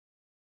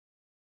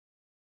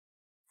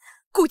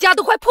顾家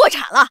都快破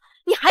产了，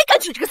你还敢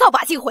娶这个扫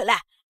把星回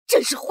来，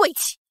真是晦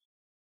气！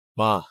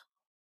妈，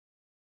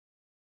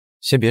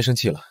先别生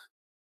气了，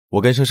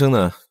我跟生生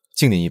呢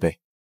敬您一杯。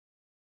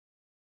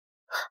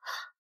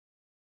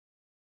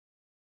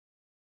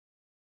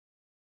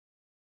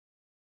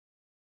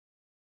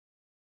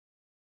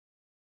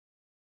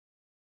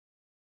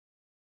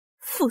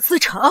傅思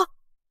成，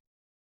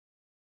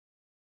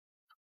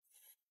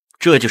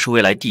这就是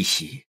未来弟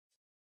媳，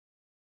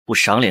不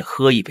赏脸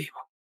喝一杯吗？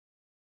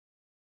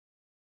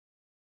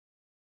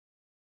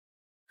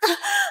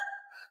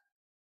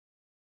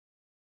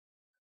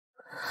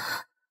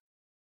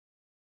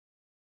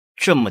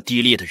这么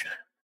低劣的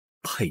人，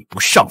配不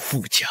上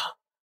傅家。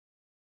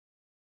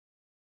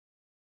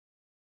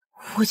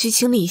我去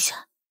清理一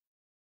下。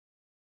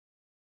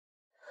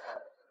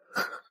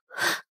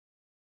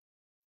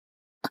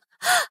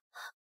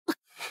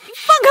你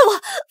放开我，傅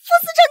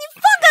思成，你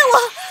放开我！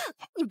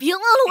你别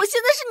忘了，我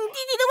现在是你弟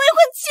弟的未婚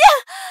妻。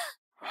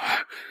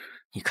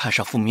你看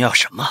上傅明耀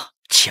什么？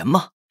钱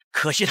吗？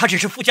可惜他只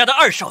是傅家的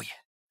二少爷，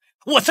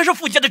我才是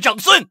傅家的长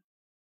孙。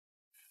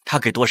他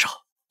给多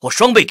少，我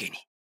双倍给你。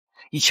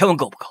1000万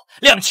够不够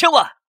？2000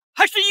万，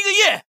还是1个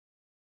亿？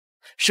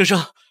生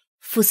生，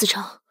傅思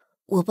成，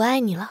我不爱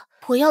你了，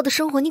我要的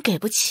生活你给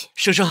不起。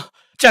生生，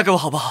嫁给我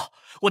好不好？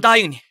我答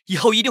应你，以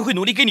后一定会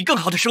努力给你更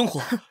好的生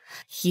活。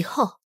以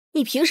后？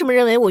你凭什么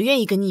认为我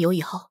愿意跟你有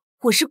以后？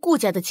我是顾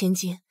家的千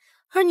金，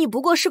而你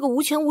不过是个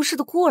无权无势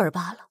的孤儿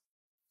罢了。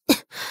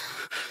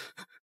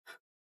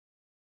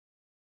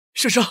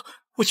生生，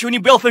我求你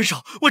不要分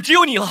手，我只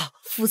有你了。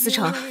傅思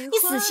成，你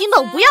死心吧，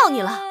我不要你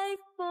了。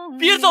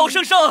别走，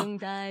生生，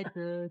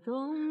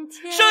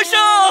生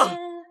生！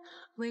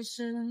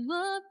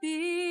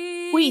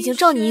我已经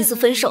照你意思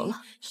分手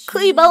了，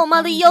可以把我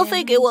妈的医药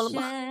费给我了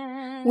吗？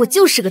我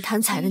就是个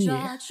贪财的女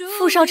人，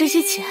付上这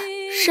些钱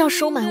是要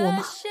收买我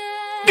吗？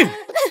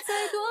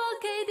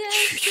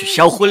取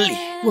消婚礼，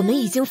我们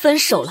已经分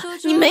手了，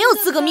你没有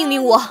资格命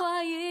令我。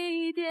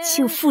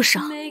请父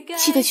上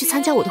记得去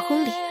参加我的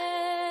婚礼。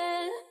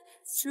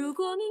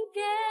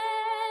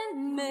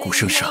顾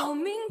生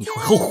生，你会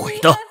后悔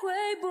的。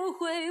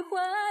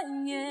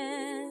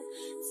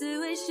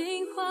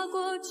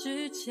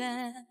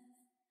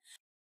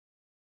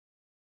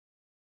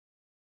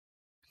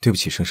对不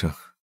起，生生，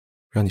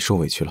让你受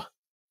委屈了。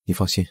你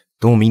放心，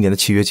等我明年的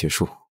契约结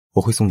束，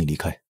我会送你离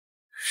开。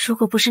如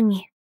果不是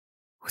你，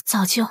我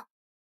早就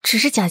只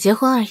是假结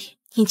婚而已。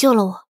你救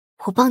了我，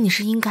我帮你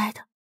是应该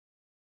的。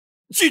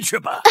进去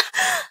吧，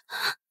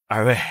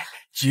二位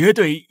绝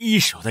对一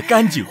手的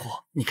干净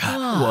货。你看，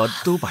我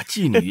都把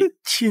妓女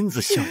亲自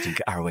孝敬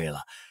给二位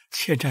了，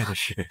欠债的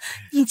事。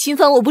你侵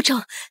犯我不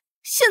成，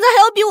现在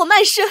还要逼我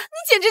卖身，你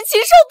简直禽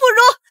兽不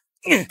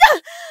如！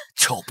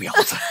臭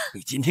婊子，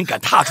你今天敢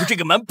踏出这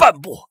个门半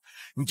步，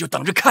你就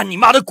等着看你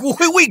妈的骨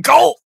灰喂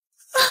狗！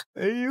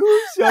哎呦，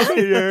小美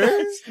人，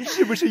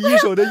是不是一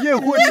手的验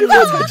货之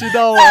我才知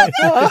道啊？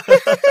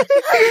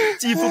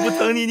继父不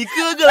疼你，你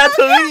哥哥来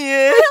疼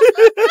你。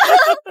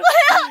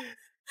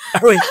二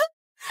位，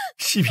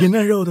细皮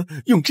嫩肉的，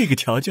用这个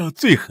调教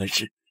最合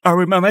适。二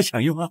位慢慢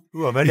享用啊。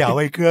我们2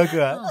位哥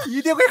哥一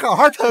定会好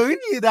好疼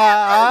你的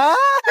啊！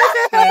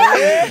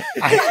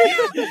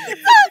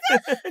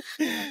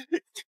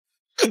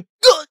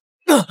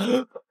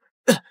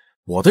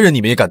我的人你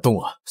们也敢动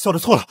啊？小的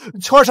错了，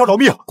求二少饶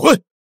命，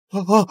滚！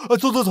走。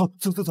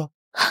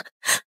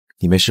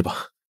你没事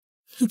吧？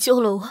你救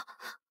了我，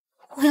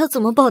我要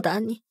怎么报答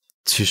你？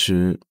其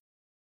实，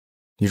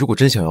你如果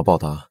真想要报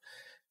答，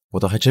我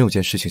倒还真有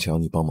件事情想要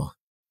你帮忙。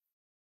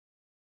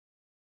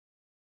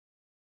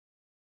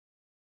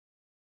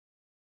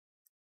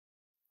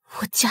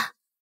我嫁。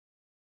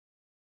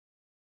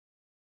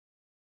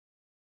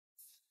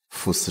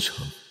傅思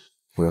成，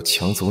我要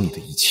抢走你的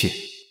一切。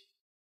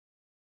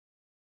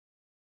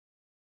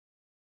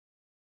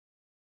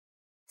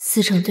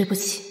思成，对不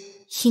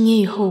起，1年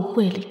以后我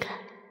会离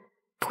开，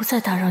不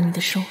再打扰你的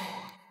生活。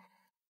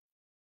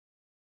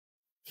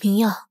明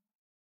耀，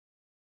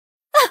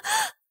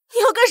你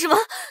要干什么？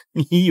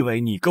你以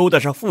为你勾搭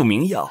上傅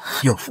明耀，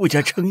有傅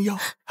家撑腰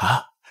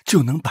啊，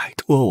就能摆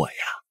脱我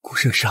呀？顾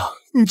生生，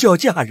你就要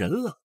嫁人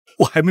了，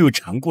我还没有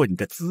尝过你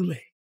的滋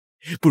味，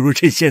不如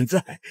趁现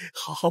在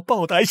好好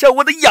报答一下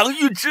我的养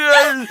育之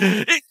恩。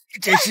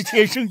真是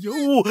天生尤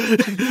物，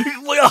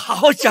我要好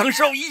好享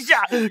受一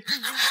下。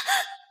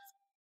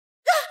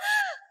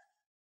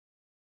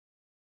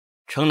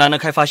城南的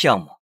开发项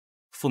目，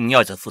傅明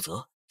耀在负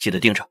责，记得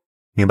盯着。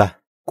明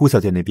白。顾小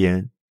姐那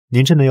边，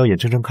您真的要眼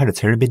睁睁看着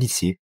前任变地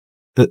旗？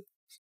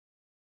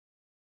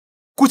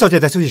顾小姐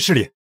在休息室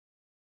里。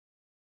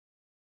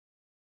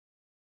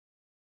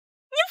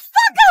你放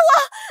开我！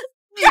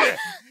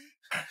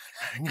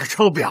你个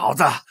臭婊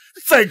子！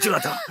再折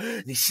腾，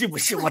你信不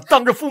信我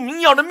当着傅明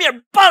耀的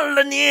面办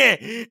了你？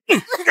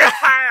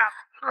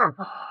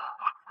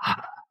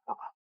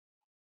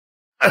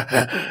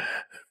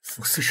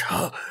傅思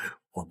成，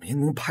我明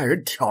明派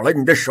人挑了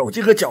你的手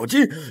筋和脚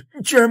筋，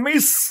你居然没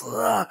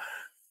死！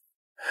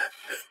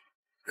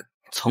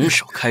从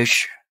手开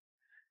始，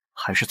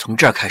还是从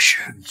这儿开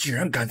始？你竟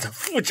然敢在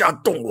傅家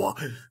动我，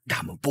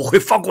他们不会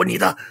放过你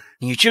的。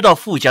你知道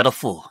傅家的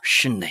傅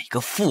是哪个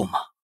傅吗？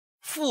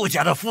傅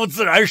家的傅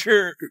自然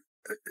是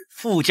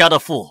傅家的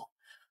傅，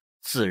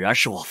自然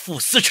是我傅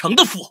思成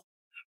的傅。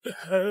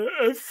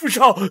傅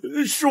少，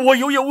是我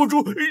有眼无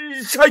珠，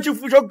还请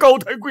傅少高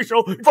抬贵手，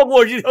放过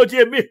我这条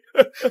贱命。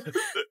这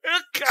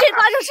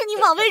巴掌是你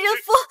枉为人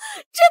夫，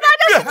这巴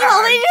掌是你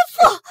枉为人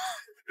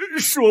夫。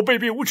是我卑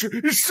鄙无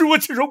耻，是我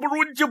禽兽不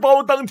如，你就把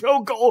我当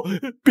条狗，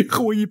别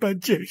和我一般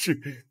见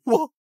识。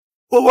我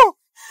滚！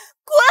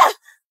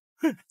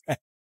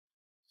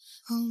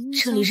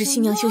这里是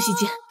新娘休息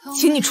间，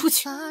请你出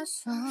去。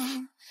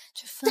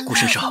顾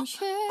先生，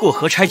过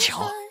河拆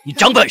桥，你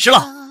长本事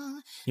了！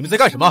你们在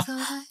干什么？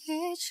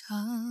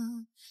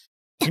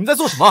你们在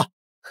做什么？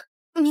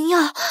明耀，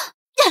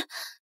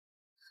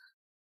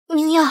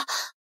明耀，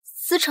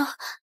思成，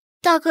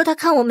大哥他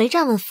看我没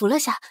站稳，扶了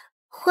下。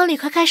婚礼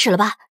快开始了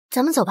吧？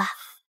咱们走吧。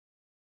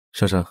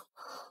生生，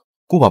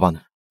顾爸爸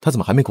呢？他怎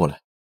么还没过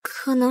来？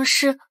可能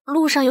是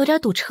路上有点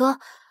堵车。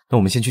那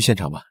我们先去现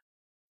场吧。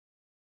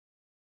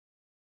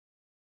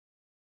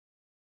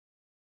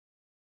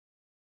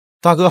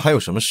大哥还有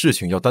什么事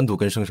情要单独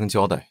跟生生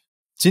交代？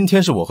今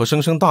天是我和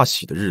生生大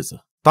喜的日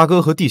子，大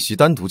哥和弟媳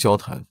单独交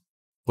谈，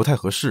不太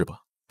合适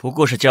吧？不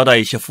过是交代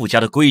一些傅家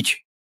的规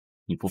矩，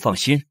你不放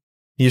心？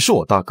你是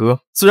我大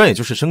哥，自然也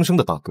就是生生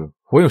的大哥，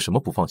我有什么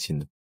不放心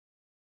的？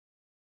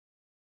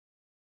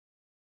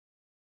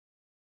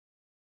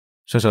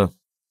生生，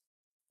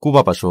顾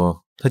爸爸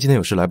说他今天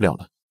有事来不了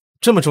了。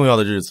这么重要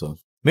的日子，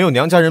没有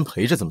娘家人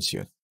陪着怎么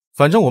行？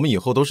反正我们以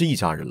后都是一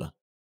家人了，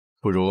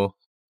不如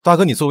大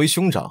哥你作为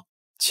兄长，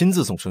亲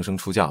自送生生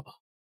出嫁吧。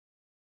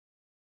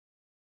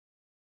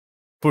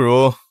不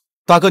如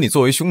大哥你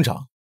作为兄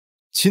长，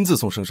亲自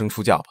送生生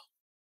出嫁吧。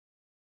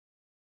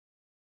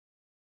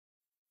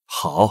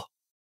好。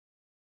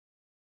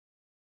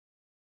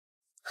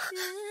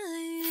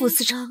傅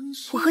思成，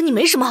我和你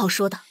没什么好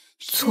说的，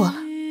错了，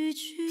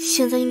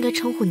现在应该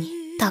称呼你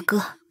大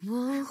哥。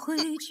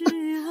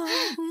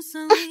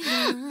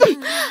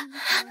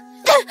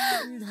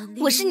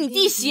我是你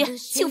弟媳，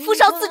请傅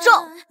少自重，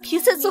别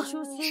再做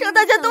让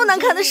大家都难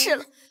堪的事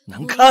了。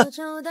难堪？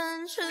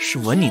是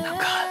吻你难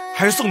堪，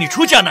还是送你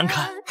出嫁难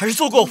堪，还是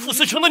做过我傅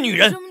思成的女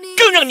人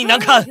更让你难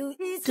堪？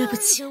对不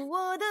起，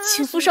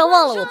请傅少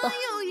忘了我吧。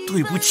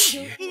对不起，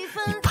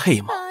你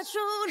配吗？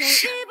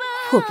是，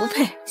我不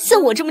配。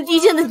像我这么低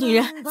贱的女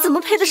人，怎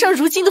么配得上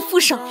如今的傅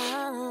少？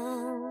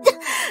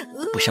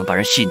不想把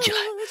人吸引进来，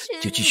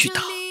就继续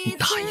打。你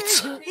打一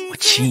次，我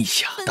亲一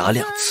下；打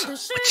两次，我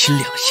亲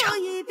两下。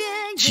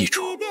记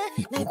住，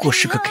你不过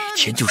是个给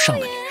钱就上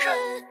的女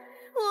人。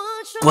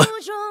滚！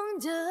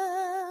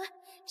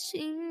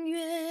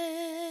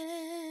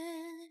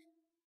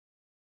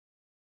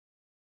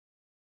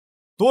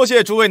多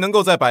谢诸位能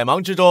够在百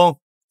忙之中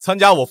参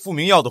加我傅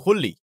明耀的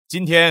婚礼。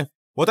今天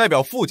我代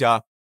表傅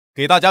家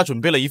给大家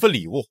准备了一份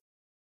礼物。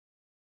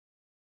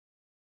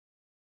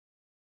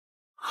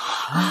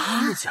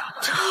真的假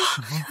的？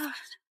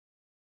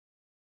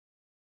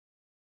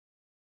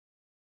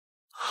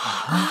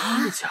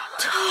真的假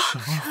的？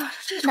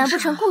难不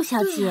成顾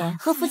小姐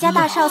和傅家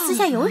大少私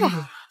下有染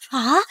啊？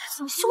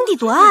兄弟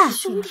夺爱，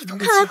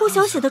看来顾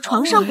小姐的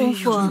床上功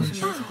夫。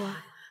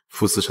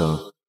傅思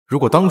成，如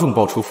果当众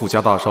爆出傅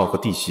家大少和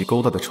弟媳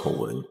勾搭的丑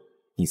闻，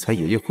你猜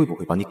爷爷会不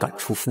会把你赶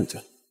出傅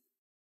家？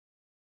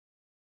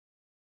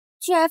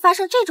居然发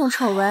生这种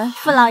丑闻，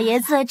傅老爷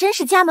子真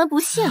是家门不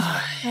幸。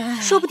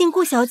说不定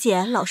顾小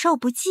姐老少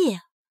不济，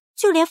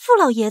就连傅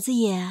老爷子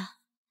也……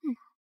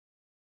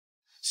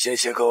谢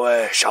谢各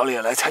位赏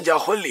脸来参加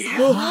婚礼。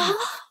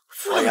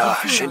我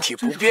呀，身体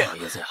不便，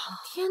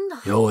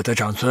由我的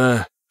长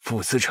孙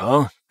傅思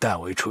成代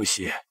为出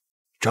席，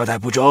招待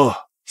不周，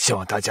希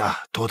望大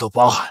家多多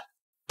包涵。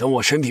等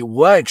我身体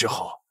无碍之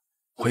后，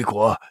回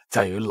国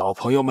再与老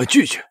朋友们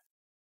聚聚。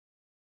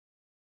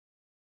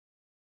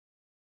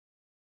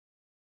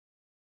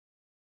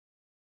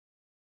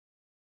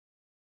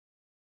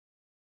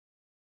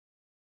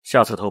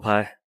下次偷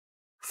拍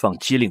放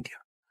机灵点。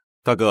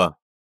大哥，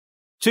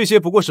这些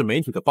不过是媒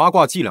体的八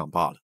卦伎俩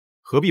罢了，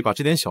何必把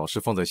这点小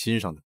事放在心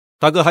上呢？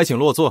大哥还请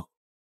落座，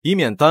以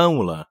免耽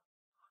误了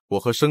我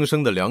和生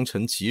生的良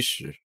辰吉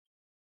时。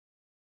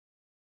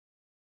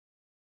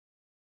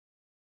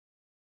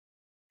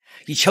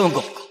1000万够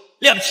不够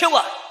？2000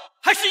万，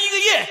还是1个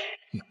亿？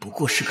你不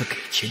过是个给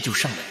钱就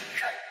上的女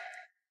人。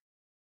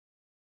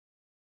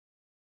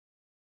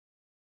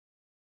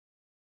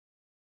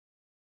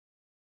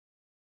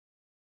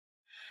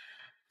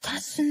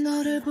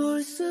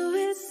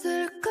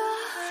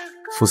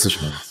傅思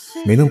成，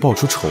没能爆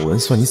出丑闻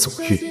算你走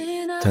运，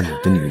但你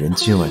的女人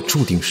今晚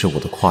注定是我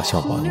的胯下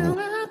玩物。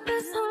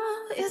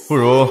不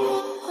如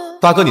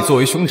大哥你作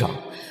为兄长，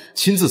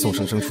亲自送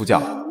生生出嫁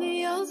吧。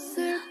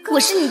我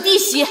是你弟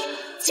媳，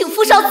请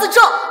傅少自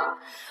重。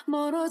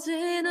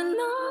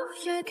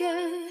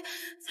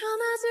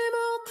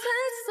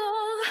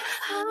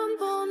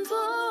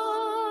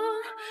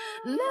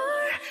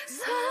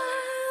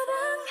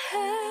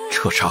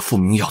彻查傅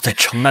明耀在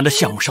城南的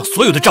项目上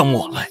所有的账目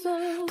往来，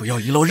不要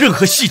遗漏任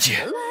何细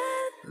节。傅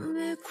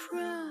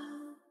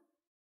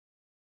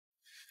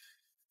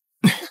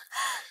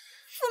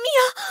明耀，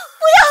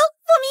不要！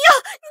傅明耀，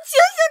你清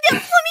醒点！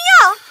傅明耀，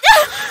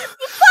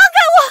你放开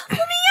我！傅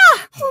明耀，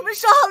我们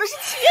说好了是7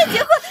月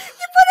结婚，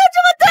你不能这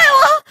么对我！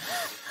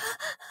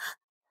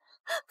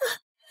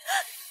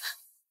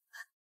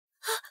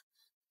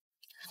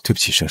对不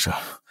起，生生，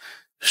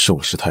是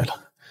我失态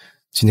了。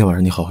今天晚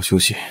上你好好休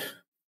息。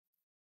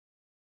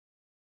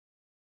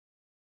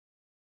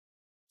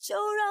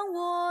就让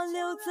我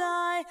留在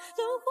轮回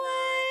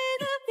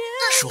的边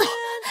说，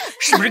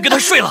是不是跟他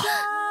睡了？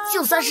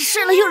就算是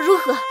睡了又如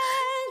何？别忘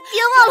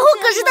了，我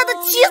可是他的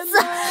妻子。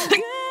我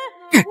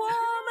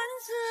们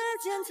之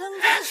间曾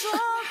经说过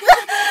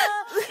的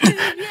语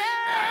言，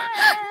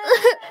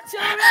就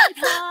让它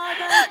带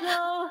走。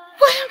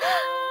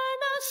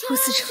傅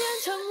思成，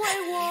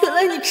原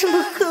来你这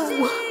么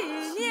恨我。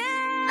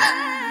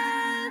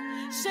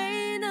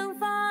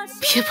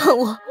别碰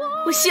我，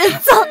我嫌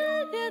脏。我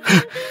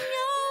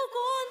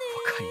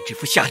看你这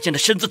副下贱的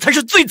身子才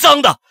是最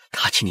脏的。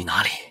他亲你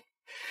哪里？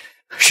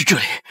是这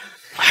里，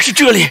还是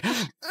这里？傅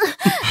思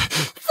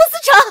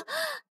成，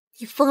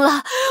你疯了！我是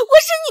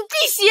你弟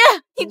媳，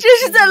你这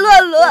是在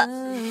乱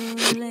伦。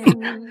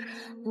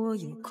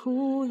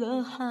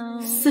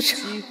思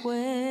成，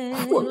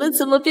我们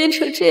怎么变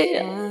成这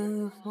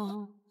样？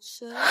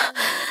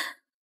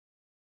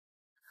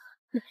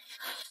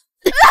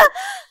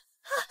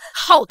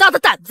好大的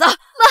胆子！妈，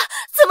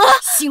怎么了？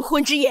新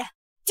婚之夜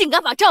竟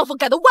敢把丈夫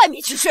赶到外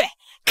面去睡，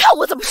看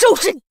我怎么收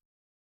拾你！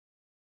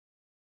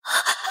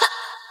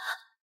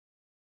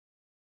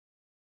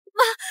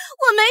妈，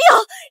我没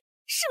有，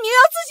是明瑶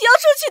自己要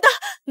出去的。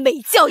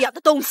没教养的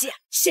东西，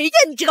谁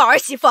认你这个儿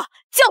媳妇？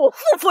叫我傅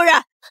夫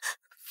人！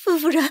傅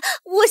夫人，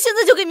我现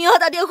在就给明瑶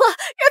打电话，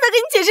让她给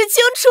你解释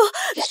清楚。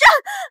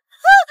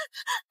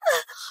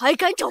还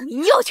敢找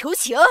明耀求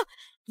情？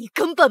你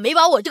根本没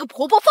把我这个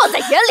婆婆放在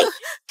眼里，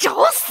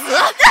找死！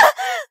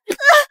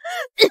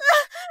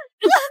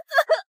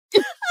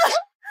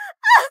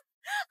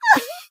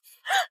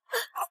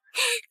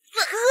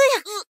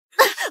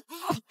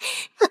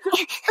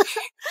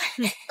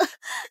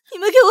你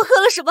们给我喝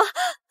了什么？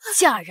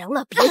嫁人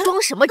了，别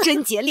装什么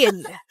贞洁烈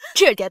女，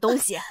这点东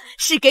西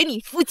是给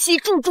你夫妻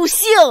助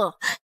兴。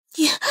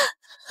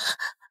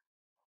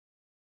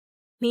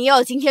明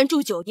耀今天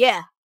住酒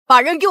店，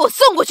把人给我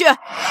送过去。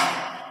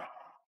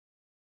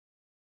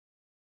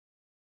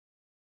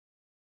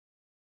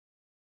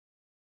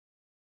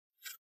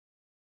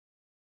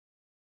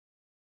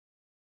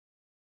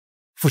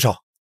傅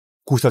少，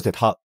顾小姐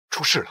她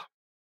出事了。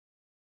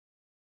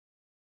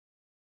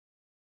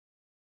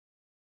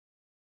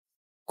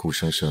顾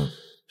生生，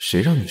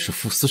谁让你是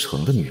傅思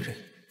成的女人？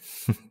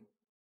哼！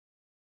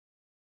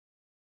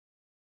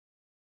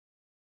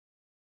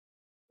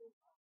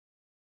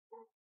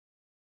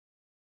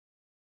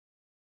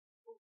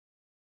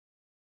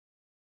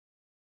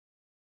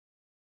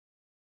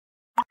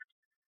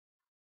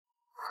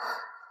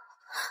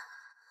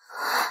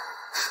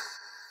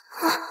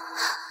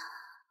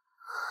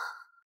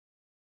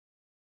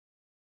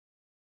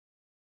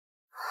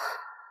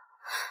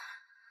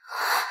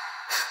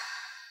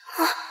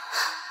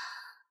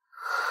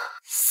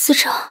思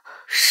成，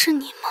是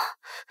你吗？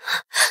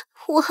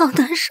我好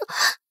难受，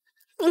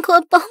你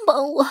快帮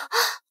帮我。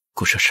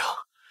顾生生，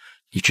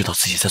你知道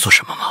自己在做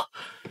什么吗？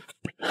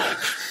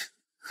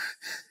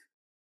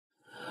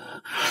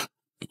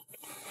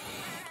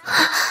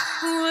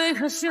为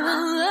何绚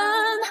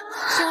烂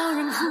叫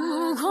人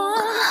浮狂？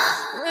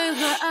为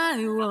何爱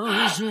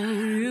我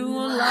陷入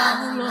我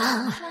牢笼？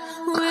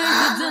为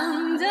何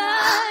等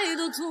待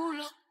都徒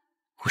劳？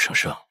顾生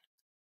生，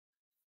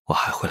我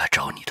还会来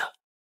找你的。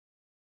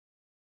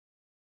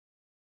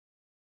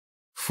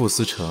傅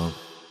思成，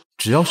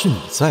只要是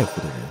你在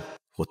乎的人，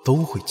我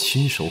都会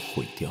亲手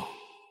毁掉。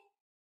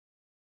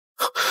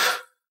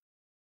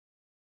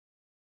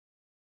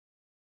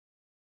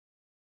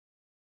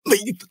没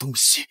用的东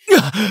西！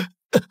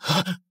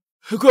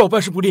怪我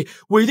办事不力，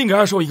我一定给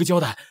二少一个交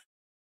代。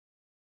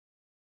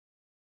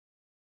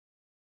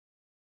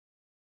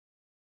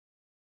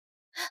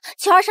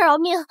求二少饶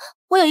命，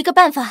我有一个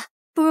办法，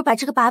不如把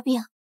这个把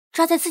柄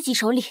抓在自己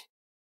手里。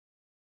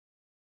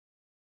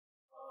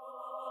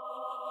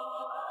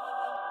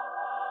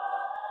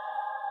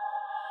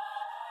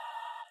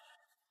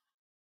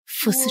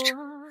傅思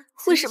成，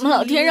为什么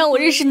老天让我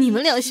认识你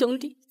们两兄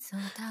弟？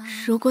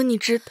如果你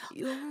知道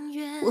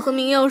我和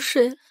明耀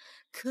睡了，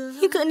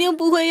你肯定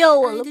不会要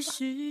我了吧？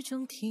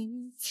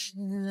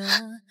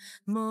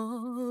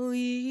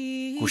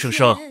顾生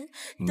生，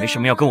你没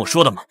什么要跟我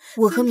说的吗？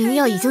我和明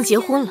耀已经结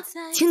婚了，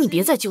请你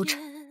别再纠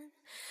缠，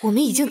我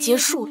们已经结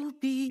束了。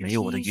没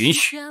有我的允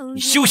许，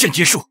你休想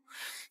结束！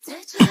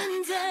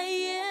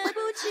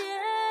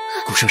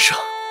顾生生，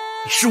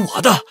你是我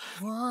的。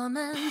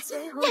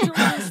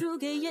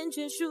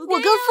我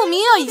跟傅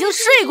明耀已经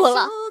睡过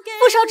了，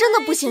傅少真的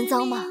不嫌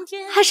脏吗？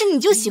还是你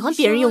就喜欢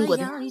别人用过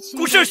的？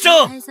顾生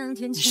生，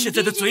你现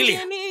在的嘴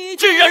脸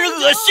真让人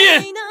恶心！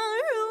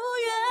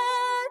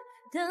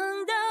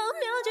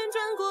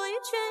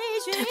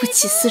不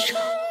起，思成，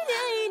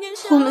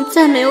我们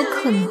再没有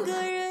可能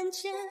了。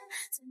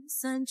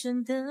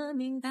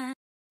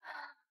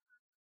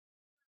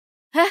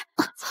哎，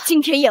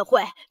今天宴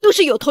会都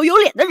是有头有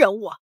脸的人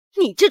物，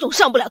你这种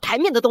上不了台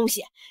面的东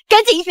西，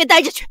赶紧一边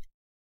待着去。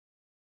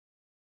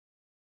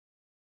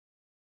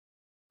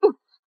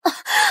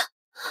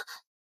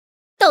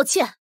道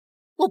歉？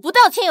我不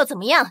道歉又怎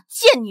么样？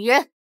贱女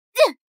人！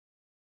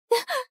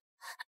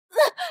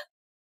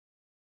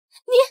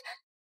你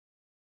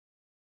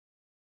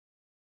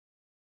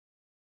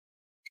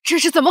这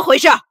是怎么回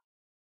事？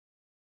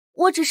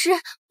我只是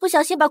不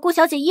小心把顾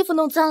小姐衣服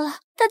弄脏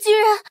了，她居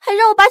然还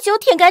让我把酒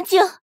舔干净。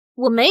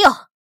我没有，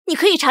你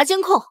可以查监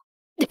控。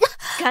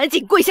赶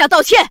紧跪下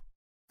道歉！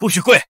不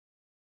许跪！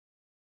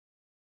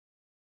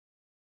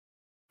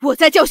我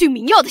在教训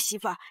明耀的媳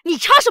妇儿，你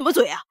插什么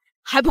嘴啊？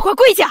还不快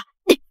跪下！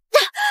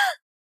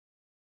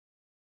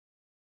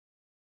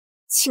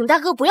请大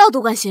哥不要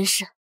多管闲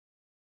事。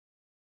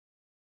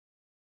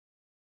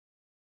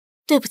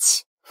对不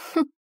起，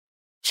哼，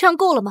这样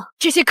够了吗？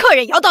这些客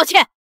人也要道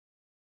歉。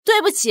对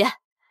不起，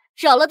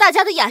扰了大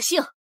家的雅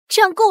兴，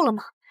这样够了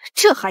吗？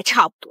这还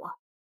差不多，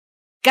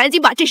赶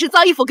紧把这身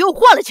脏衣服给我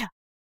换了去。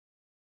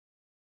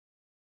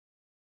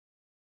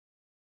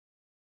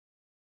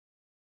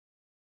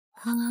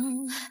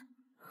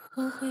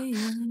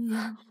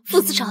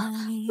傅司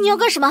成，你要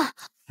干什么？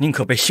宁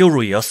可被羞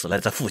辱也要死赖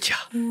在傅家。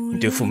你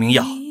对傅明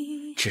耀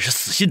只是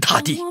死心塌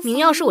地。明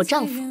耀是我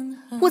丈夫，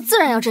我自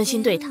然要真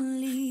心对他。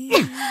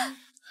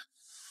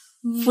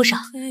傅少，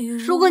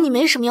如果你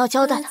没什么要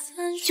交代的，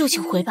就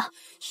请回吧。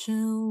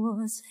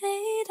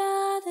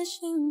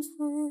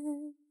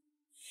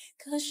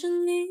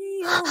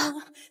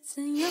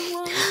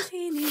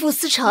傅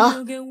司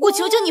成，我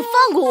求求你放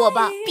过我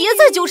吧，别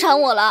再纠缠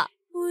我了。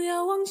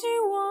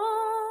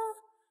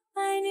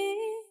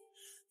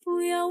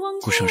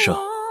顾生生，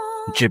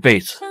你这辈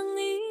子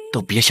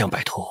都别想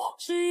摆脱我。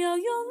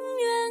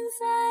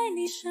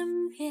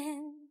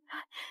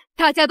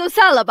大家都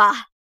散了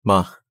吧。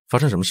妈，发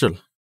生什么事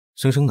了？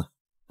生生呢？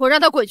我让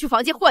他滚去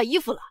房间换衣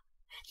服了。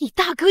你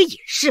大哥也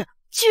是，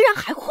居然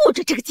还护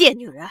着这个贱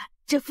女人，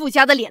这傅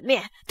家的脸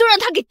面都让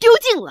他给丢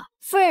尽了。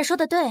夫人说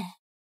的对，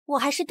我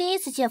还是第一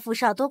次见傅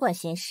少多管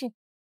闲事。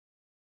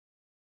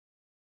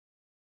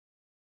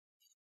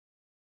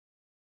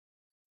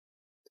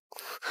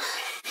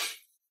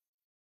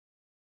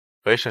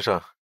喂，生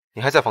生，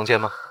你还在房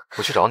间吗？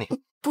我去找你。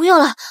不用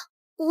了，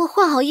我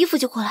换好衣服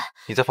就过来。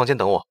你在房间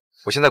等我，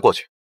我现在过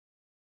去。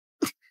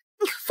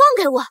你放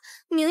开我！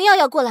明耀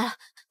要过来了，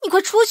你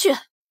快出去！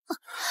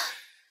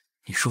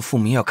你说傅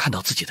明耀看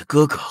到自己的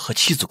哥哥和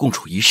妻子共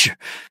处一室，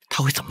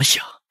他会怎么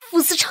想？傅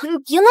司成，你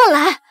别乱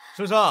来！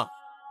生生，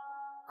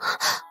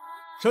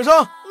生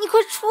生，你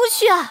快出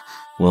去啊！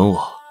吻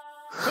我！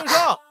生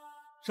生，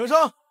生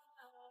生。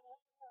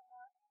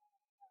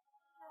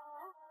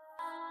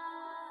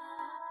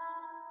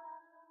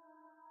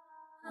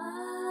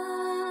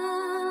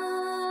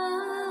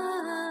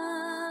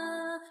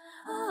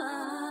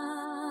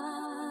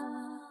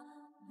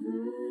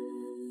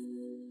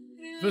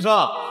生生，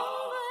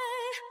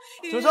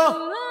生生，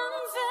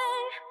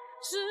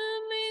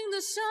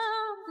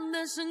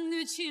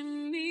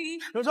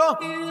生生，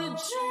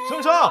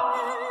生生。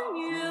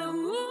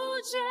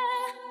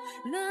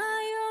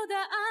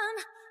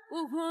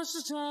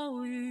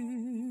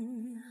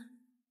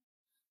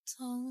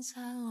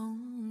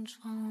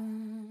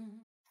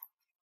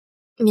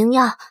明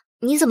耀，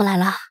你怎么来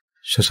了？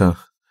生生，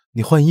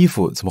你换衣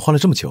服怎么换了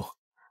这么久？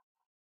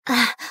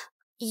哎，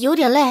有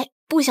点累，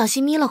不小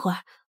心眯了会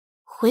儿。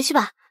回去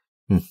吧。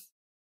嗯。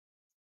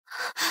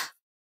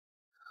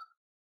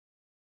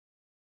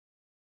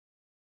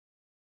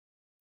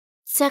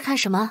在看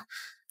什么？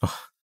啊，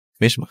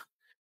没什么，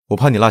我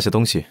怕你落下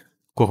东西，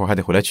过会儿还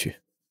得回来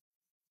取。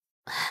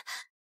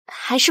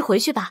还是回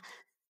去吧，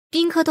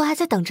宾客都还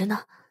在等着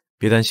呢。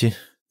别担心，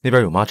那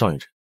边有妈照应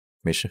着，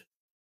没事。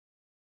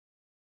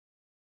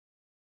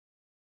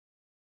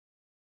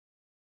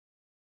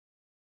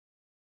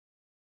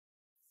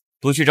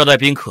不去招待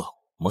宾客，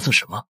磨蹭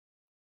什么？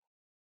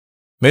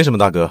没什么，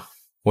大哥，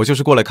我就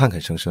是过来看看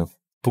生生，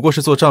不过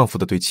是做丈夫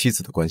的对妻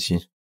子的关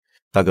心。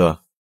大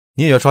哥，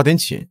你也要抓点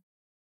紧，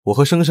我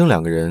和生生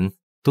两个人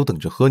都等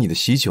着喝你的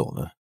喜酒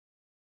呢。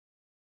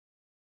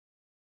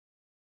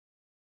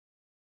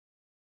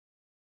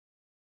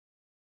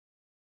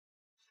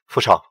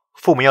副少，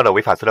傅明耀的违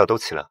法资料都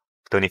齐了，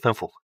等你吩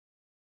咐。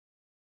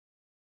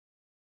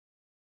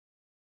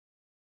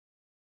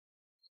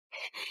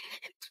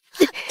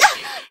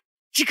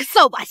这个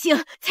扫把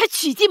星才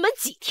娶进门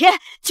几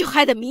天，就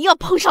害得明耀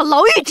碰上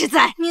牢狱之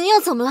灾。明耀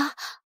怎么了？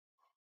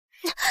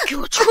给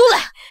我出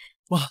来！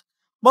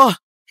妈，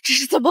这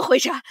是怎么回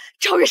事？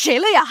招惹谁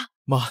了呀？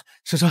妈，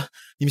生生，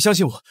你们相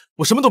信我，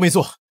我什么都没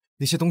做，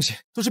那些东西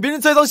都是别人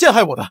栽赃陷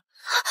害我的。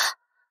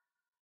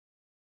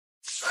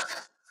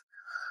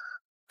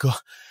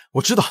哥，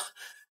我知道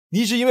你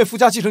一直因为傅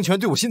家继承权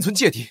对我心存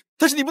芥蒂，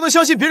但是你不能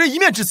相信别人一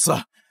面之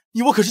词，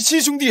你我可是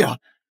亲兄弟啊！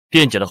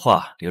辩解的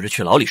话留着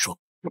去牢里说。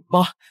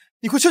妈，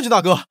你快劝劝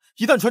大哥，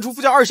一旦传出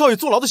傅家二少爷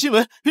坐牢的新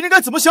闻，别人该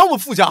怎么想我们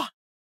傅家？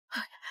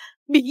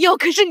明耀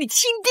可是你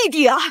亲弟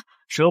弟啊！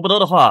舍不得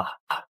的话，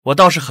我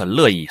倒是很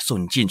乐意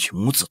送你进去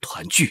母子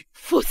团聚。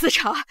傅司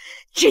成，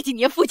这几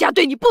年傅家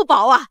对你不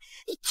薄啊，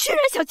你居然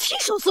想亲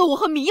手送我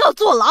和明耀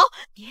坐牢！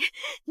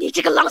你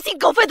这个狼心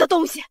狗肺的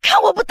东西，看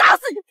我不打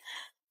死你！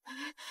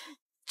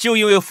就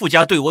因为傅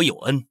家对我有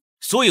恩，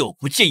所以我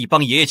不介意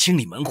帮爷爷清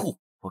理门户。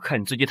我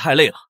看你最近太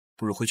累了，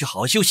不如回去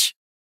好好休息。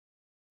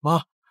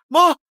妈！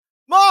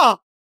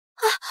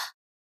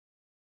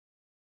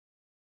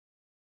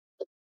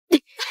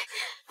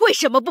为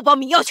什么不帮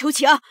明耀求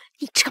情？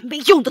你这个没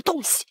用的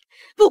东西！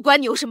不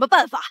管你有什么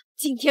办法，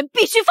今天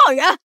必须放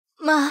人！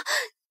妈，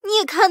你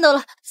也看到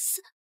了，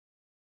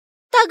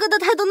大哥的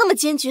态度那么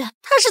坚决，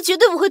他是绝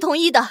对不会同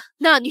意的。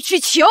那你去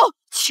求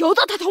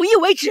到他同意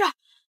为止，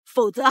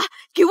否则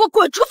给我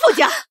滚出傅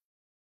家！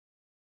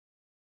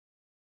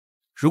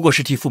如果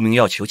是替傅明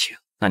耀求情，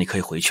那你可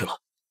以回去了。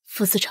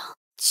傅司成，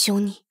求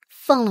你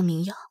放了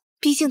明耀，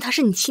毕竟他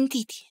是你亲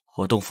弟弟。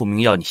我动傅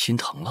明耀，你心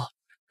疼了，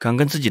敢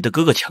跟自己的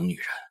哥哥抢女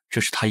人，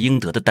这是他应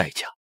得的代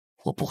价，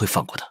我不会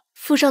放过他。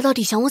傅少到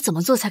底想我怎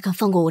么做才肯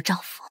放过我丈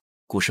夫？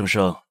顾生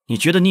生，你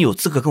觉得你有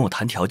资格跟我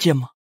谈条件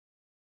吗？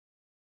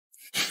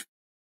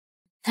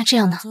那这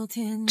样呢？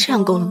这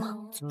样够了吗？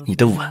你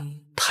的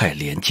吻太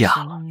廉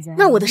价了。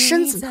那我的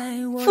身子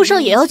呢？傅少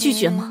也要拒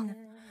绝吗？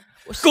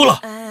够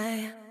了，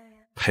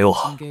陪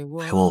我，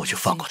我就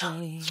放过他。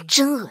你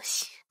真恶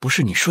心。不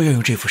是你说要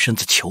用这副身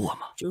子求我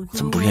吗？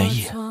怎么不愿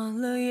意？替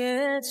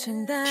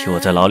我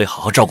在牢里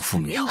好好照顾傅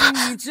明耀。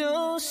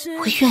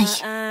我愿意。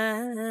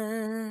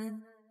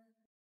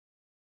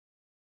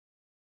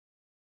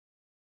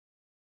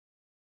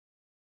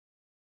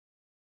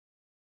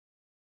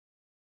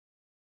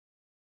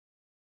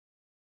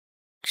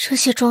这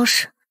些装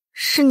饰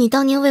是你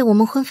当年为我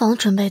们婚房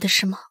准备的，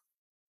是吗？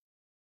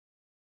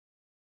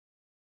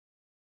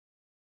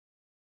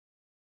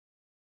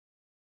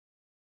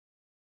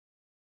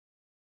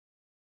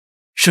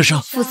生生，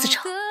傅司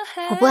成，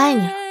我不爱你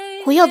了，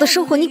我要的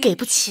生活你给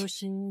不起。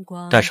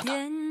带上他。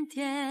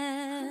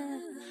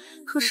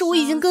可是我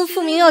已经跟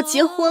傅明耀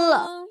结婚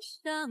了。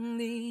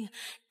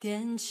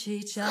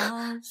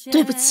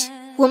对不起，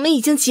我们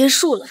已经结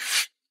束了。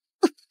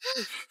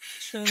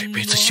这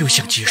辈子休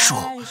想结束。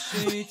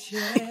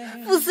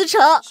傅司成，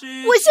我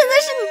现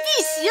在是你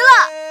弟媳了。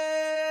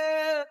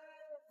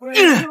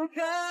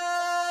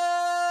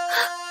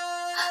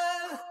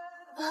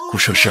顾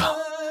生生，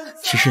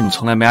其实你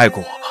从来没爱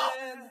过我吧？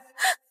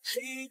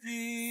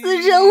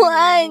司成，我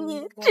爱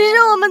你，只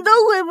是我们都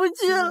回不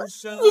去了。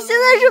你现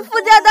在是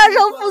傅家大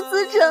少傅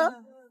司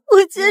成，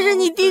我却是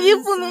你弟弟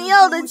傅明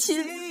耀的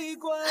妻子。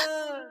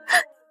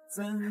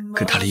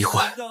跟他离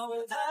婚，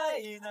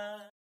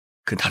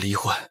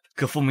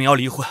跟傅明耀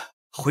离婚，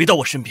回到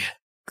我身边。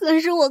可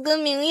是我跟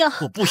明耀，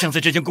我不想在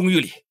这间公寓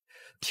里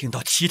听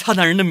到其他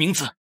男人的名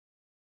字。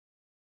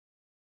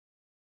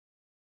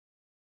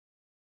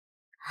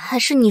还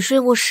是你睡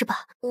卧室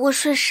吧，我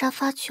睡沙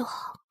发就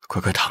好。乖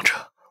乖躺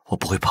着，我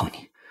不会碰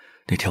你。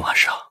那天晚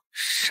上……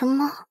什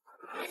么？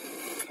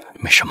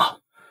没什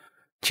么，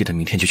记得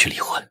明天就去离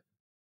婚。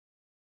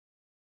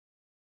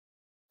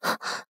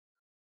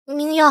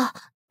明耀，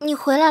你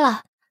回来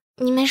了，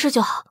你没事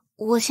就好，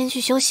我先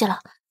去休息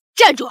了。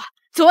站住！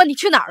昨晚你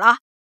去哪儿了？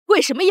为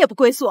什么夜不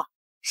归宿？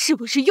是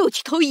不是又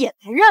去偷野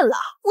男人了？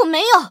我没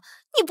有，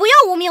你不要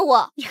污蔑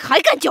我！你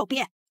还敢狡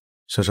辩？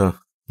生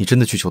生，你真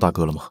的去求大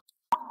哥了吗？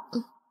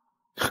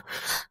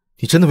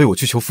你真的为我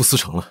去求傅思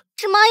成了？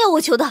是妈要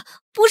我求的，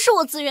不是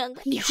我自愿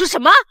的。你说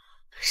什么？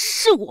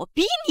是我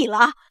逼你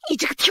了？你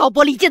这个挑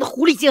拨离间的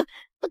狐狸精！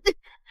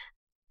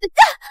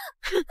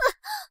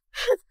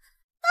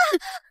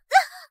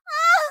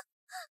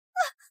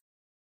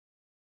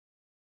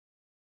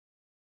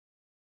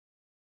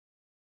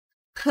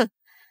哼，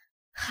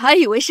还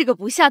以为是个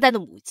不下蛋的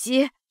母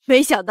鸡，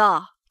没想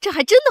到这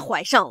还真的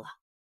怀上了。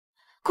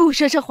顾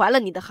生生怀了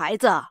你的孩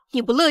子，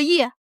你不乐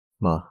意？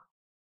妈，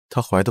她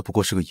怀的不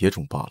过是个野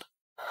种罢了。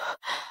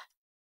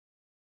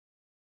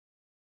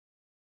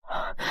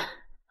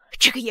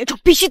这个野种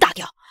必须打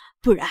掉，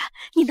不然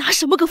你拿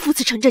什么跟傅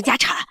思成争家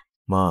产？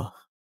妈，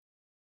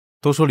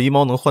都说狸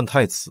猫能换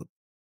太子，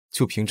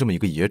就凭这么一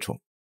个野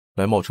种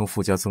来冒充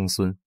傅家曾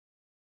孙，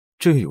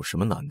这又有什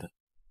么难的？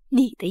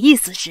你的意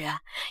思是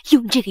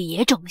用这个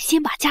野种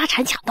先把家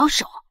产抢到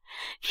手，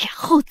然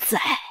后再……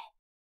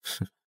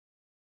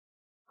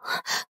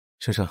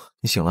生生，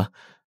你醒了，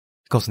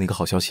告诉你一个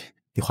好消息，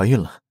你怀孕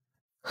了。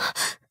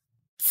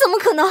怎么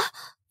可能？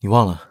你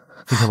忘了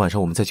那天晚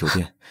上我们在酒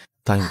店，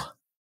答应我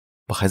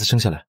把孩子生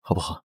下来好不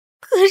好？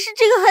可是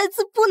这个孩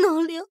子不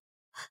能领。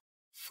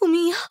傅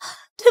明耀，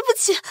对不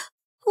起，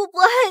我不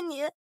爱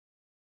你。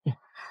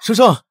生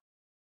生，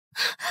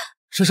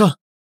生生，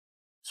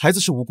孩子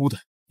是无辜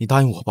的，你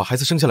答应我把孩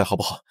子生下来好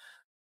不好？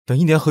等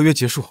1年合约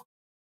结束，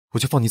我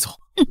就放你走。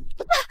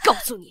告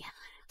诉你，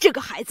这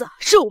个孩子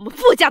是我们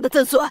傅家的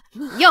曾孙，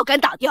你要敢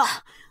打掉，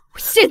我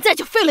现在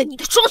就废了你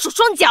的双手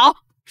双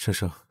脚。生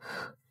生，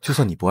就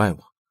算你不爱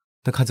我，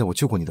但看在我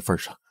救过你的份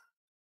上，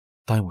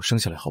答应我生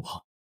下来好不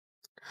好？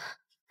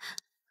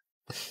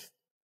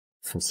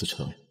傅思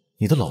成，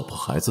你的老婆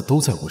孩子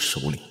都在我手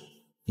里，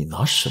你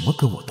拿什么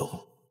跟我斗？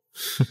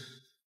哼！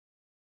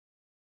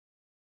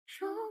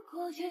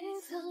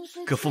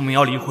跟傅明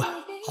瑶离婚，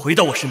回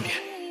到我身边。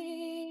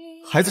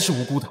孩子是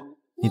无辜的，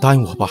你答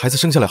应我把孩子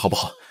生下来好不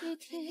好？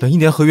等1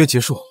年合约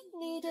结束，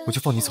我就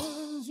放你走。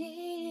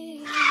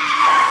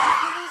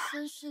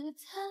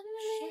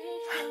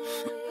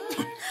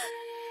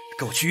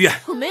跟我去医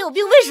院。我没有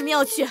病，为什么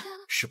要去？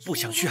是不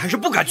想去还是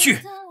不敢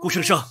去？顾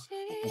生生，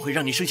我不会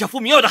让你生下傅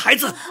明耀的孩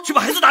子，去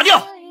把孩子打掉。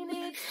顾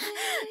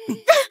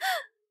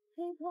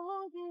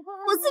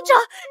司长，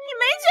你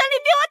没权利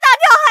逼我打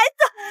掉孩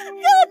子，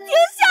给我停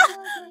下！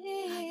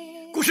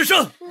顾生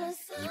生，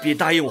一边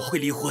答应我会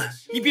离婚，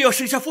一边要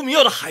生下傅明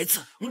耀的孩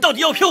子，你到底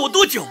要骗我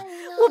多久？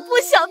我不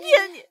想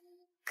骗你，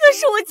可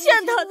是我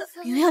欠他的。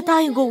明耀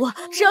答应过我，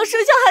只要生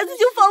下孩子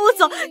就放我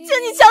走，请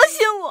你相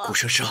信我。顾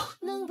生生，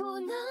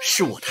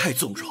是我太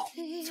纵容，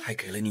才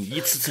给了你一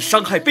次次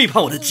伤害背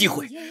叛我的机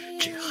会。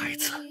这个孩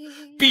子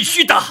必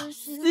须打。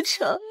思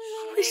成，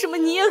为什么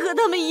你也和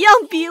他们一样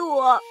逼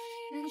我？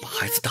把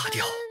孩子打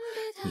掉，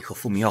你和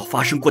傅明耀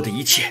发生过的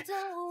一切，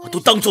我都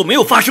当作没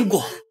有发生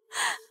过。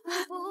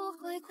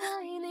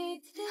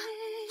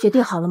决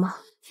定好了吗？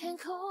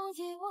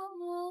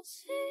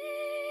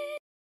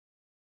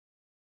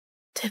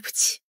对不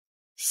起，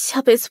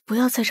下辈子不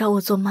要再让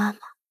我做妈妈。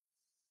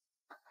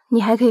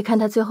你还可以看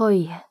他最后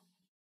一眼。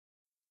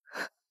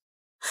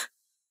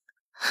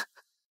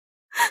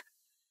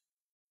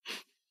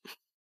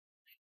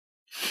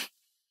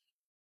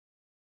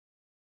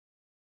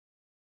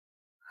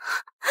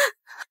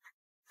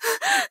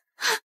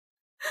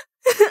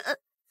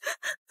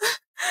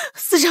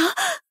司长，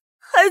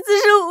孩子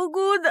是无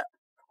辜的，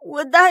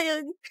我答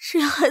应你，只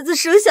要孩子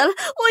生下来，我永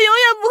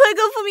远不会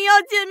跟傅明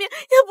耀见面，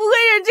也不会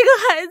认这个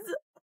孩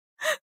子。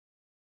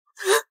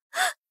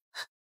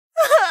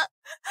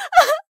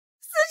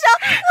司长，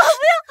我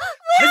不要！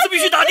孩子必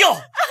须打掉，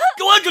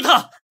给我按住他！你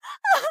们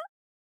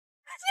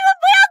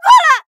不要过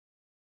来！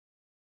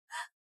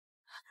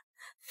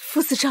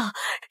副司长，让他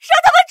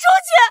们出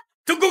去！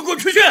都给我滚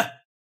出去！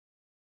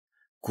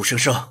顾生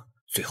生，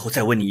最后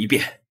再问你一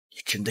遍，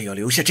你真的要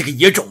留下这个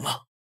野种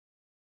吗？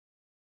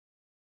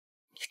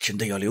你真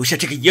的要留下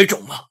这个野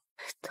种吗？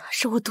他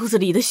是我肚子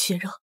里的血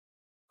肉，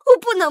我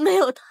不能没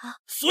有他。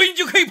所以你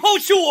就可以抛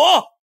弃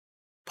我，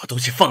把东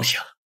西放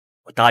下。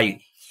我答应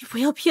你。你不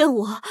要骗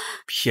我。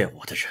骗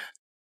我的人，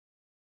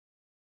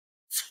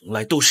从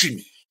来都是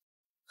你。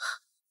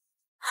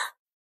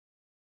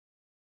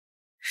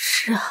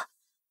是啊，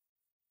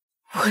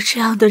我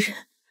这样的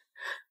人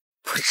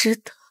不值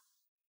得。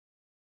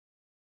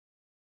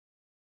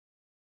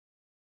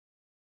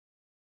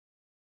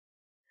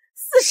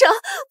司长，不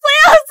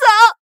要走！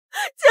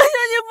求求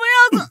你不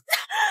要走！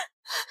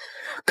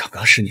刚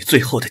刚是你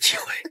最后的机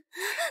会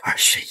，2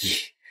选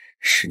1，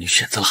是你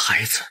选择了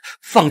孩子，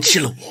放弃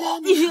了我。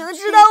你明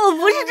知道我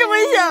不是这么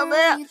想的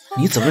呀！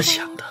你怎么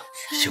想的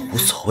已经无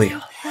所谓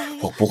了，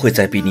我不会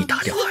再逼你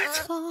打掉孩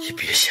子，也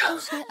别想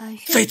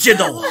再见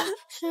到我。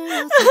司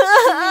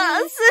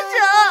长，司长，司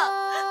长，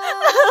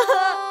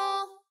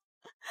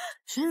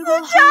我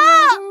要走！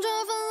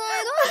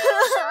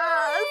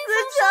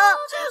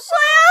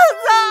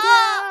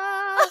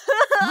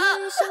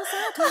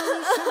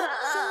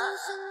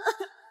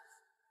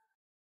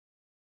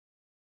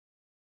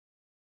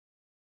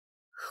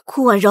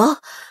顾婉柔，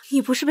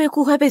你不是被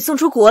顾怀北送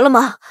出国了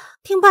吗？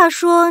听爸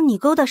说你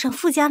勾搭上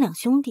傅家2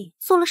兄弟，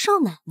做了少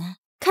奶奶。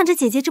看着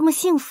姐姐这么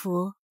幸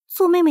福，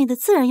做妹妹的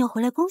自然要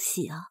回来恭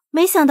喜啊！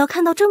没想到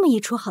看到这么一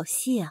出好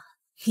戏啊！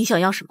你想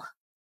要什么？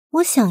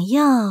我想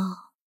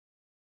要……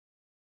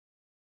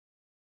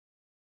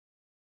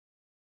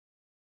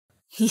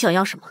你想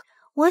要什么？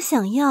我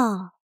想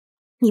要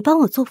你帮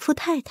我做傅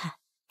太太。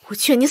我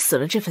劝你死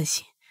了这份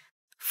心，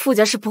傅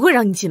家是不会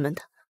让你进门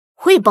的，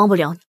我也帮不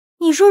了你。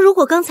你说如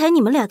果刚才你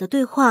们俩的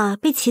对话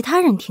被其他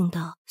人听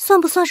到，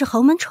算不算是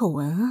豪门丑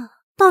闻啊？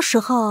到时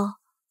候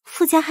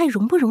傅家还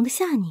容不容得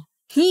下你？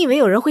你以为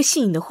有人会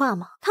信你的话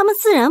吗？他们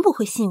自然不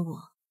会信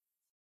我，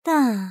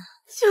但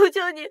求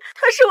求你，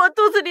他是我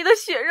肚子里的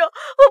血肉，我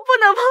不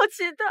能抛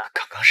弃他。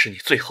刚刚是你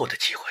最后的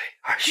机会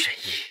，2选1，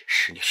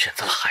是你选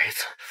择了孩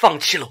子，放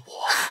弃了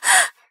我。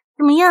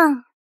怎么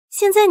样？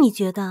现在你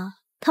觉得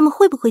他们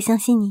会不会相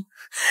信你？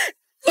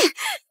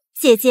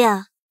姐姐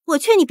啊，我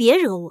劝你别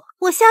惹我，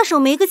我下手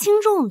没个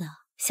轻重的，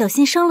小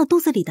心伤了肚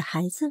子里的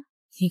孩子。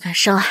你敢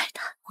伤害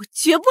他，我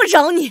绝不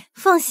饶你。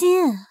放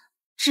心，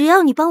只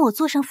要你帮我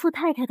坐上傅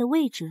太太的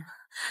位置，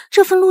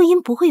这份录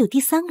音不会有第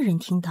3个人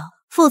听到，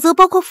否则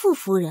包括傅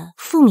夫人、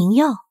傅明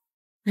耀，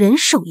人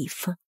手一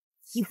份。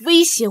你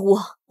威胁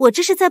我？我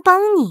这是在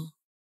帮你。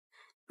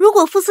如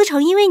果傅思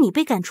成因为你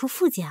被赶出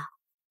傅家，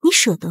你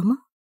舍得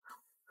吗？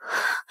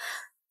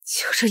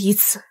就这一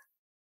次。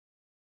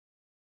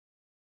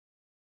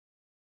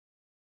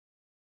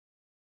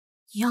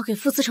你要给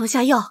傅思成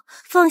下药？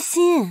放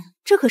心，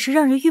这可是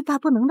让人欲罢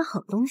不能的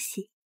好东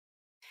西。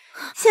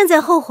现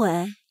在后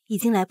悔已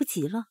经来不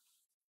及了。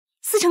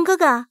思成哥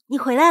哥，你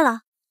回来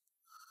了。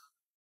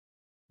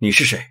你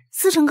是谁？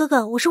思成哥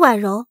哥，我是婉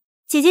柔，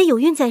姐姐有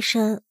孕在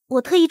身，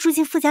我特意住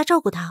进傅家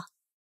照顾他。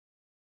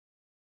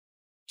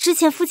之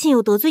前父亲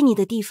有得罪你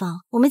的地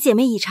方，我们姐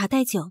妹以茶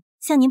代酒，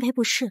向您赔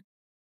不是。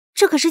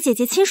这可是姐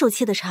姐亲手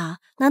沏的茶，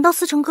难道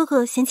思成哥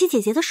哥嫌弃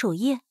姐姐的手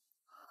艺？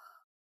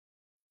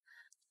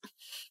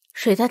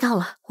水太烫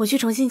了，我去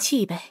重新沏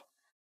一杯。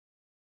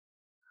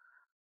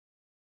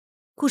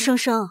顾生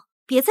生，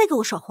别再给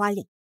我耍花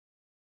样！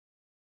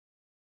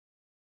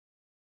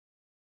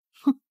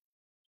哼！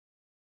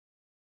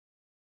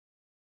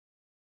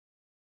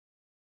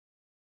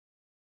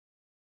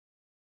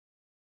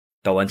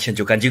道完歉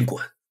就赶紧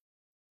滚！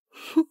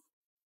哼！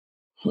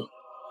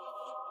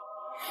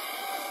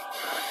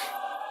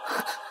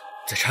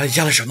在茶里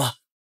加了什么？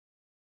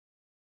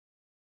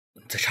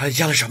在茶里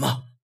加了什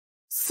么？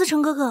思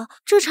成哥哥，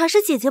这茶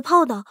是姐姐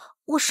泡的，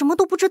我什么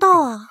都不知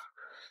道啊！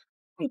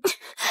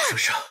生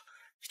生，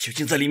你究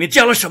竟在里面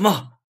加了什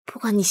么？不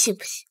管你信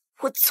不信，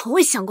我从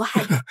未想过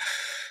害你。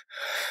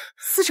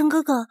思成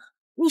哥哥，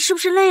你是不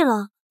是累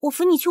了？我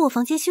扶你去我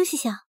房间休息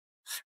下。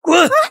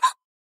滚！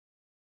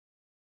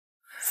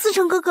思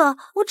成哥哥，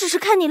我只是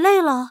看你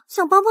累了，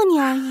想帮帮你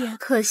而已。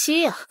可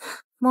惜呀，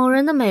某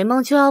人的美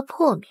梦就要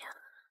破灭了。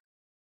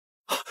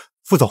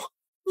副总，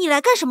你来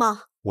干什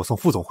么？我送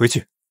副总回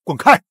去，滚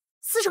开！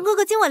思成哥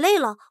哥今晚累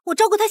了，我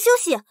照顾他休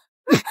息。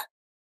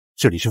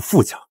这里是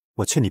傅家，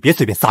我劝你别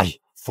随便撒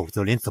野，否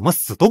则连怎么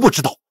死都不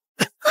知道。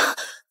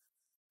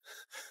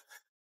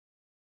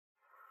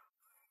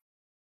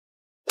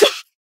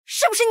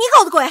是不是你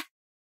搞的鬼？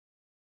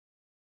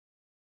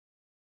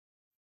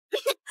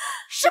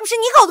是不是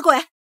你搞的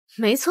鬼？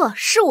没错，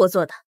是我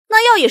做的。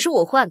那药也是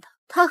我换的，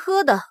他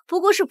喝的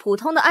不过是普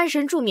通的安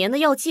神助眠的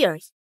药剂而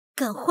已。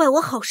敢坏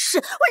我好事，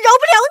我饶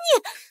不了你！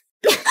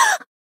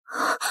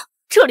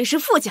这里是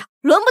傅家，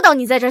轮不到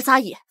你在这儿撒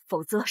野，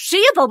否则谁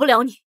也保不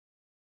了你。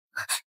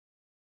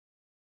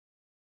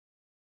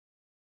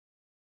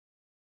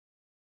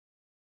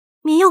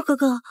明耀哥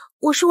哥，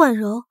我是婉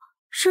柔，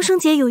生生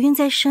姐有孕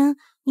在身，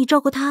你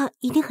照顾她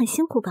一定很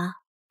辛苦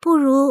吧？不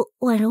如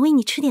婉柔喂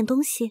你吃点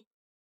东西。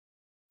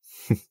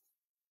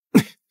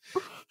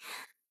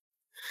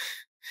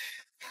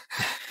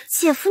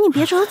姐夫，你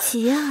别着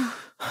急呀。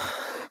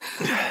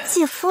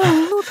姐夫，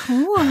你弄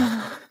疼我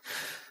了。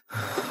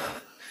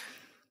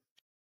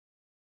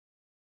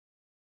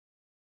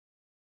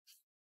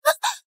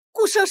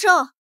顾生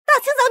生，大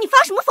清早你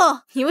发什么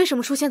疯？你为什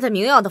么出现在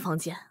明耀的房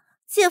间？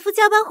姐夫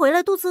加班回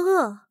来肚子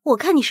饿，我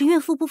看你是孕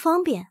妇不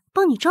方便，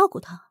帮你照顾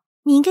他，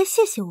你应该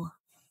谢谢我。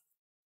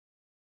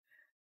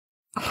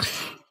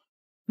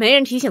没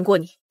人提醒过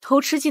你，偷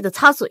吃记得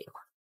擦嘴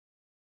吗？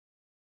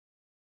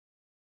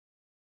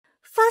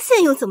发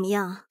现又怎么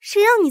样？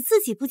谁让你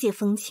自己不解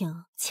风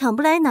情，抢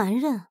不来男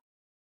人。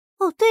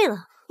哦，对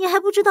了，你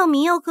还不知道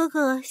明耀哥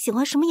哥喜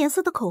欢什么颜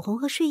色的口红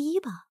和睡衣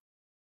吧？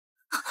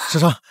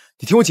珊珊，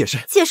你听我解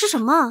释。解释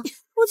什么？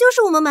不就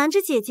是我们瞒着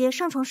姐姐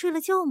上床睡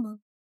了觉吗？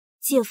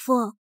姐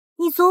夫，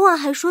你昨晚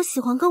还说喜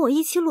欢跟我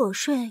一起裸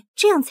睡，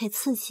这样才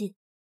刺激，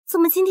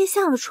怎么今天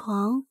下了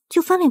床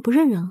就翻脸不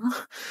认人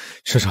了？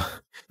珊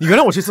珊，你原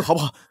谅我这次好不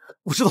好？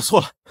我知道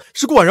错了，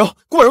是顾婉柔，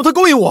顾婉柔她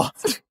勾引我。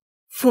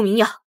傅明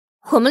耀，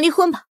我们离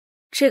婚吧，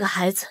这个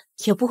孩子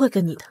也不会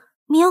跟你的。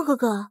明耀哥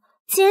哥，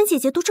既然姐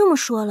姐都这么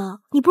说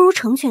了，你不如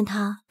成全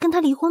她，跟她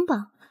离婚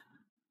吧。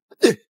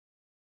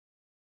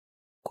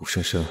顾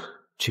生生，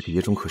这个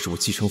野种可是我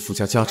继承傅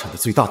家家产的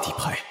最大底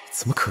牌，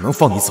怎么可能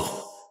放你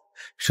走？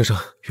生生，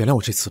原谅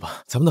我这次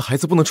吧，咱们的孩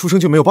子不能出生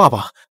就没有爸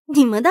爸。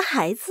你们的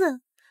孩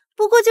子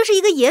不过就是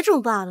一个野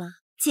种罢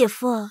了，姐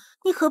夫，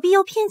你何必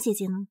要骗姐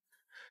姐呢？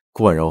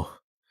顾婉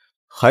柔，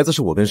孩子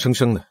是我跟生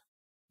生的，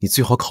你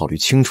最好考虑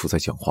清楚再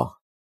讲话，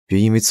别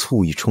因为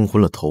醋意冲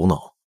昏了头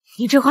脑。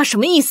你这话什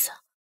么意思？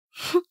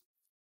哼！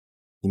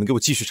你们给我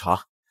继续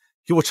查，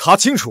给我查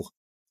清楚，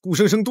顾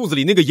生生肚子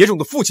里那个野种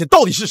的父亲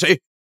到底是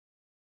谁？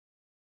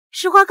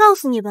实话告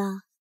诉你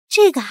吧，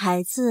这个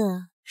孩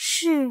子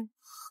是……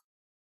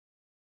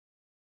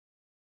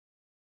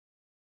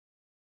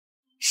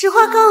实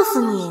话告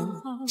诉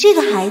你，这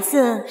个孩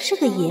子是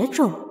个野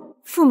种，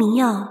傅明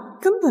耀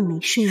根本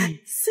没睡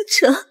你。思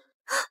成，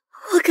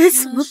我该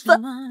怎么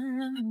办？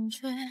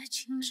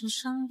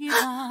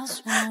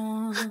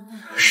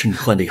是你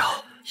换的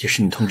药，也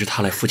是你通知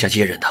他来傅家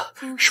接人的，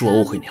是我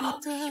误会你了。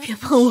你别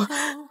碰我，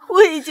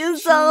我已经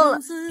脏了。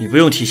你不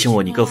用提醒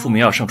我你跟傅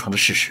明耀上床的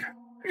事实。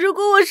如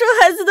果我生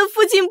孩子的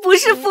父亲不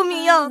是傅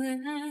明耀，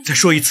再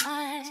说一次，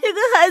这个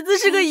孩子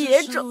是个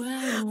野种，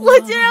我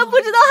竟然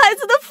不知道孩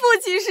子的父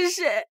亲是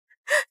谁。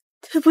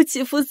对不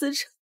起，傅思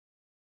成，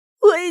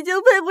我已经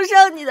配不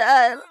上你的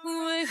爱了。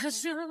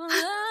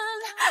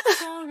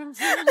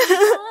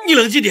你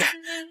冷静点，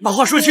把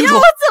话说清楚。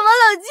我怎么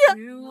冷静？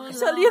我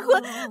想离婚，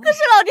可是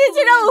老天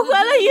却让我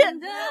怀了孕。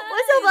我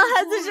想把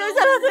孩子生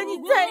下来和你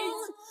在一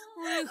起，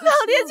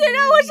老天却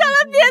让我上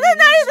了别的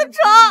男人的床。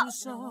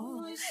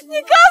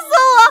你告诉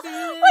我，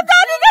我到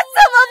底该怎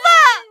么办？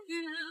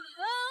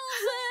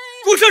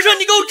顾生生，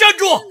你给我站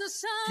住！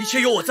一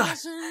切有我在，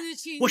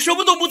我什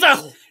么都不在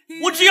乎，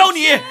我只要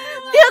你。别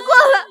过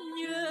来，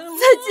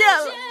再见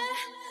了，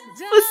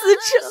傅思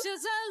成。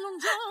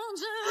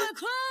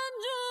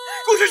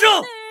顾生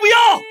生。不要！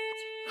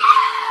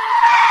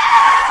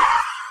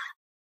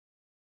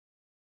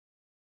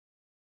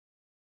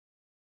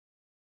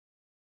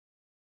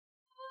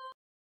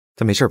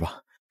他没事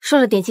吧？受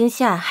了点惊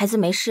吓，孩子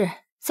没事，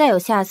再有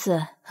下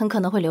次很可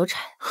能会流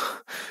产。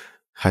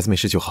孩子没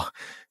事就好，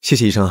谢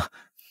谢医生啊。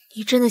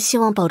你真的希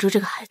望保住这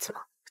个孩子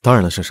吗？当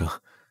然了，生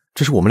生，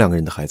这是我们2个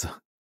人的孩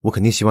子，我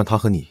肯定希望他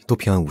和你都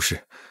平安无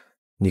事。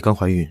你刚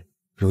怀孕，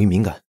容易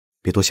敏感，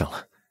别多想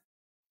了。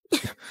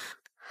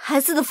孩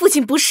子的父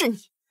亲不是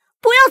你，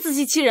不要自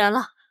欺欺人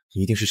了。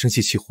你一定是生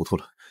气气糊涂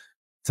了。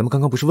咱们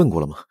刚刚不是问过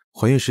了吗？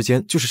怀孕时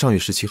间就是上月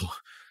17号。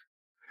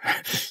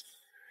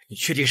你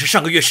确定是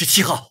上个月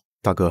17号？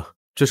大哥，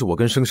这是我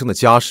跟生生的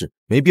家事，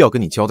没必要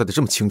跟你交代的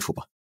这么清楚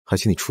吧？还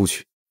请你出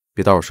去，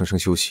别打扰生生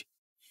休息。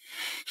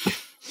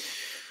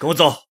跟我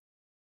走。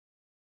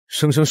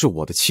生生是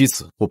我的妻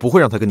子，我不会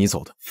让她跟你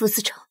走的。傅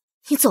思成，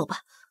你走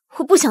吧，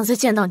我不想再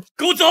见到你。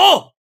跟我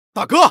走！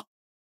大哥，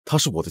她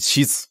是我的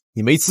妻子，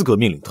你没资格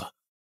命令她。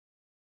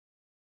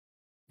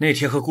那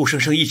天和顾生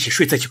生一起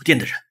睡在酒店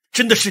的人，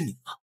真的是你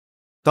吗？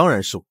当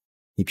然是我，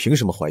你凭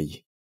什么怀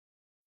疑？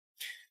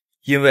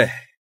因为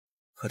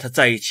和他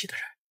在一起的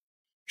人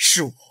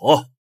是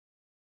我。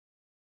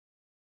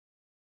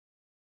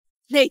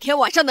那天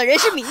晚上的人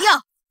是明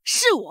耀，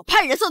是我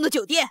派人送的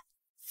酒店。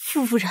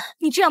傅夫人，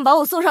你这样把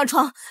我送上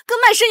床，跟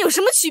卖身有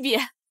什么区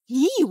别？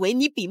你以为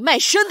你比卖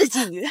身的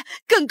妓女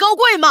更高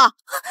贵吗？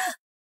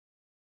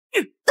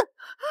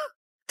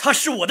他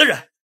是我的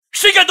人，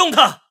谁敢动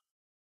他？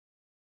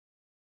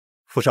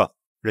傅少，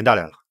人大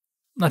来了。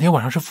那天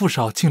晚上是傅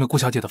少进了顾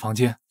小姐的房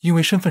间，因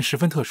为身份十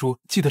分特殊，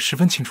记得十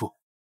分清楚。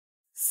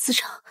思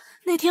成，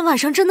那天晚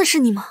上真的是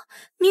你吗？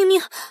明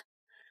明……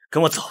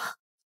跟我走。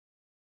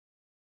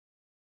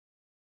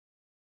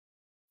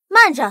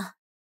慢着，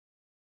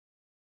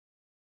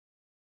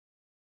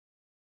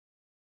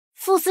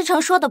傅思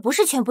成说的不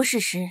是全部事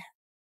实。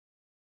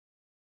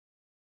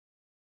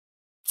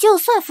就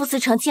算傅思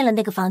成进了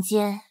那个房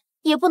间，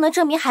也不能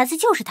证明孩子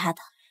就是他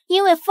的，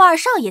因为傅二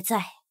少也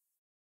在。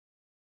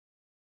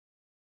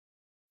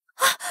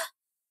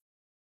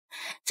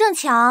正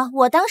巧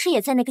我当时也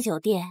在那个酒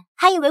店，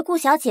还以为顾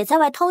小姐在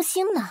外偷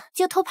腥呢，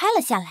就偷拍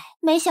了下来。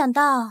没想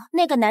到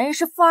那个男人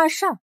是傅二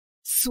少，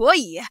所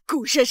以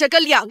顾生生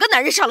跟2个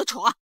男人上了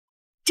床，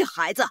这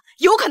孩子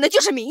有可能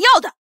就是明耀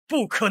的。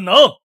不可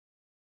能！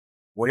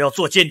我要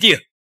做鉴定。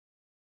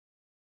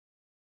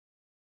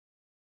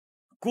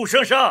顾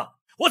生生，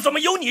我怎么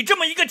有你这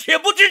么一个恬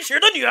不知耻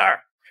的女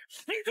儿？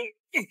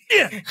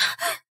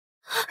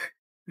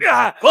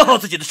管好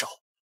自己的手，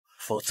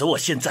否则我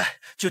现在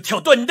就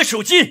挑断你的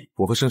手筋。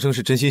我和生生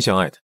是真心相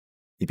爱的，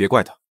你别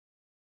怪他。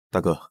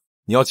大哥，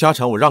你要家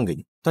产我让给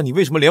你，但你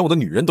为什么连我的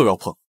女人都要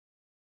碰？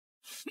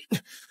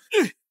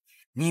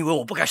你以为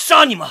我不敢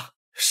杀你吗？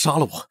杀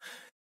了我！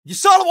你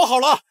杀了我好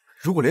了！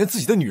如果连自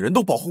己的女人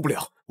都保护不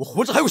了，我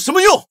活着还有什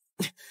么用？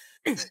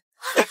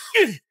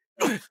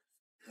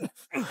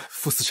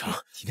傅思成，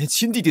你连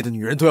亲弟弟的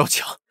女人都要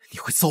抢，你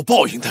会遭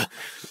报应的。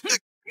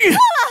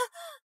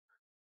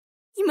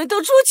你们都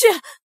出去，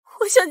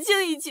我想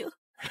静一静。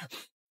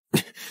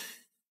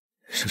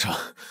生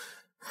生，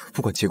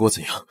不管结果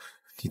怎样，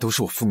你都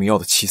是我傅明耀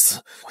的妻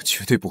子，我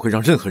绝对不会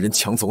让任何人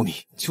抢走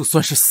你，就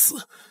算是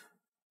死，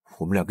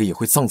我们2个也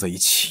会葬在一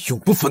起，永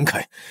不分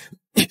开。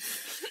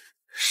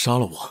杀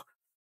了我，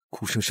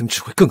顾生生只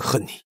会更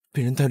恨你，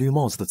被人戴绿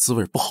帽子的滋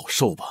味不好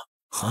受吧？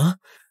啊！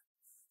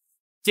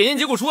检验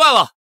结果出来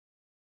了。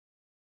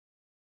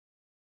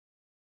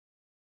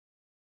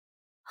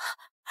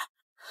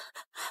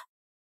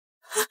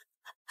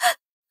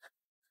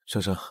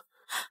生生，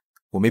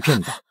我没骗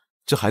你吧？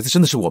这孩子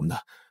真的是我们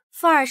的。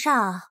傅二少，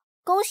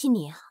恭喜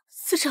你啊！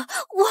思成，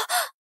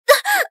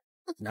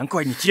我……难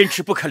怪你坚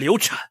持不肯流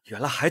产，原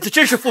来孩子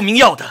真是傅明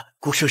耀的。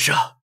顾生生，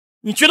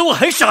你觉得我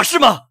很傻是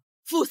吗？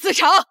傅思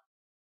成，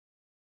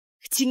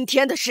今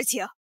天的事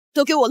情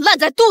都给我烂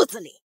在肚子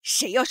里，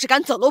谁要是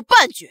敢走漏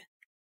半句，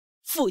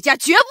傅家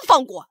绝不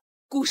放过。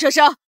顾生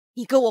生，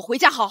你跟我回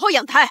家好好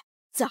养胎，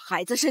在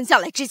孩子生下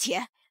来之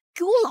前，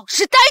给我老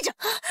实待着。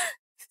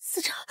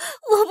思成，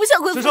我不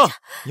想回生生，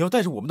你要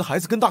带着我们的孩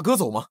子跟大哥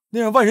走吗？那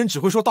样外人只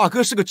会说大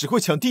哥是个只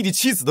会抢弟弟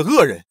妻子的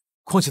恶人，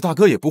况且大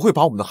哥也不会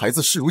把我们的孩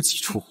子视如己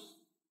出。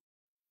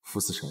傅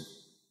思成，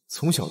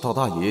从小到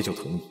大爷爷就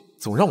疼你，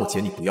总让我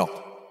捡你不要的，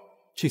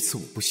这次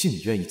我不信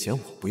你愿意捡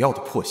我不要的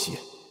破鞋。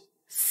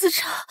思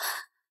成，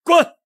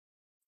滚！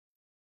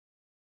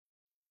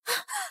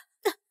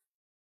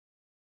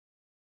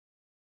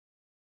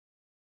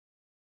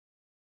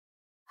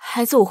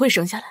孩子我会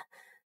生下来，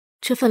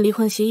这份离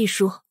婚协议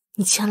书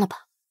你签了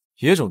吧？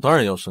野种当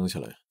然要生下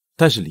来，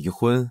但是离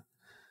婚，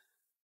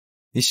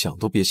你想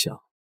都别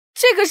想。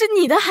这可是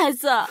你的孩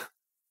子。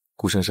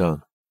顾生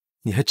生，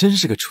你还真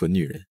是个蠢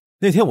女人。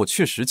那天我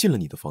确实进了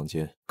你的房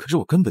间，可是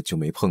我根本就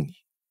没碰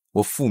你。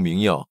我傅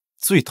明耀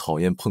最讨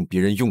厌碰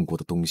别人用过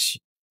的东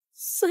西。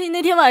所以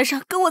那天晚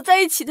上跟我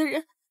在一起的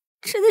人，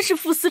真的是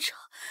傅思成。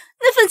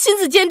那份亲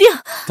子鉴定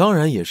当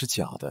然也是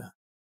假的。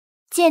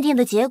鉴定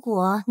的结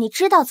果你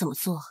知道怎么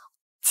做，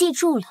记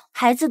住了，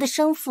孩子的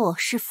生父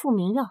是傅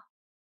明耀。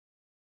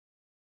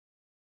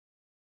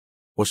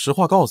我实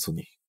话告诉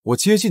你，我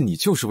接近你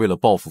就是为了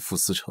报复傅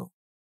思成。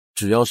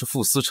只要是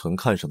傅思成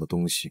看上的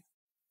东西，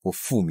我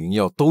傅明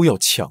耀都要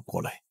抢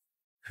过来，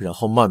然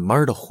后慢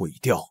慢的毁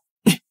掉。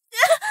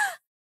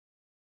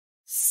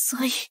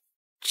所以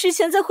之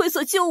前在会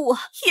所救我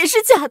也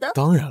是假的？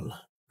当然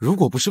了，如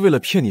果不是为了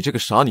骗你这个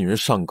傻女人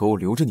上钩，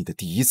留着你的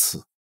第一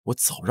次，我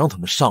早让他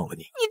们上了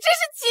你。你这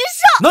是急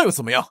上！那又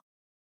怎么样？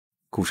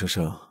顾生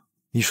生，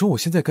你说我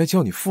现在该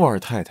叫你傅二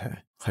太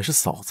太还是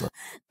嫂子？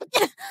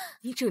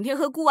你整天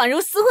和顾婉柔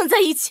厮混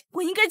在一起，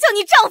我应该叫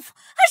你丈夫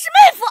还是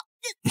妹夫？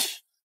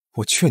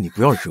我劝你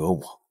不要惹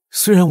我。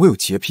虽然我有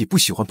洁癖，不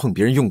喜欢碰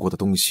别人用过的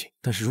东西，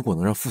但是如果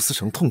能让傅思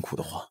成痛苦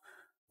的话，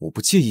我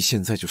不介意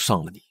现在就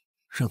上了你，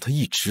让他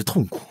一直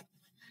痛苦。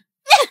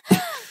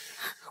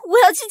我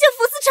要去见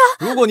傅思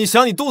成。如果你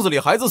想你肚子里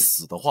孩子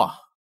死的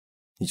话，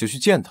你就去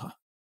见他。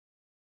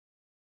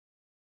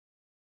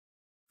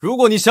如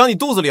果你想你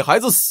肚子里孩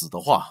子死的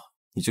话，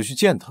你就去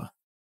见他。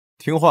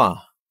听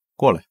话，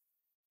过来。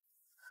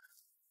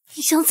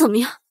你想怎么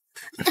样？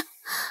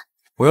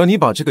我要你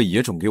把这个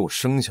野种给我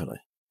生下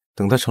来，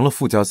等他成了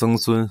傅家曾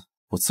孙，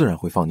我自然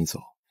会放你走。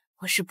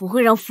我是不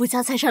会让傅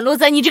家财产落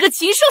在你这个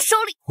禽兽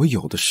手里。我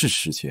有的是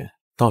时间，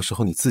到时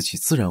候你自己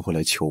自然会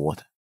来求我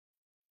的。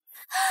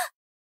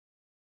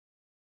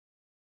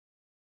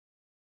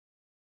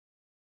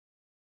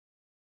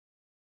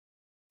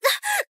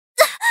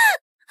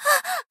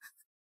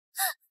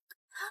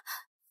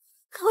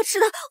给我吃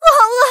的，我好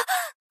饿。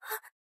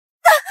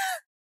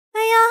哎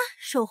呀，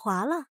手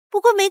滑了，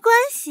不过没关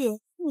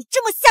系，你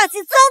这么下级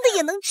脏的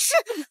也能吃，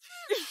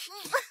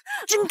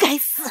真该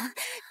死！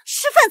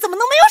吃饭怎么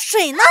能没有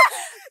水呢？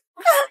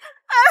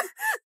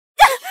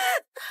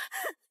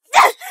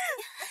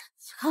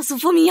告诉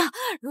傅明耀，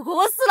如果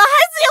我死了，孩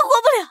子也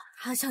活不了。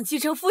他想继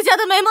承傅家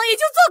的美梦也就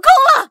做空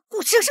了。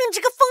顾生生，你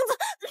这个疯子，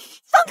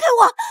放开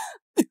我！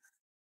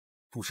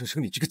顾生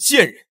生，你这个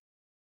贱人，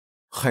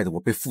害得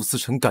我被傅思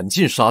成赶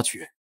尽杀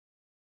绝。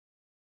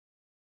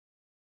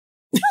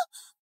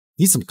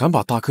你怎么敢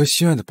把大哥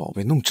心爱的宝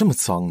贝弄这么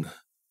脏呢？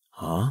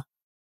啊？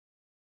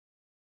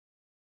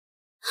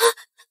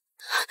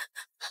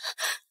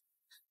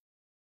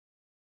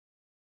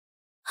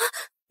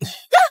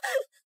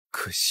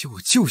可惜我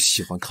就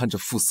喜欢看着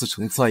傅思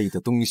成在意的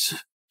东西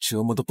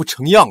折磨得不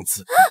成样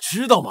子，你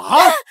知道吗？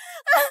啊！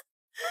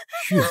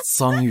越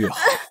脏越好。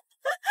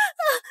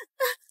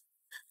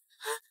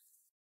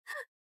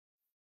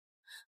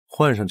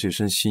换上这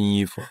身新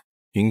衣服，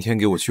明天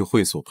给我去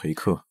会所陪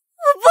客。我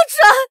不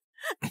穿。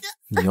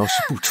你要是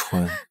不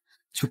穿，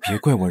就别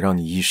怪我让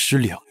你一尸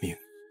两命。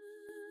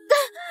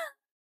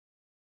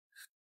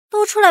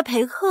都出来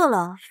陪客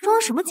了，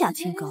装什么假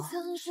清高？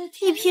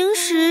你平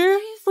时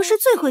不是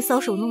最会搔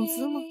首弄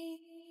姿吗？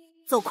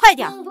走快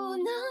点！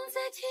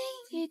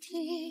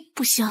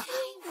不行，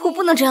我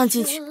不能这样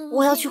进去，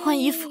我要去换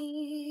衣服。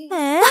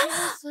哎，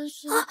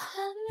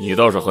你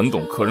倒是很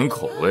懂客人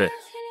口味，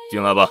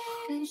进来吧。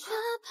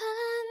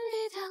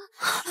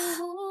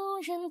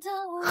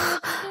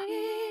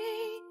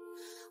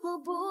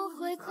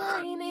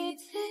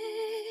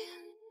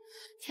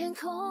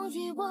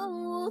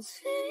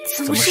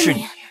怎么是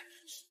你？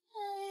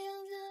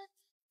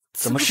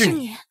怎么是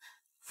你？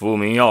傅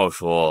明耀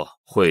说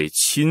会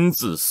亲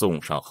自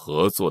送上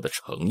合作的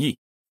诚意，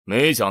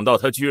没想到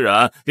他居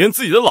然连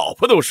自己的老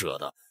婆都舍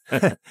得。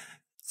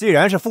既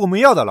然是傅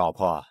明耀的老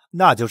婆，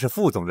那就是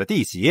傅总的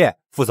弟媳。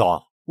傅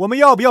总，我们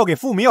要不要给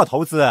傅明耀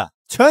投资？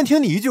全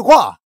听你一句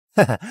话。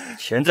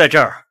钱在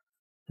这儿，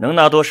能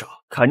拿多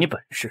少看你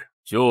本事。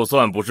就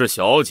算不是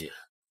小姐，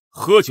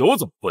喝酒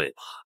总会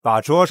吧？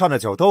把桌上的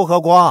酒都喝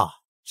光，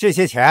这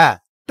些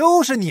钱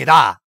都是你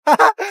的。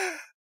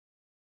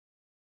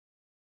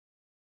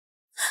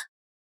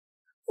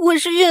我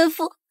是孕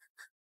妇，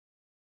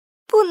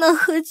不能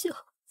喝酒。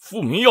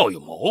傅明耀有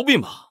毛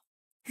病吧？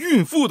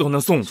孕妇都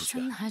能送出去，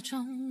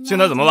现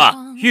在怎么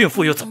办？孕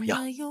妇又怎么样？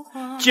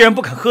既然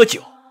不肯喝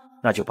酒，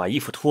那就把衣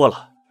服脱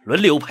了，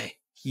轮流陪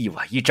，1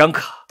晚1张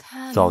卡。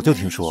早就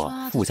听说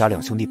傅家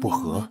两兄弟不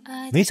和，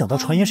没想到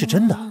传言是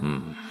真的。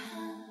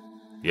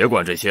别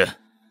管这些，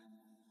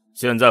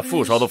现在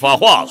傅少都发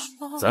话了，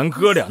咱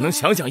哥俩能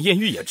享享艳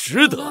遇也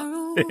值得。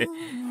嘿嘿，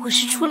我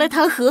是出来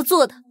谈合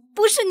作的，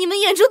不是你们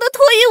眼中的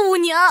脱衣舞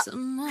娘。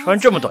穿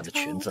这么短的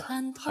裙子，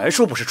还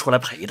说不是出来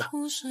陪的？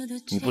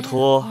你不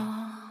脱，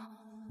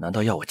难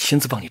道要我亲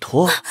自帮你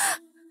脱？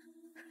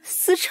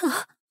思成，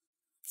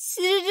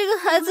其实这个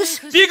孩子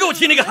是……别给我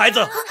提那个孩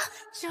子！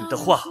你的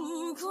话，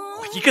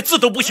我一个字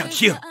都不想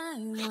听。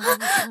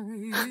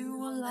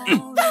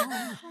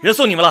人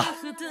送你们了，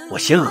我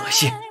嫌恶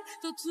心。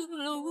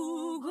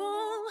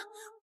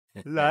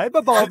来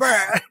吧，宝贝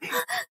儿。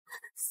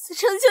思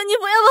成，求你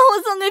不要把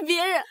我送给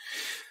别人。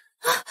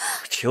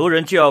求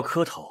人就要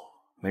磕头，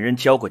没人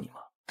教过你吗？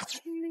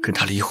跟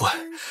他离婚，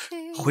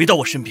回到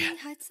我身边。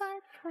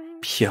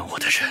骗我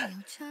的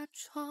人，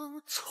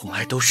从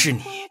来都是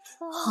你。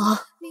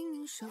好，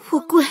我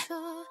跪。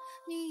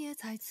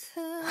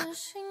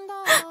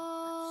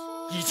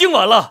已经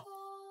晚了。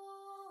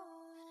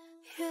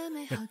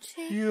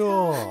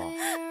哟，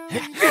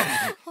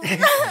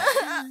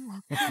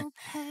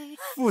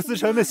傅思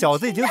成那小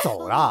子已经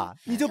走了，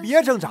你就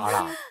别挣扎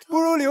了，不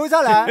如留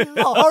下来，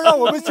好好让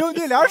我们兄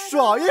弟俩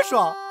爽一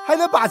爽，还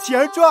能把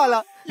钱赚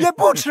了，也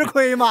不吃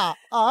亏嘛！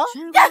啊！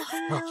你们不要过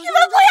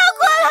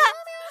来！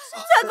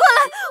再过来，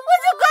我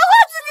就刮花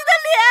自己的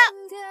脸！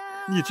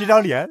你这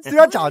张脸虽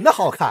然长得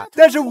好看，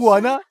但是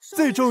我呢，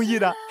最中意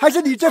的还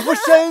是你这副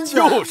身子。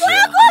就是，不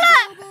要过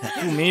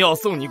来！傅明耀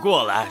送你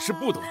过来是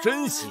不懂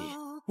珍惜，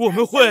我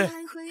们会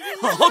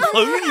好好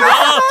疼你的。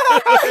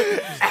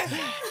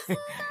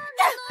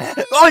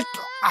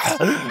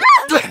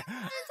对，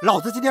老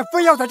子今天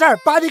非要在这儿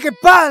把你给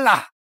办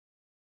了！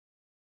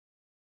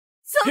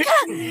走开！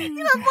你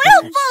们不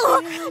要碰我！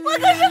我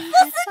可是傅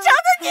思成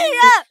的女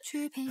人！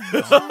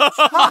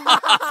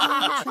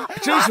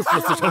真是傅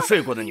思成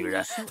睡过的女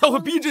人，她会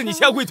逼着你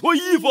下跪脱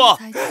衣服。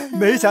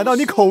没想到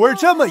你口味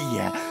这么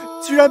野，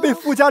居然被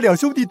傅家两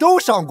兄弟都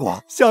伤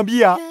过，想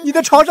必啊，你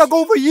的床上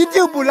功夫一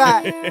定不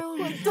赖。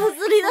我肚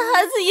子里的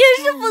孩子也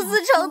是傅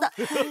思成的，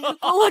如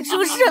果我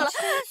出事了，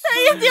他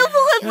一定不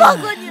会放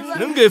过你们。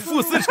能给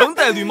傅思成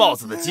戴绿帽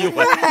子的机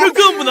会，那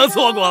更不能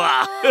错过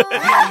了。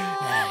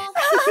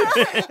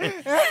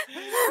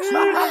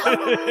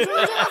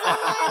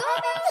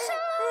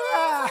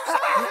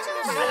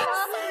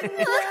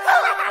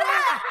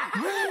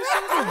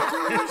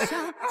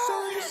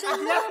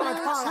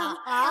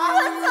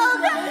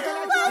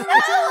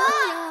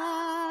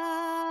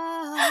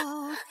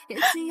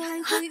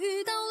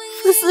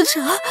傅思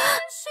成，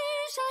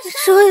你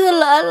终于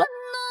来了！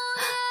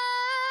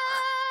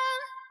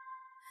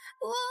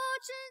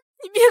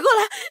你别过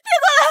来，别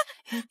过来！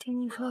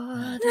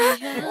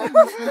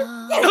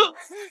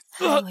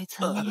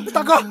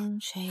大哥，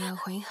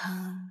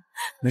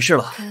没事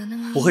了，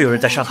不会有人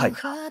再伤害你。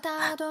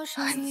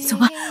你走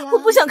吧，我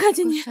不想看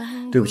见你。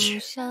对不起，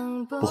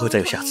不会再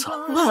有下次了。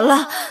晚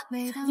了，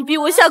你逼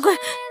我下跪，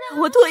让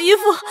我脱衣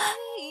服，至少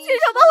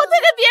把我推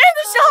给别人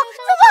的时候就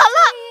晚了。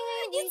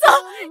你走，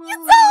你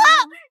走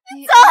啊，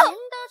你走！别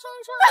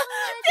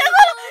过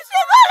来，别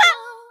过来！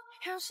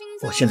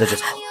我现在就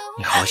走，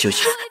你好好休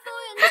息。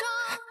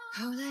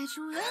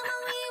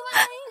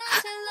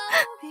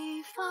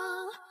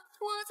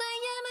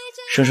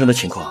生生的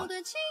情况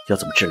要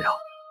怎么治疗？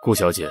顾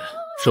小姐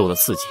受了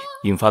刺激，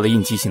引发了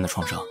应激性的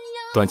创伤，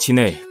短期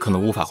内可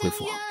能无法恢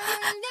复。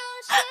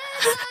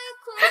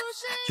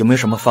有没有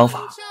什么方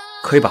法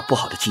可以把不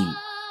好的记忆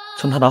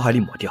从她脑海里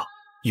抹掉？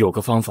有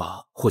个方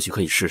法或许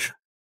可以试试。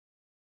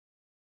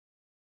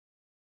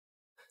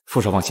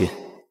傅少放心，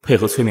配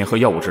合催眠和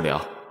药物治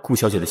疗，顾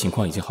小姐的情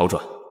况已经好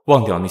转，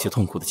忘掉那些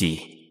痛苦的记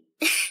忆。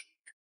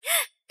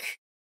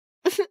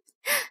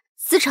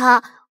思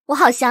成，我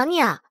好想你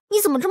啊！你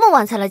怎么这么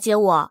晚才来接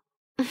我？啊！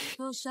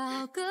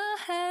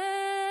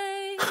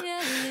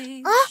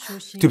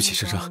对不起，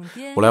珊珊，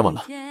我来晚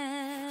了。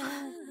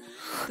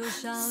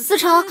思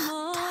成，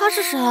他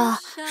是谁啊？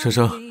珊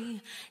珊，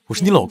我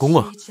是你老公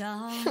啊。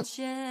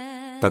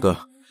大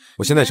哥，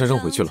我现在珊珊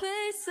回去了，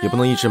也不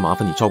能一直麻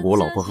烦你照顾我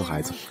老婆和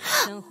孩子。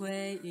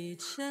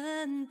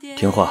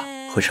听话，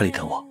回车里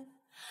等我。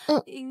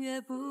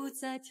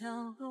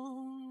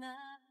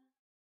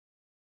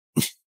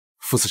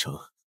傅思成，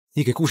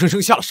你给顾生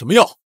生下了什么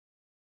药？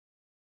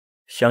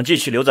想继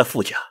续留在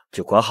傅家，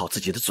就管好自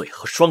己的嘴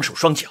和双手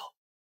双脚，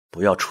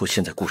不要出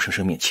现在顾生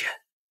生面前。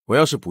我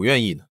要是不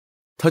愿意呢？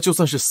她就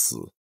算是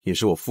死，也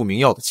是我傅明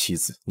耀的妻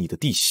子，你的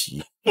弟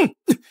媳。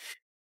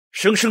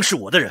生生是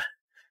我的人，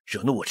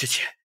惹怒我之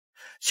前，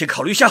先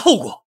考虑一下后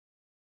果。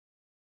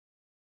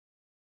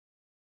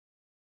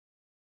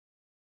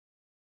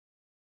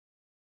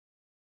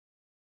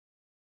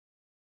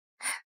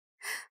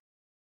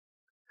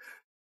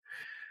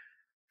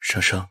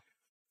生生，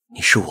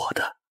你是我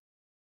的。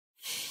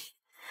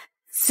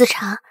思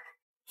成，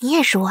你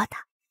也是我的。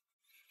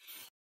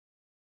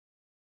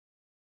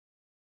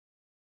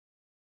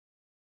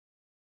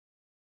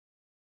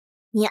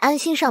你安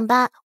心上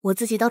班，我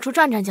自己到处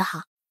转转就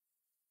好。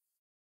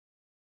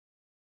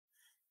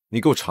你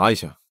给我查一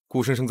下，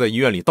顾生生在医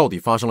院里到底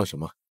发生了什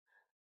么？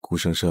顾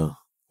生生，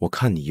我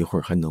看你一会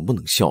儿还能不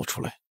能笑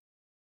出来？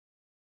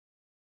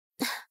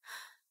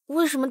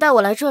为什么带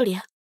我来这里？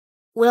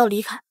我要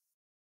离开。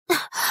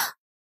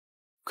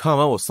看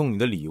完我送你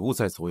的礼物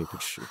再走也不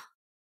迟。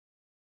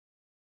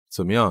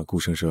怎么样，顾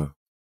生生，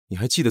你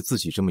还记得自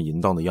己这么淫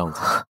荡的样子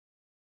吗？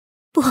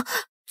不，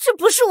这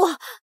不是我，我要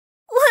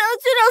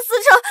去找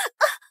思成。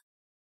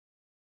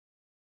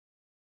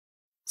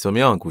怎么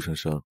样，顾生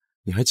生，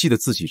你还记得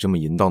自己这么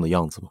淫荡的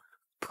样子吗？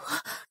不，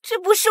这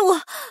不是我，我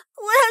要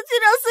去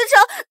找思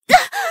成。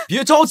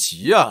别着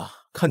急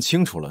呀，看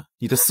清楚了，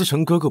你的思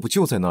成哥哥不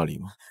就在那里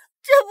吗？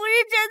这不是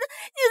真的，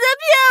你在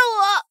骗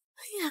我！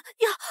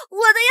药，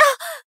我的药！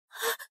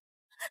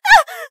你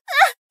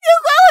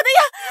还我的药！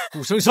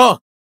顾生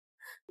生，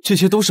这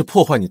些都是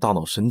破坏你大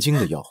脑神经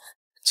的药，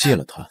戒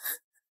了它，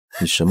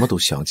你什么都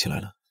想起来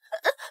了。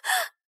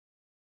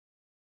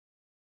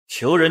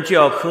求人就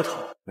要磕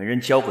头，没人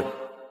教过你。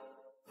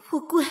我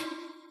跪。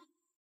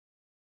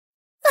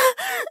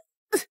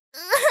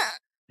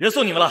人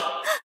送你们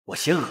了，我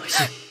嫌恶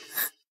心。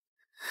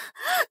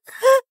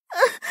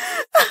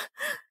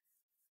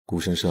顾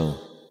生生，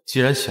既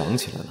然想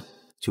起来了，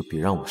就别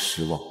让我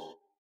失望。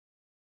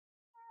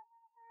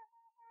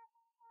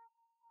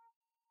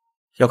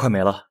药快没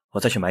了，我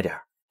再去买点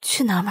儿。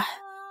去哪儿买？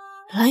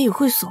蓝雨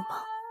会所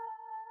吗？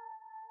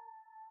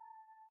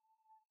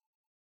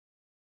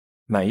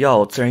买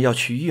药自然要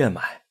去医院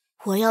买。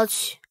我要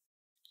去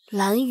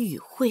蓝雨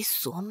会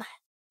所买。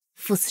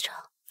傅司成，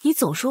你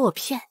总说我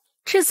骗你，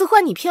这次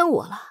换你骗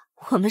我了，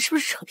我们是不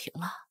是扯平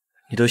了？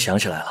你都想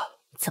起来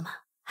了？怎么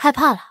害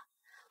怕了？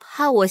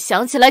怕我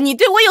想起来你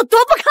对我有多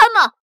不堪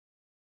吗？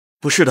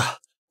不是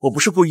的，我不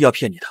是故意要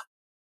骗你的，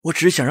我只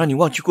是想让你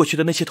忘记过去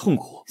的那些痛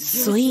苦。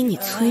所以你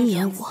催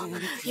眠我，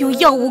用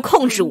药物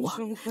控制我，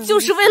就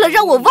是为了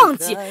让我忘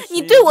记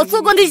你对我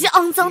做过那些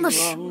肮脏的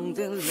事。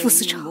傅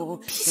司成，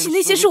比起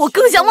那些事，我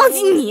更想忘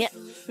记你。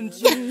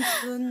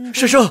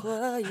生生，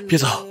别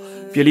走，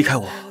别离开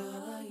我，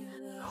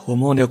我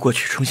们忘掉过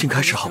去，重新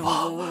开始好不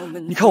好？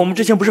你看我们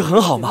之前不是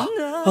很好吗？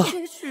啊！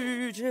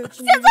现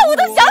在我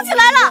都想起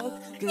来了，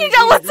你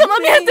让我怎么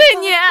面对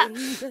你？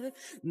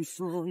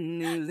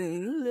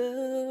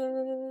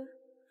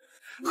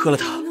喝了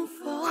它，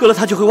喝了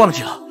它就会忘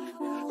记了。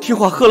听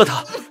话，喝了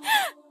它，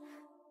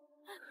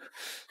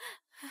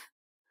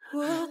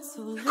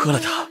喝了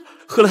它，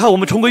喝了它，我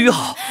们重归于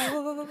好。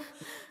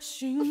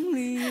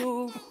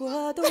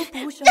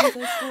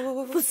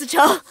傅司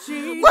成，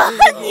我恨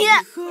你。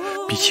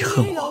比起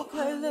恨我，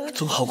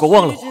总好过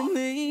忘了我。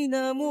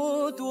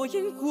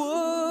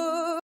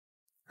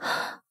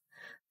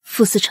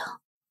傅司成，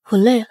我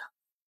累了。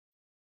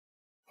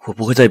我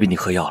不会再逼你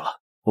喝药了，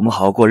我们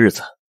好好过日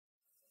子。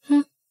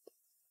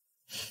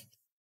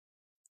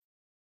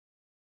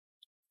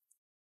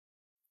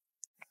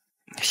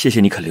谢谢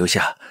你肯留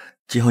下，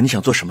今后你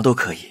想做什么都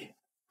可以。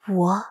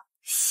我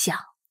想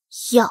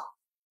要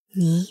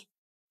你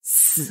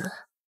死。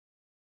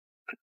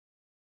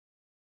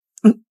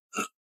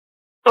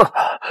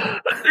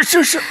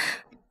生生，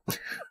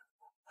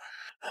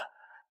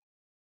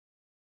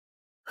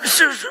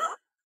生生，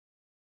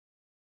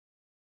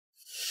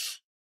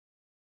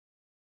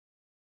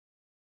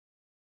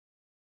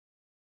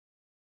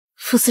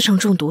傅司成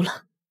中毒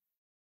了。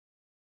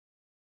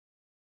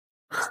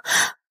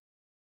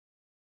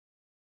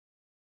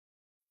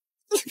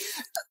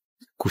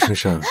顾生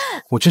生，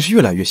我真是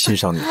越来越欣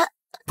赏你，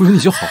不如你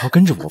就好好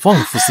跟着我忘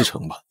了傅司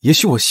成吧，也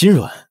许我心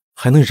软，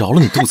还能饶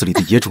了你肚子里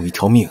的野种一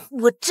条命。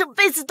我这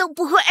辈子都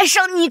不会爱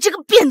上你这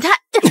个变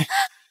态。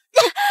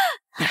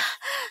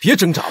别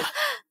挣扎了，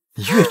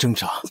你越挣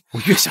扎，我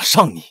越想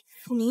上你。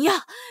傅明耀，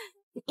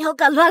你要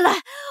敢乱来，我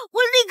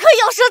立刻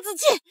咬舌自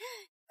尽，你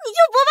就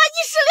不怕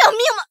一尸两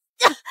命吗？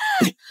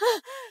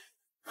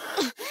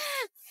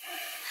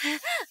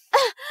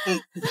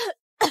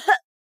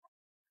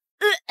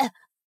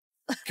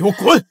给我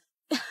滚！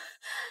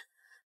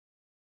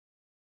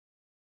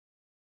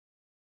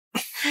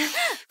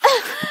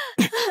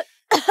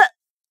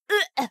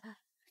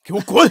给我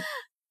滚！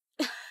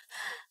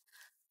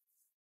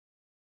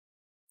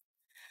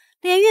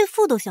连岳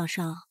父都想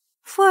上，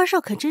傅二少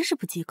可真是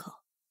不忌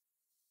口。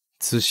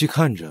仔细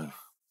看着，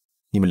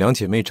你们两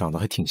姐妹长得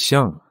还挺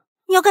像啊。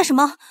你要干什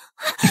么？傅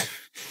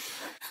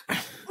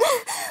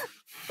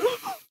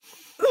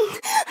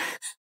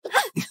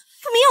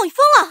明耀，你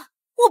疯了！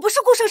我不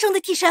是顾生生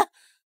的替身，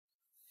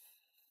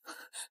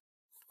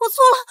我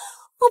错了，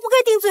我不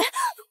该顶嘴。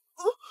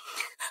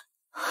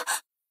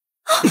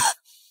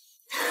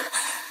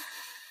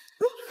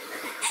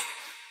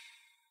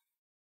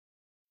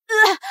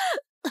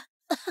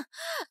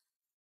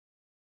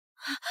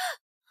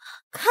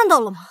看到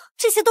了吗？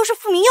这些都是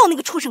傅明耀那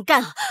个畜生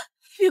干的。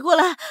别过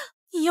来！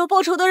你要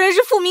报仇的人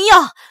是傅明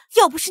耀，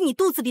要不是你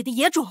肚子里的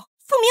野种，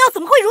傅明耀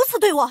怎么会如此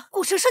对我？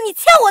顾生生，你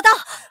欠我的！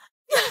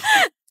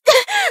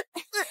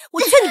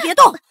我劝你别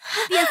动，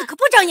鞭子可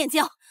不长眼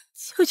睛。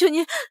求求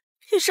你，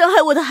别伤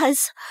害我的孩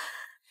子。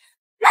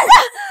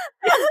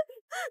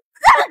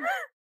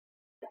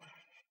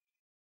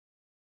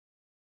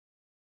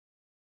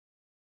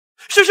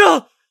生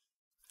生，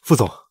副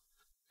总，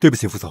对不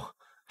起，副总，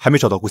还没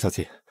找到顾小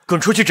姐。跟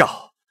出去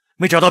找，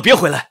没找到别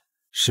回来。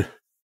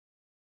是。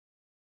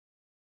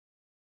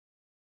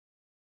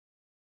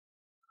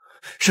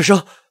生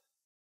生，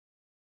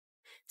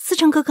思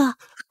成哥哥，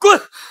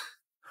滚！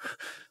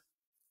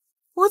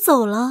我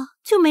走了，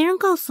就没人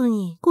告诉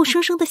你顾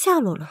生生的下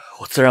落了。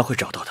我自然会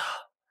找到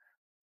他。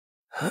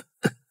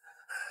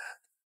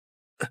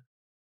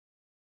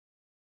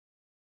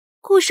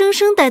顾生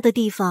生待的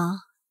地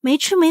方没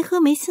吃没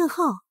喝没信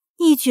号，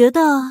你觉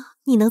得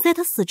你能在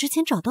他死之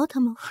前找到他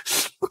吗？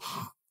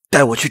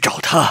带我去找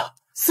他。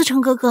思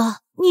成哥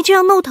哥，你这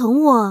样闹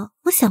腾我，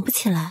我想不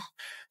起来。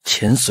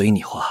钱随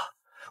你花，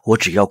我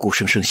只要顾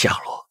生生下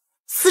落。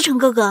思成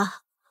哥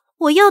哥，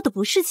我要的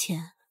不是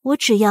钱，我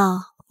只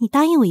要你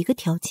答应我一个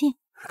条件。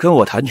跟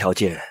我谈条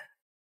件，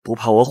不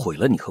怕我毁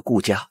了你和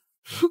顾家？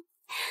哼，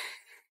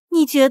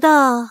你觉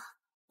得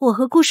我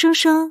和顾生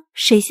生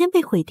谁先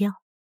被毁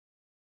掉？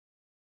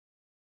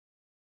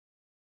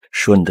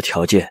说你的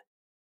条件。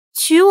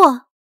娶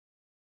我。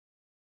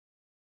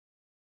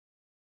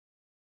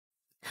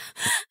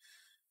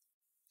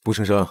顾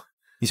生生，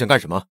你想干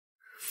什么？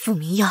傅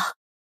明耀，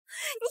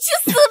你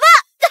去死吧！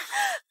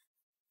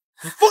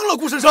你疯了，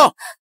顾生生！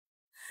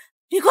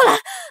别过来，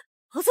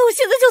否则我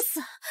现在就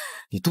死。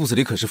你肚子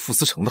里可是傅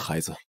思成的孩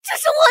子，这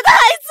是我的孩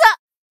子，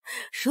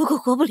如果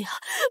活不了，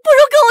不如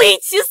跟我一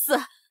起死。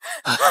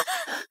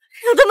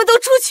让他们都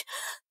出去，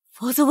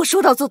否则我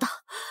说到做到。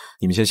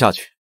你们先下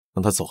去，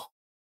让他走。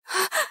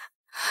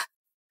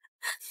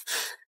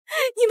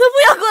你们不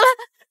要过来！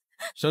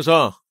生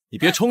生，你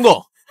别冲动。不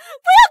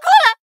要过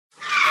来！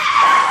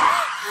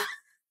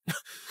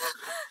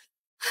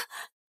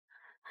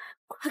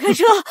快开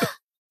车！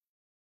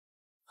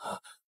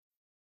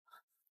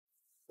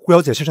顾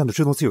瑶姐身上的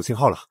追踪器有信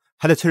号了，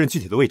还得确认具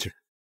体的位置。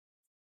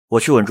我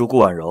去稳住顾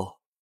婉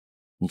柔，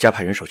你加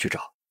派人手去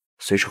找，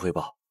随时汇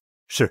报。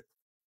是。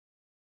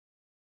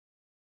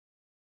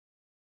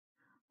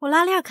我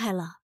拉链开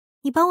了，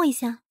你帮我一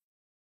下。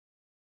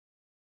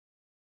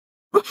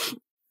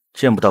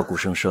见不到顾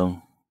生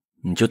生，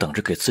你就等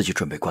着给自己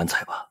准备棺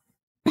材吧。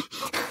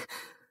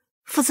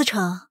傅思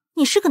成，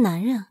你是个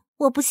男人，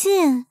我不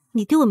信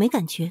你对我没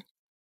感觉。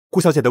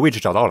顾小姐的位置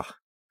找到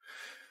了，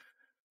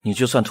你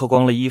就算脱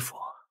光了衣服，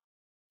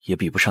也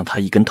比不上她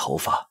一根头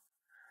发。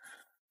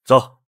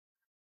走。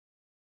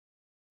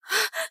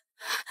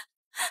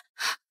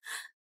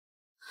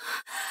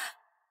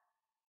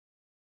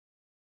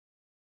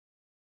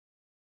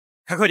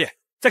开快点，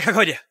再开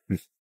快点。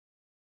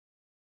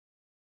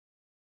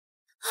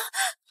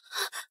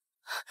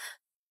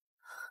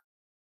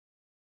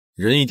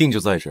人一定就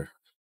在这儿，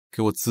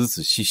给我仔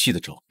仔细细的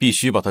找，必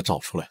须把他找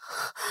出来。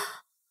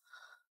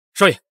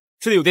少爷，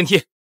这里有电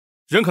梯，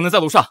人可能在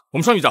楼上，我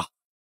们上去找。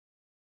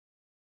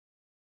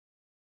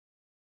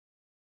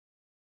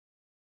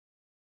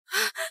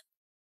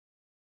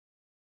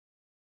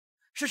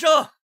师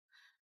生，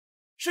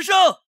师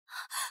生，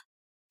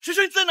师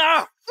生你在哪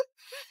儿？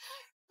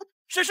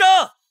师生，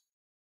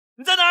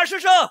你在哪儿？师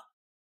生，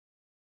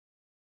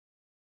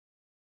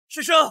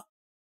师生，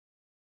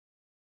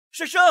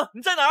师生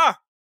你在哪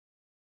儿？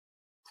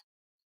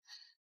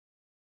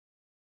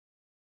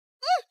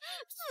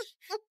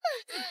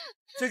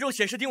最终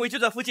显示定位就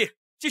在附近，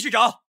继续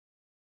找。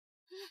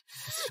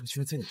傅思成居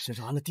然在你身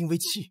上安了定位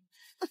器，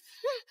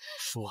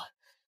说，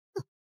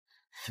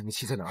定位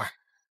器在哪儿？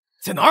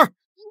在哪儿？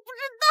不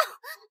知道。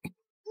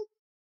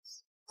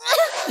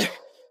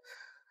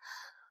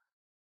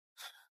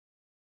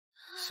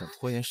想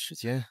拖延时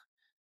间，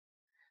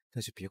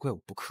那就别怪我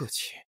不客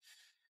气。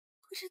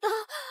不知道。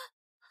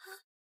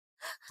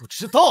不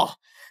知道。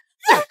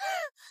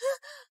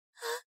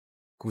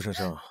顾生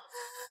生，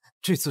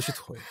这次是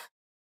腿，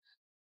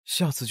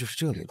下次就是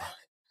这里了。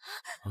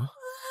啊？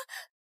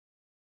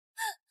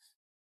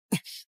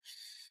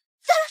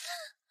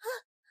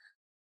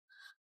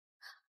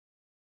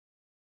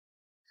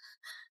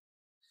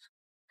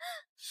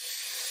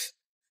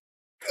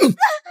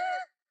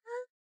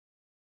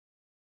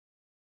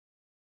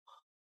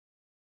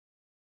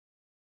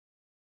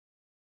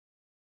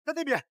在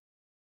那边，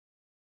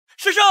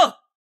师生。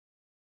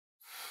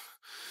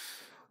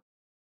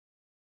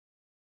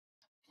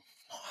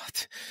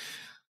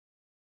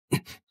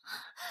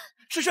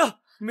师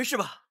生，你没事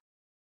吧？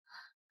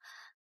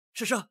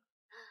师生，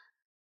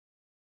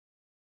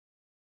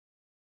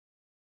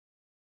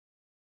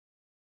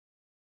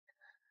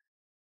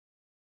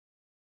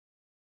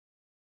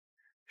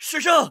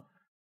师生，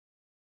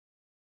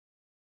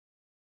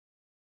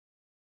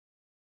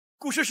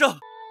顾师生，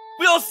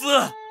不要死！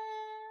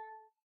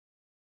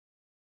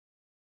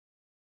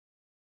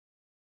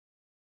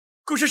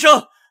顾师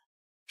生，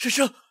师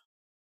生，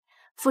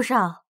傅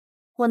少，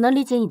我能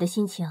理解你的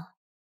心情。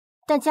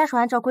但家属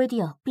按照规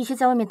定必须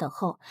在外面等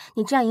候，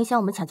你这样影响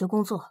我们抢救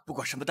工作。不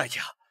管什么代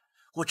价，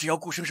我只要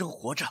顾生生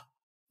活着。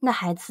那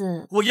孩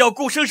子，我要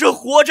顾生生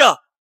活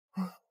着。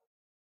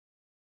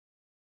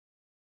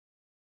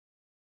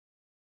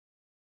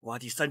挖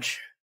地3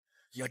尺，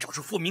也要找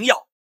出傅明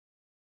耀。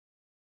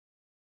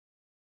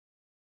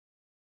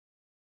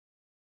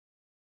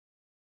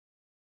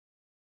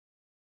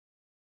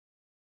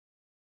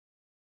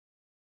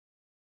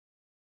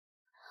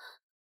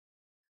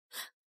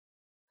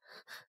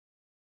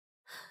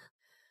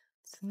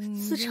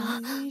思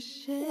成，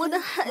我的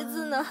孩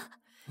子呢？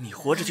你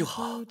活着就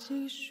好。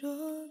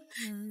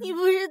你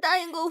不是答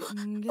应过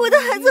我的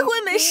孩子会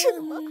没事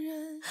的吗？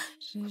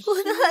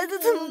我的孩子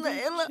怎么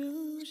没了？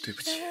对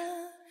不起，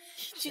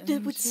一句对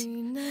不起，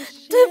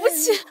对不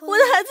起，我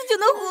的孩子就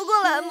能活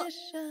过来吗？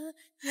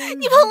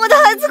你把我的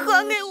孩子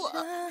还给我！你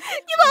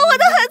把我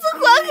的孩子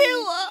还给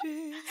我！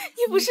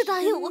你不是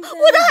答应我的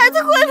孩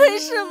子会没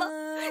事吗？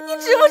你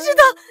知不知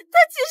道他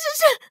其实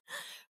是……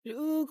师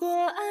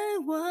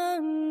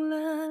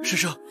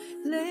生，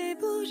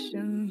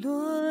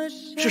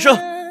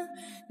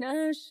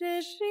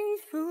师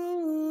生，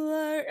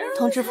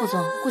通知副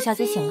总，顾小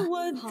姐醒了。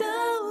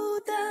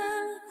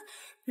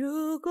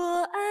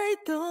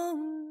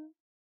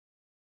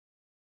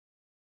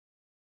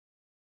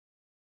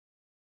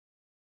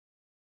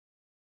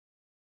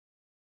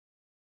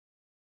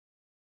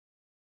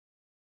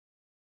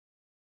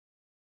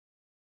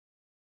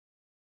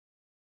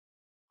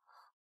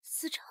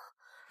思成，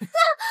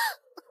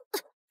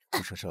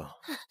顾生生，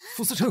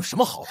傅思成有什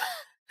么好的，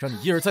让你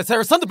一而再再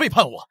而三的背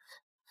叛我？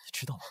你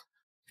知道吗？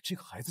这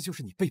个孩子就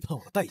是你背叛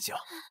我的代价。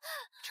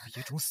这个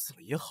野种死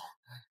了也好，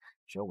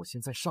只要我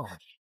现在上了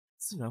你，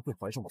自然会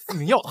怀上我傅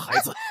明耀的孩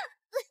子。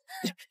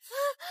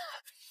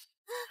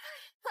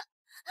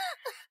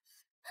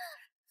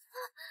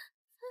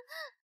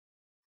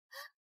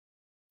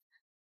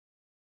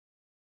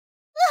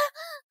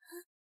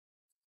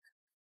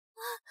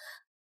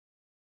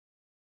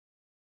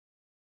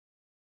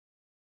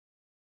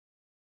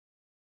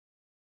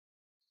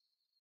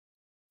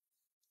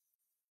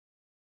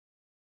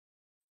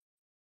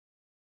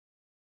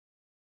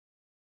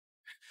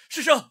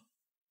师生，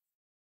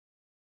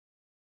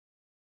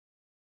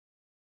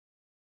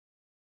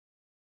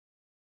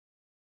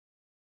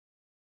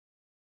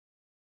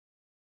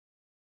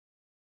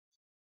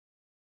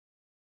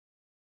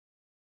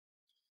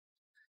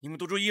你们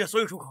都注意所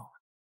有出口。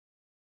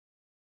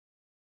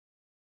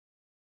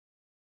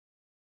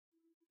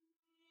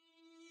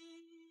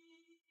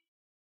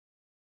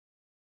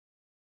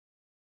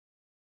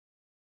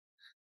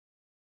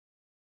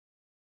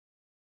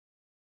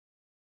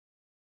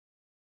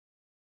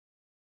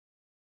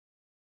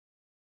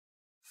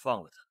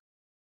放了他，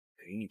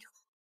给你条。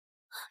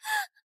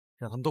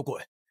让他们都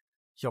滚，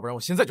要不然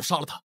我现在就杀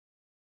了他。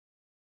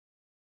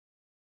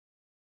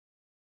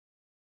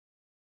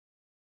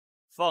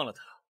放了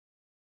他，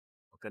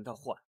我跟他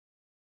换。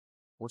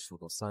我数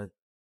到3，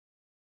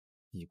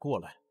你过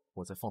来，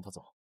我再放他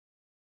走。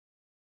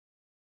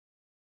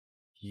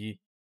1、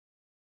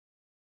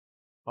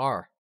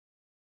2。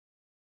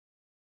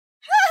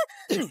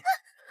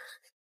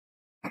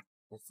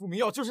我傅明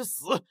耀就是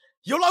死，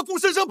也要拉顾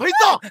生生陪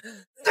葬。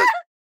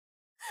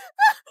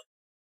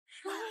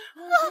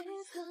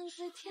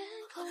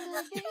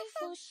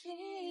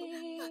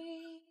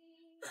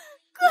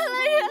过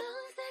来人，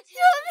救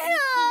命啊！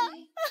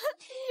你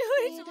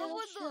为什么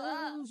不走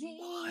啊？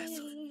我害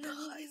死了你的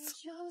孩子，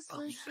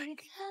帮你赔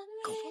给你，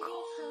够不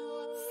够？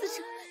思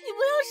成，你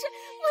不要睡，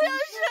不要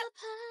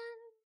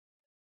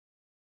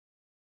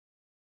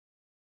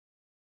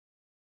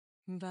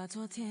睡！把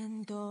昨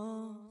天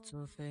都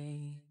作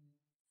废，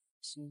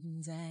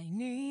现在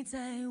你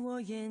在我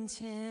眼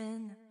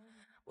前，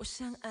我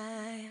想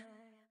爱，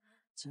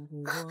请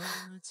给我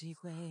机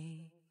会。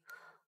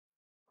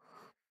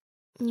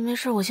你没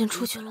事，我先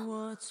出去了。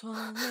我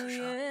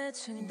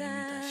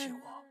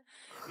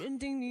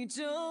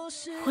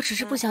我只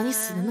是不想你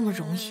死的那么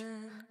容易。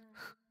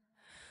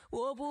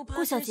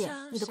顾小姐，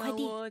你的快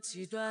递。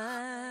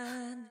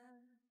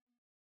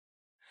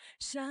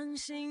相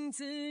信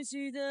自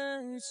己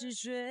的直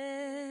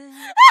觉，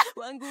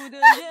顽固的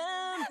人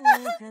不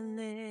喊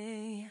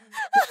累。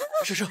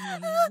师生，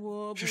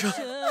师生，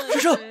师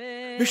生，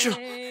没事了。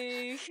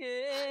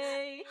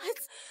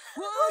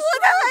我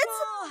的孩子，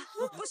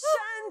我不闪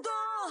躲，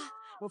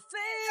我非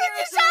是你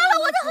杀了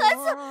我的孩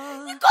子！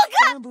你滚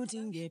开！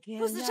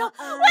顾思成，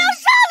我要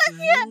杀了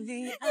你！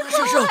你害我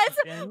孩子，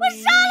我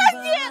杀了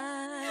你！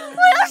我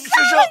要杀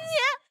了你！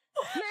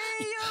没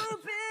有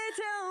别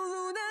条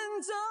路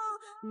能走，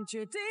你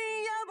决定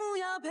要不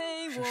要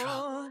陪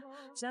我？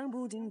讲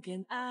不定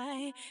偏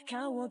爱，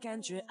靠我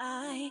感觉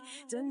爱，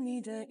等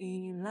你的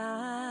依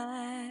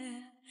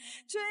赖，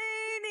对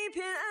你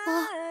偏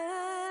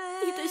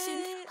爱。你的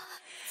心跳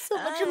怎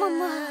么这么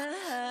慢？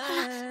好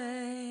了，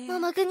妈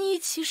妈跟你一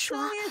起数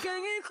啊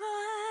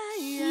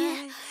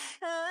！1、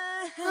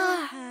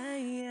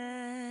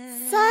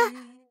2、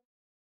3。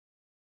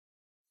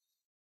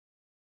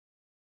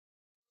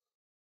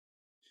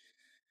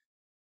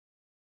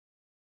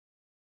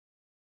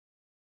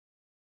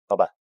老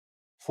板，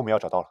傅明耀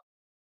找到了。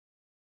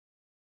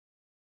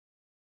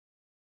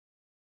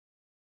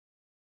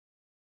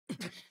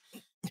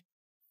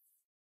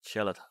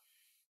切了他。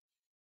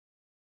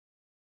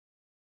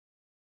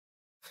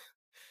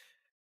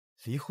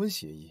离婚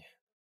协议。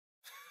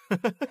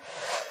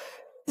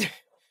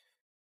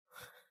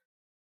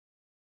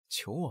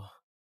求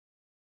我？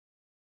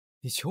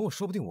你求我，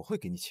说不定我会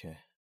给你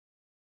钱。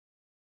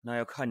那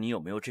要看你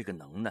有没有这个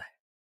能耐。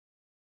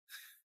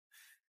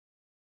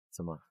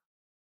怎么？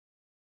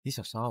你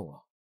想杀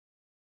我？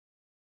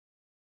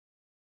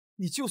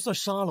你就算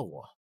杀了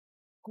我，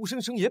顾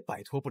生生也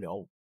摆脱不了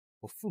我。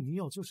我傅明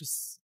耀就是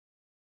死，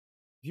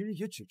别人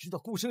也只知道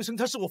顾生生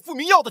她是我傅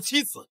明耀的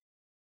妻子。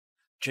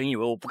真以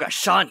为我不敢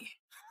杀你？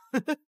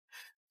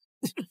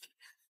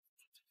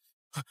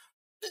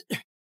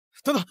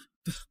等等，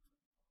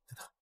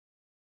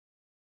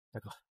大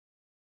哥，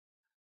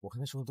我刚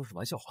才说的都是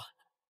玩笑话。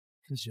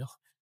只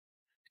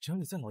要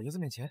你在老爷子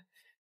面前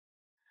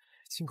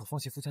亲口放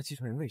弃傅家继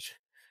承人位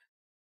置，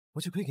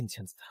我就可以给你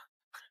签字的。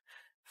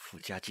傅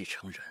家继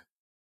承人，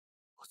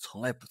我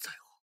从来不在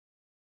乎。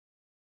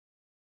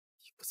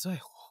你不在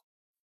乎？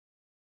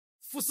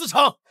傅思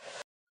成，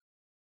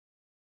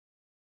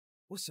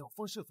我想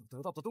方设法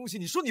得到的东西，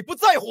你说你不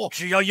在乎？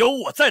只要有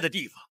我在的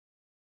地方，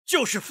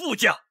就是傅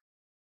家。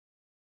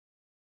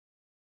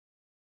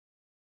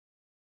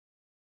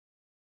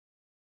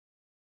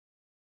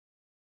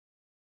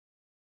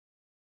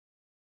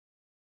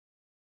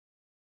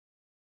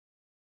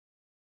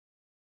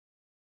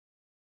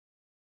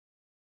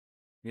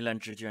林兰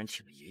芝居然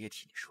请了爷爷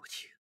替你说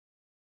情，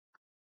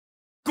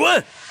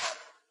滚！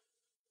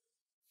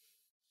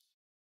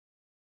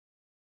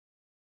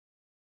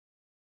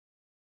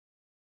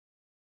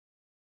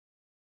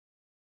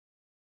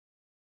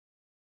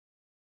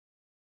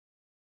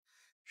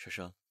舍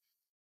生，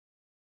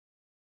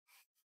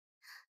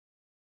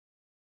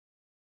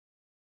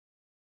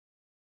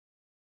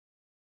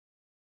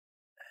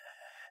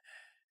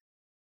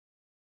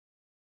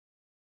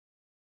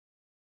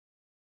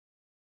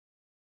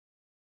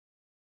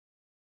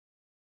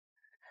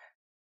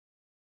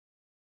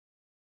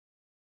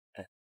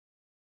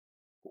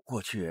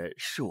过去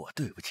是我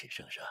对不起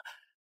生生，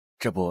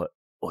这不，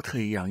我特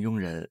意让佣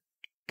人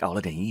熬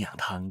了点营养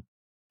汤，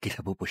给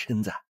他补补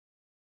身子。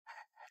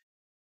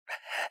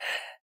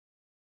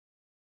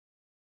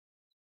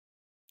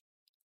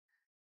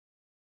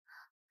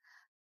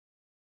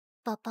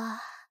宝宝，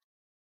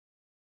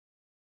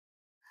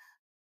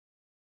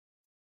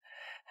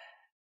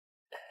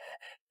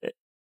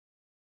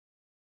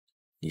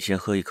你先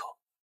喝一口。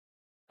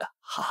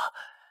好。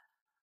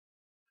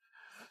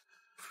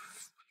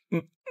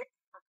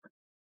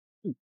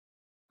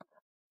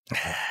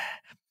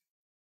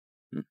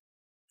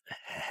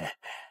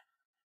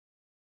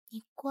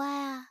你乖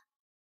啊。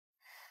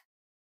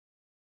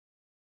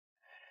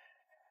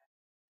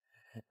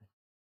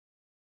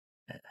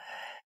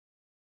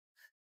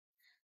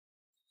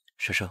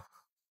舍生，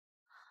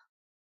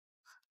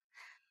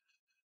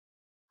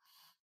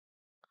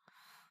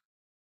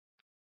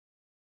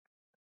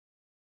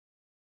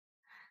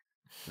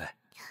来，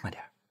慢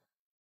点。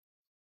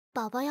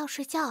宝宝要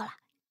睡觉了，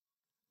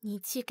你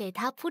去给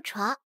他铺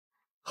床。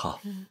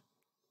好。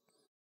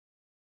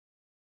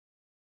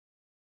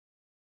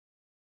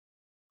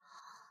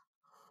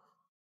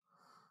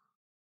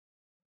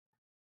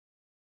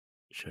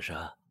舍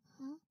生，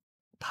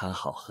汤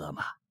好喝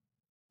吗？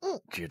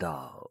知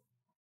道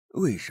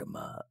为什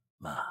么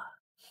吗？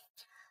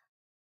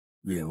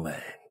因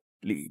为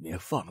里面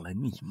放了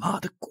你妈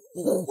的骨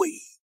灰。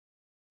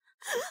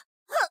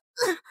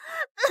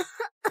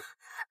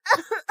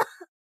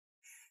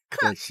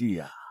可惜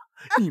呀，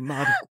你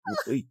妈的骨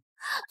灰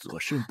所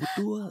剩不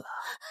多了。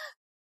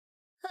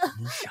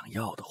你想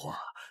要的话，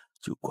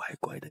就乖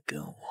乖的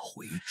跟我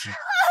回家。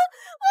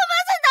我妈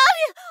在哪里？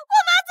我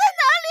妈在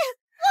哪里？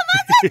我妈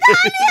在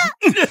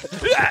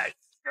哪里？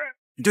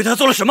你对她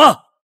做了什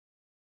么？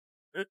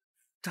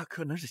她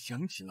可能是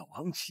想起了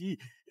亡妻，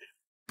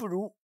不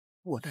如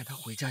我带她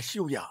回家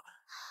休养。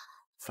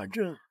反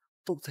正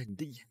都在你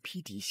的眼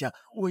皮底下，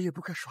我也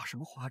不该耍什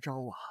么花招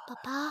啊。宝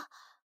宝，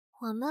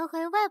我们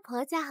回外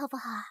婆家好不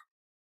好？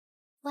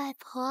外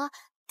婆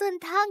炖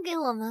汤给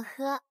我们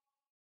喝。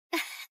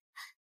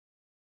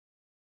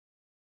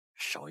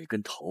少一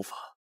根头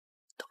发，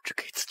等着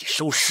给自己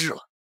收尸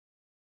了。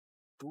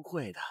不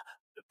会的，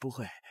不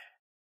会。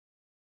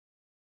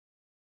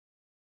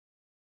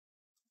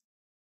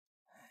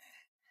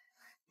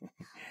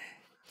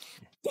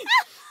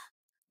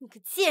你个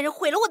贱人，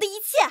毁了我的一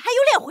切，还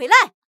有脸回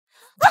来？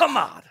他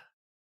妈的，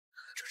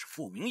这是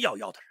傅明耀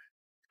要的人，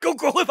给我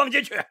滚回房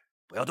间去，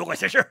不要多管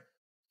闲事。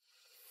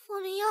傅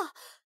明耀，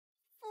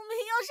傅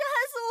明耀是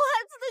害死我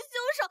孩子的凶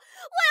手，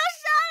我要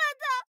杀了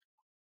他！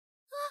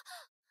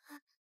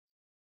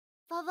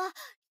宝宝，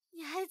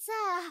你还在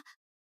啊？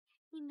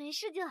你没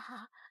事就好。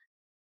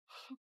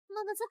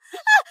妈妈在。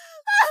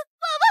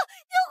宝宝，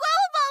你还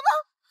我宝宝！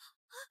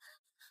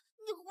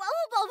你还我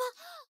宝宝！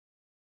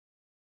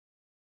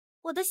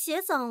我的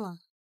鞋脏了，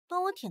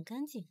帮我舔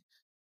干净，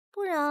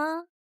不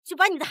然就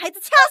把你的孩子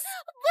掐死！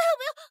不要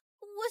不要！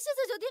我现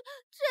在就听，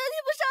只要你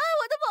不伤害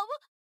我的宝宝，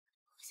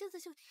我现在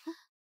就听。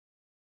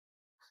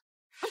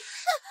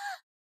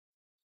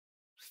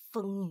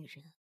疯女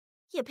人，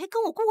也配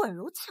跟我顾婉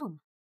柔抢吗？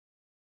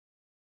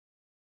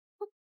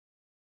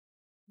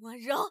婉柔，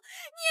你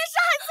也是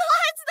害死我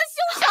孩子的凶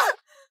手！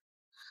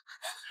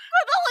快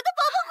把我的宝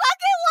宝还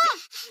给我！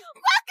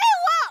还给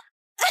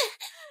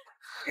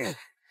我！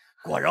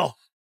果柔，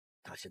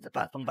他现在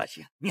半疯半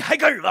醒，你还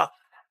敢惹？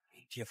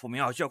明天傅明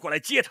耀就要过来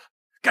接他，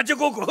赶紧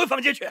给我滚回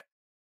房间去！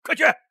快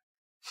去！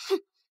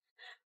哼！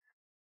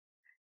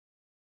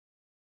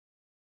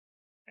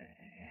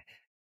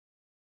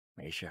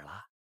没事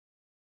了。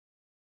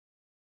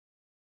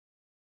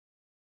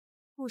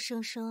陆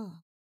生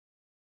生，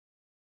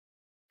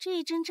这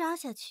一针扎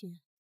下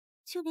去，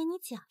就连你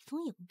假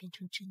疯也会变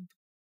成真的。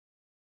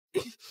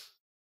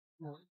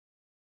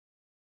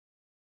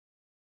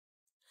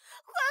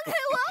还给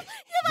我！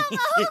你把妈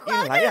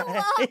妈还给我！还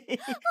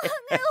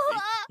给我！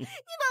你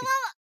把妈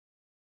妈……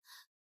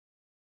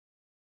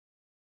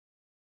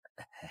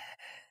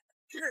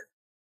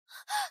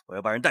我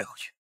要把人带回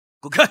去，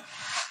滚开！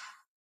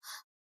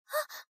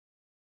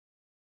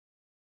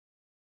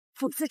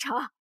傅思成，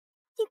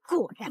你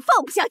果然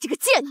放不下这个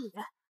贱女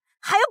人，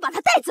还要把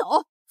她带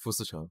走。傅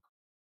思成，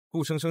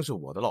顾生生是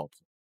我的老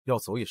婆，要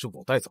走也是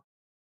我带走。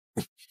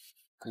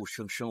顾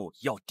生生我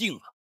要定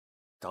了，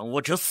当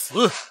我者死！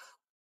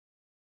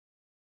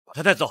把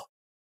他带走，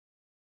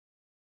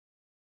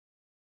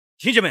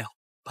听见没有？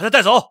把他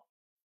带走！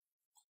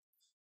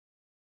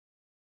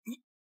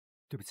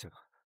对不起了，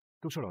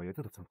都是老爷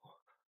子的吩咐。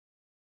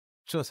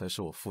这才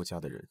是我傅家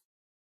的人，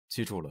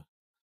记住了，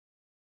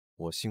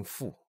我姓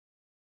傅，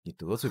你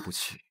得罪不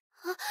起。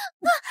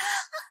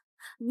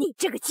你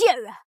这个贱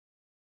人，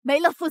没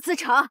了傅思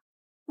成，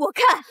我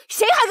看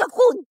谁还敢护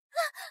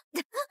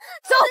你！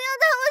走，要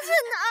带我去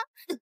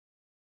哪？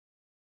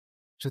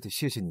这得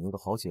谢谢你那个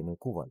好姐妹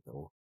顾婉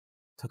柔，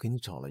她给你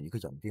找了一个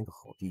养病的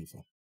好地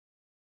方。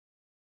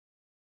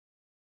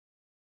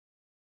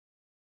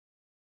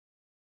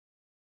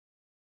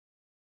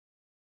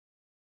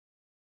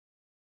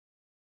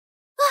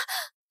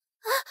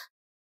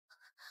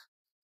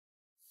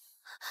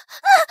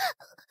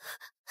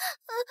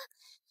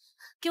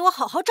给我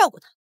好好照顾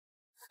她。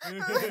不要！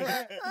放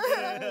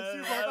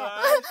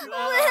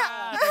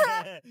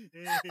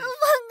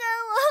开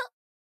我！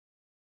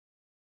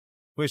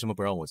为什么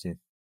不让我进？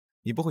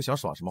你不会想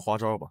耍什么花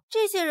招吧？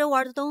这些人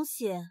玩的东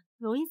西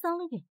容易脏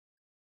了眼，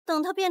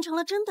等他变成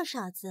了真的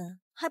傻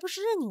子，还不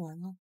是任你玩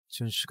了？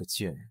真是个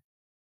贱人，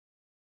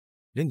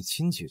连你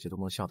亲姐姐都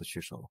能下得去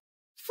手。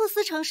傅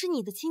思成是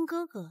你的亲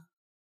哥哥，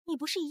你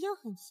不是一样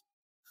恨心？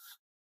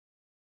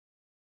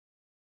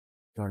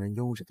让人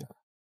悠着点，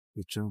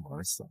被真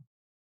玩死了。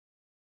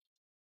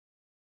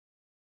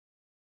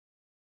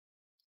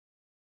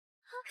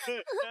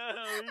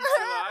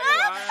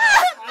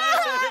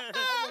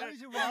一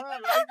起玩啊！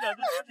玩长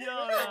得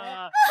漂亮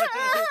啊！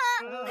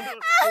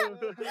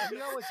你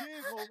让我亲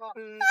一口吧！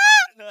你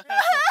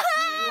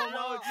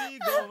让我亲一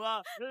口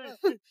吧！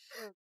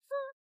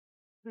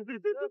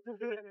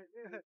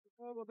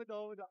我们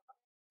走不着。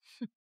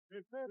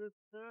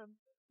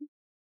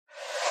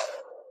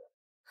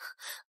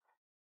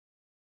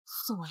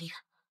送我离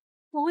开！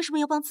我为什么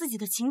要帮自己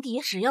的情敌？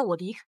只要我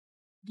离开，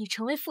你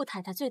成为傅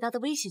太太最大的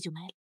威胁就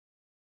没了。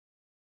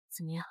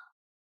怎么样，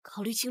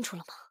考虑清楚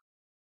了吗？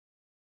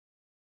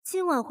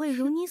今晚会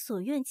如你所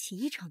愿起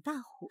一场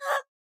大火。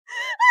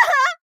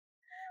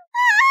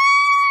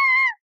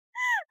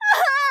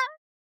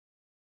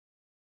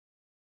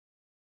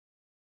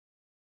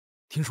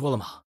听说了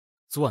吗？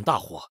昨晚大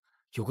火，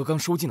有个刚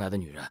收进来的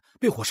女人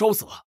被火烧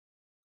死了。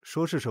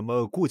说是什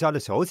么顾家的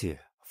小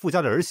姐，傅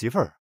家的儿媳妇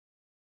儿，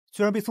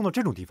居然被送到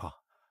这种地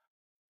方。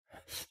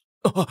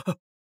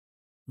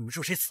你们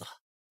说谁死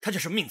了？他叫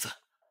什么名字？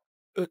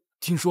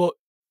听说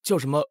叫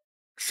什么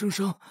生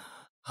生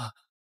啊？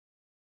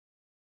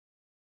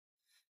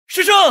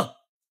师生，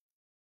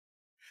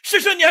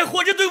师生，你还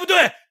活着对不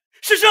对？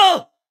师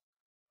生，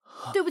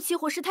对不起，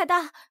火势太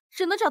大，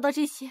只能找到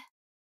这些。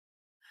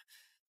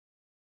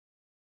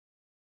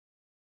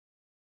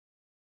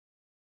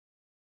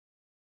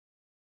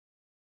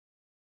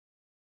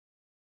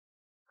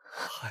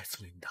害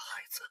死了你的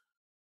孩子，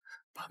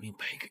把命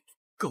赔给你，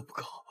够不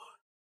够？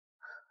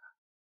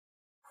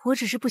我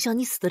只是不想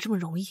你死得这么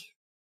容易。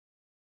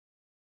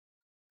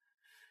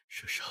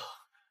师生，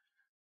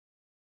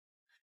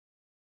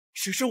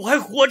师生，我还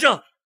活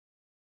着，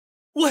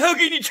我还要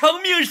给你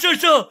偿命，师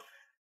生，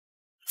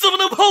怎么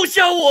能抛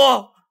下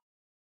我？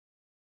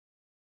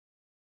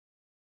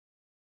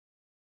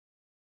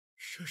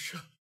师生，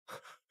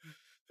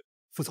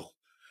傅总，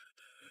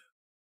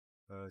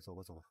走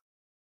吧，走吧。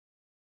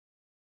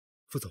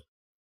傅总，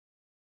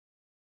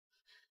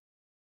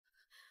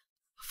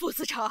傅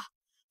思成，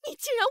你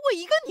竟然为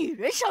一个女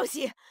人伤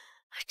心，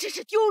真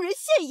是丢人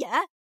现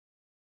眼。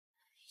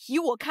依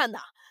我看呐，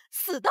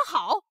死得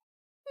好，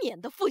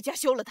免得傅家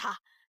休了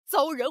他，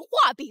遭人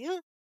画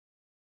饼。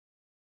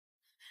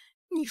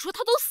你说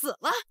他都死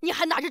了，你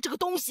还拿着这个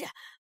东西，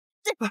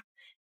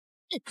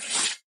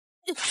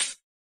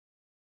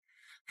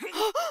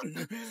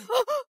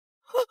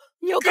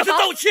你要干嘛？给他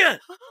道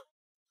歉！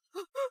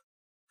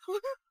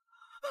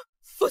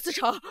傅思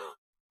成，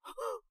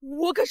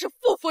我可是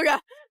傅夫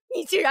人，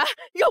你竟然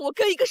让我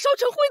跟一个烧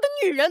成灰的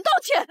女人道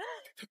歉！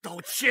给他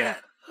道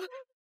歉！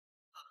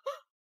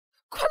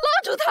快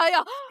拉住他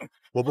呀！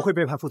我不会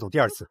背叛傅总第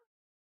二次。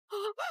来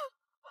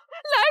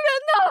人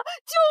呐！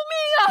救命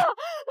啊！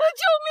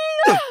救命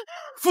啊！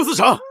傅思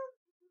成，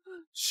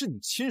是你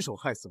亲手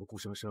害死了顾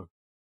生生，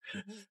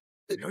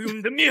要用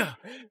你的命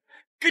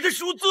给他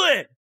赎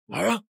罪！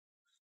儿啊，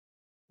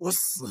我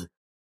死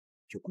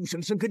有顾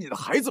生生跟你的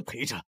孩子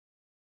陪着，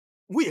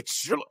我也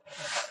值了。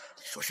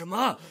你说什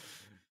么？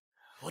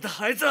我的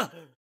孩子？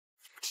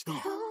不知道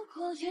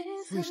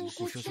为什么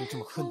顾生生这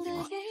么恨你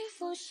吗？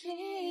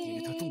因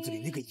为他肚子里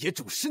那个野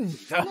种是你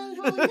的，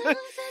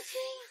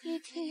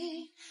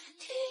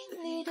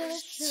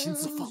亲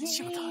自放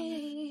弃了他。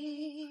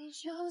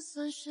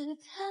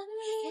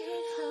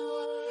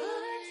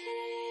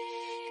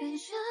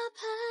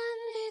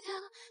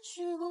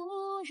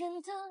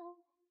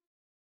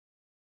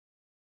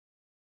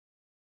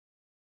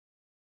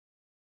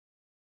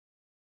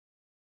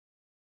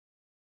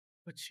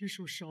我亲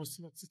手烧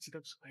死了自己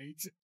的孩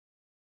子，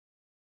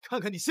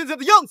看看你现在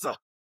的样子，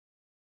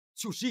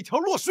就是一条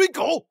落水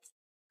狗。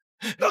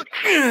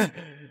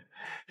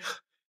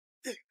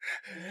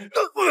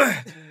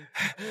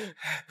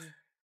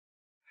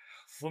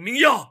傅明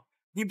耀，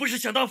你不是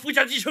想当傅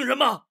家继承人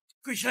吗？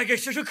跪下来给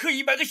师生磕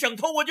100个响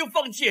头，我就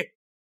放弃。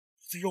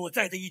只有我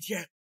在的一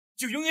天，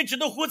就永远只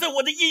能活在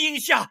我的阴影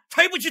下，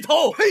抬不起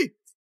头。嘿，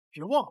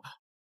别忘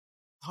了，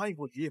答应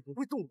过爷爷不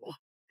会动我。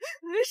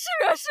是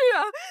啊是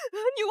啊，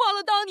你忘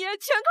了当年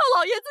全靠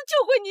老爷子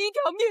救回你一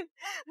条命，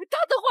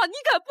他的话你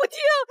敢不听？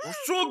我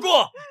说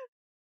过，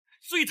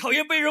最讨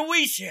厌被人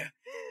威胁。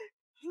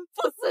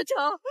傅思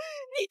成，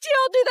你这样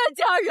对待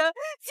家人，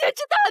简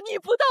直大逆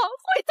不道，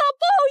会遭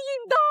报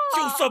应的。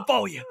就算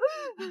报应，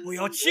我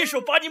要亲手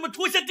把你们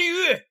拖下地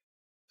狱！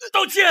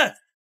道歉，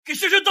给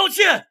婶婶道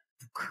歉！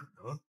不可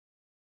能！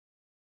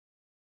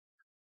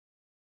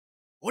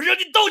我让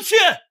你道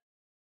歉！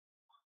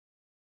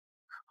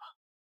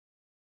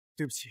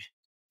对不起，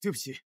对不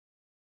起，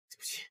对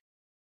不起，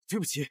对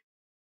不起，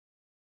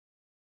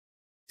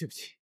对不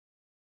起，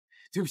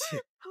对不起，对不起，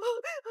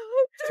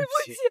对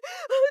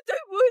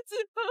不起，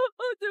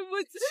对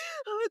不起，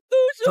都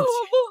是我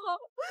不好，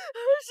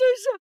婶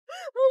婶，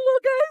我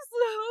该死，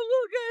我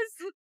该死，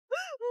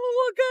我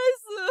该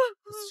死。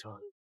傅思成，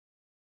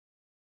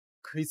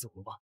可以走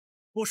了吗？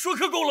我说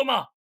课够了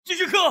吗？继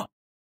续课。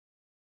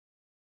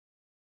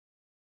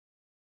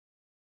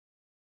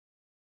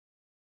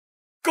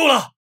够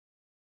了，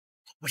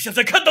我想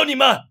再看到你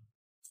们。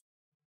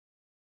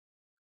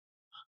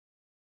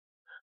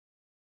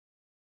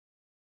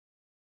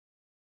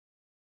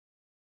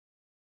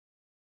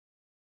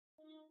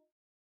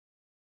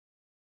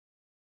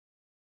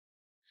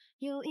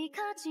有一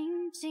颗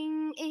紧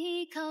紧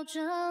依靠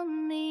着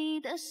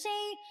你的心，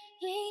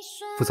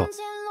副总，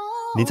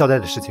您交代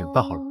的事情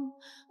办好了。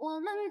我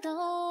们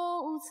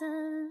都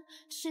曾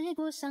试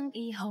过想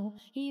以后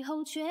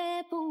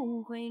却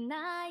不会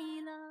来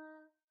了。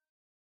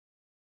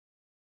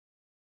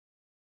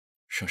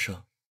生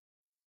生，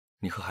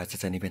你和孩子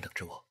在那边等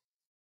着我，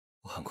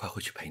我很快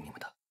会去陪你们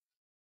的。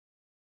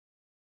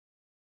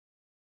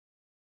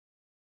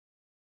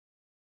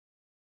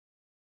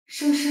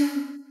生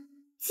生。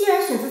既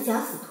然选择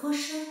假死脱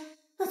身，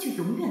那就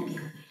永远别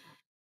回来。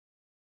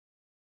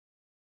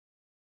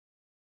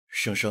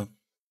生生，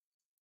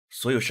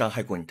所有伤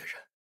害过你的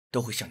人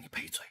都会向你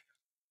赔罪。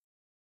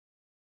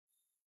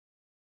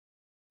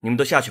你们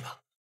都下去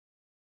吧。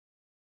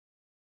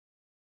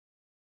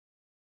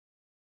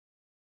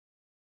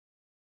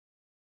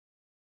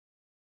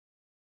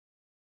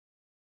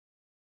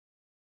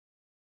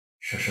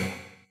生生，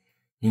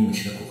你母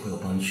亲的骨灰我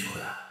帮你取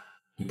回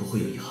来，你不会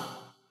有遗憾了。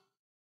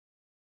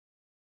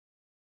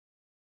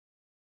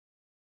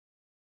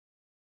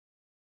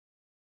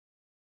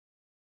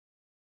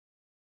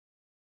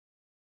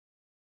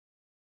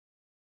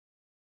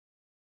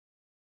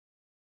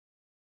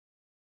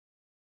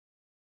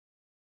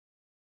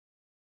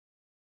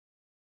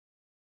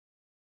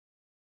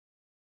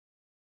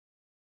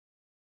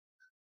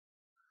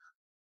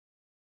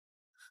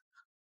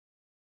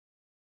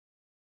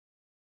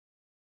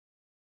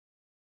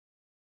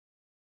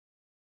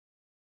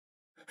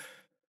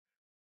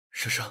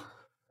生生，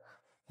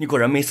你果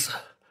然没死。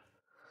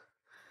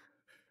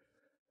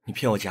你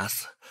骗我假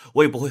死，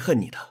我也不会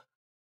恨你的。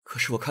可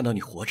是我看到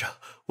你活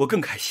着，我更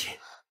开心。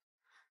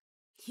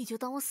你就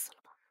当我死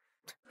了吧。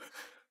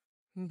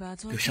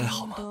留下来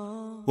好吗？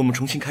我们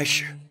重新开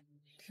始。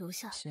留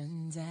下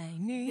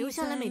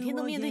来，每天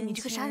都面对你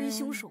这个杀人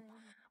凶手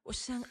吗？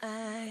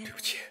对不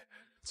起，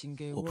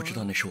我不知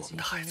道那是我们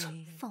的孩子。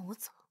放我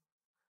走，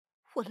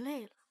我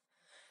累了。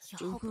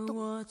摇不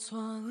动，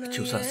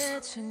就算死，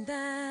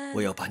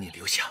我也要把你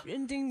留下。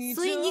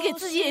所以你给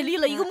自己也立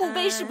了一个墓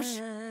碑，是不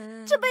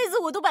是？这辈子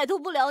我都摆脱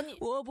不了你。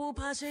傅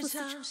思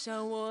成，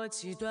放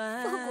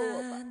过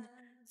我吧，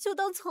就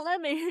当从来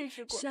没认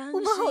识过，我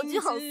们好聚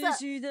好散。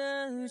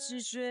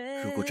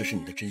如果这是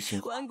你的真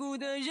心话，那我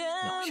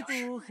想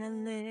是。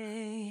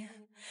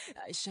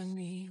爱上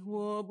你，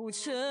我不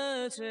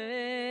撤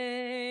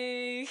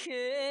退。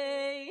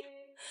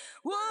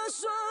我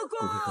说过，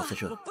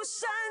我不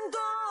闪躲，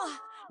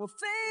我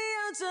非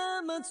要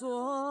这么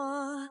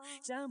做，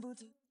讲不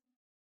出。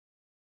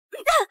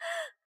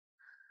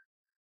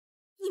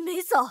你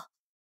没走，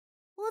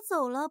我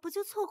走了，不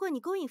就错过你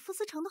勾引傅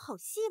思成的好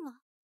戏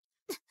了？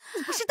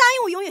你不是答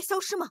应我永远消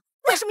失吗？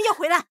为什么要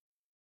回来？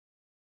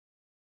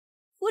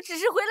我只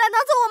是回来拿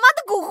走我妈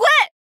的骨灰。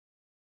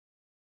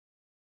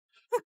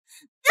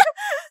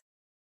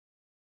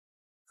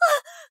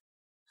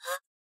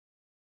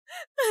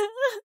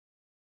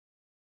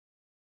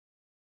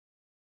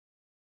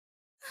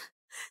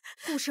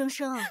顾生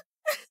生，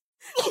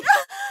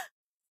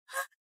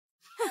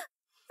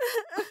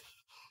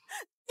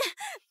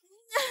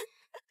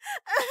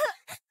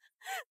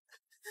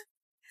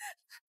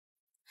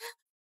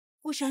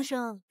顾生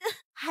生，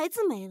孩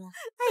子没了，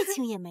爱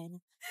情也没了，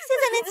现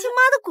在连亲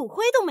妈的骨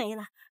灰都没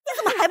了，你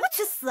怎么还不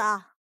去死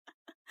啊？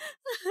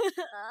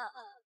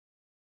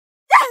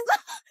道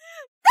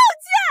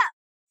歉！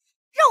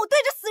让我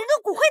对着死人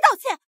的骨灰道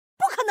歉，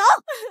不可能！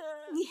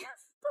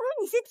不如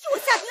你先替我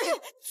下地狱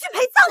去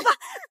陪葬吧。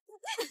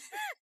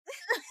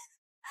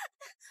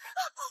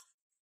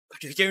把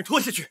这个贱人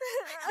拖下去！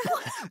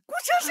顾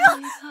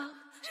生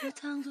生，就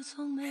当作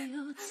从没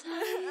有在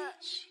一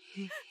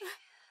起，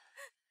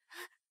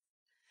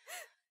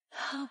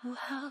好不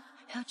好？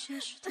要解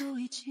释都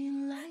已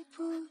经来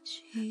不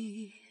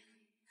及。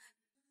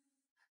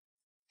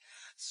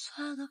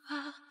算了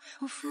吧，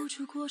我付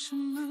出过什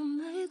么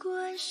没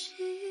关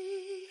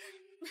系，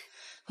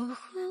我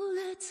忽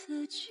略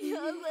自己。你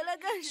还回来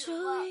干什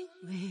么？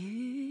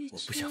我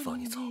不想放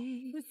你走。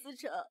傅思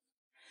成，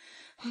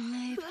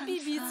何必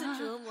彼此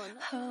折磨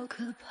呢？好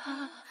可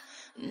怕。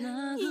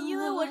你因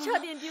为我差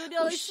点丢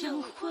掉了性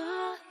命，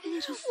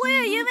我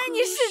也因为你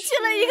失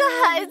去了一个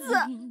孩子，我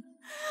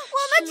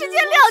们之间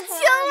两清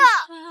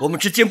了。我们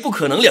之间不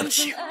可能两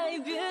清。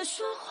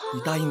你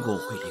答应过我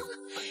会理我，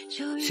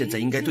现在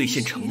应该兑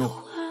现承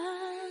诺。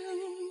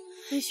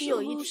也许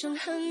有一天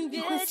你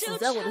会死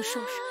在我的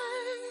手上，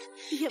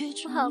也不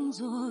怕我。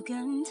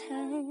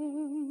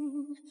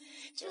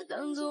就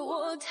当作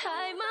我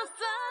太麻烦，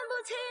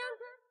不停。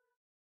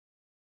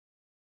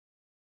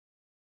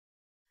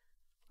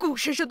顾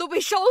婶婶都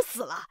被烧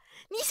死了，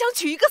你想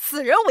娶一个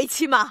死人为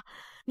妻吗？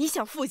你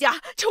想傅家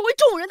成为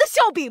众人的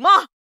笑柄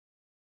吗？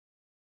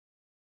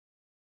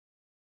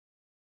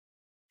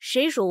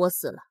谁说我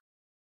死了？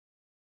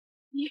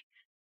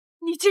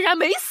你竟然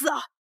没死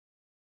啊！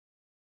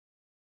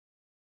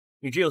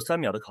你只有3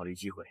秒的考虑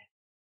机会。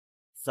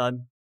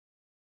3、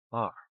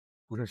2，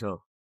顾先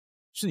生，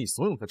是你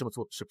怂恿他这么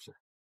做的，是不是？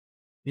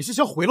你是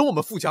想毁了我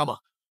们傅家吗？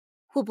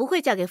我不会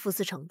嫁给傅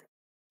思成的。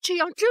这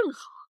样正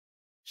好，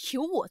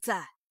有我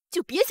在，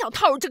就别想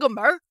套入这个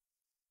门儿。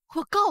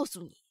我告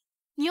诉你，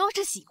你要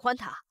是喜欢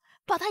他，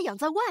把他养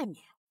在外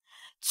面，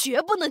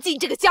绝不能进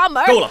这个家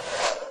门。够了！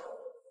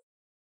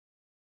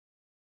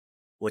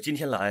我今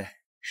天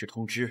来是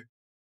通知，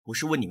不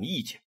是问你们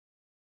意见。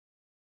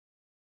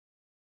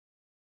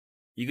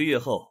1个月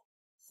后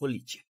婚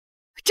礼见。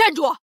站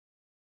住！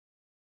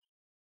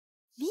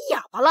你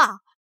哑巴了？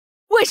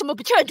为什么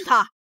不劝住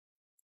他？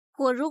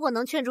我如果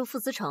能劝住傅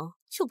思成，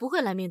就不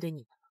会来面对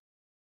你们了。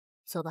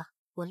走吧，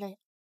我累了。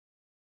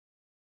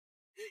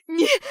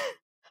你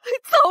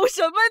造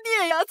什么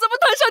孽呀？怎么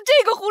摊上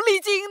这个狐狸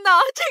精呢？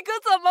这可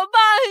怎么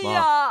办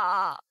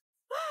呀？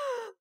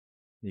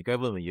你该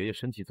问问爷爷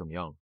身体怎么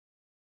样了。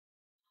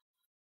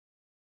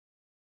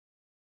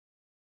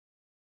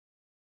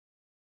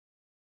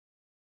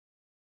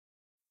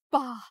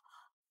爸，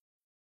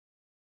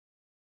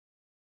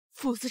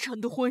傅思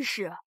成的婚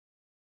事，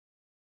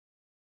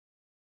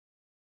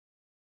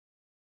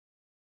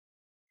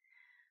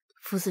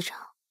傅思成，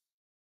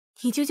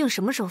你究竟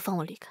什么时候放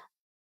我离开？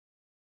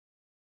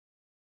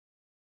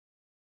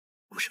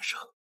顾生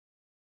生，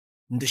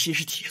你的心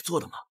是铁做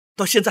的吗？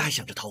到现在还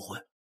想着逃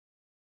婚？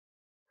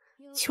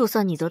就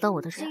算你得到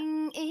我的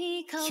人，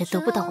也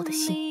得不到我的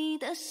心。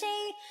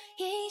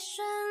一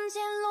瞬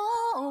间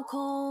落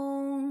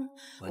空，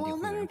我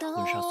们都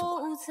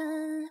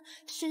曾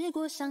试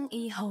过想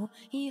以后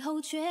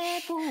却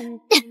不回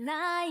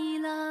来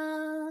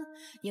了。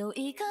有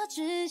一个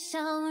只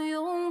想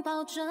拥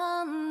抱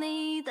着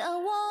你的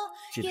我，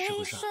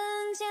一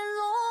瞬间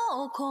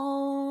落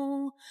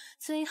空，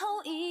最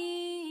后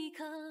一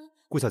刻。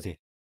顾小姐，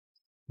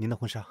您的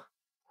婚纱。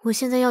我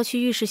现在要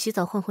去浴室洗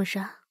澡换婚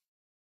纱，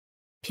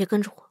别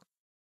跟着我。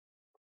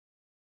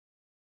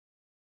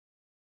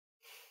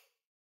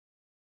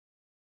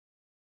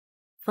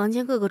房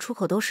间各个出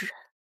口都是人，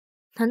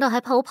难道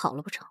还怕我跑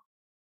了不成？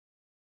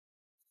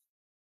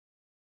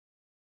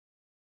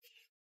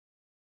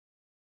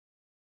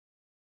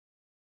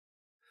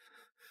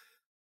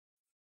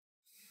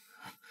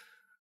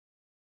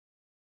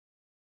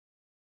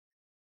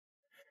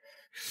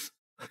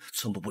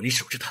寸步不离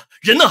守着他，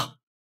人呢？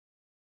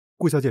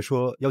顾小姐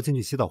说要进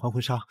去洗澡换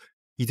婚纱，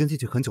已经进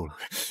去很久了。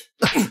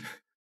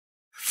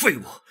废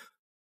物！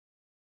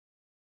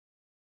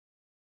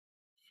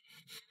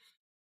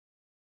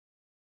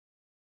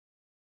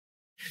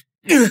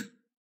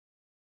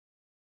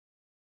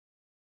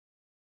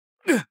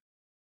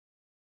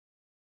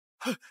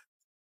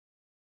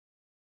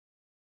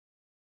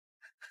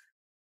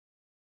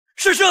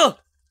生生，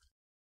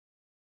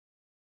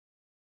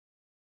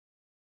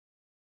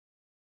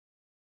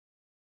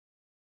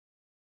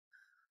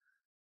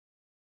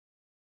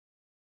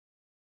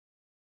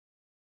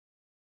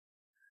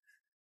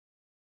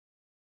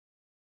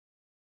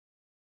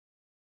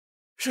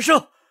生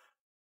生。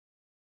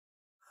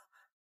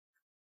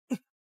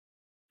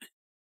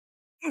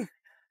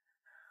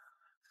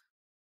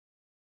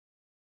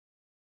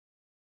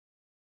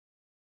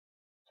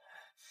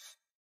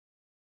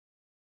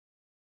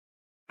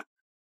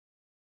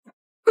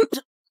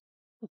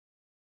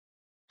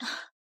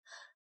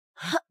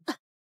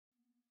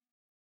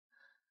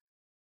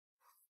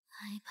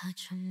害怕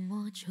沉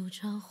默就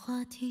找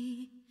话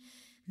题，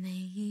每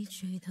一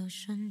句都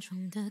慎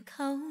重的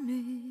考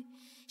虑，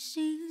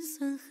心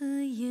酸和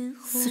眼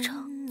红。思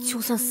成，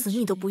就算死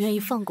你都不愿意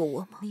放过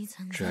我吗？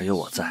只要有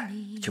我在，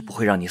就不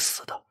会让你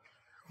死的。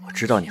我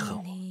知道你恨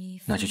我，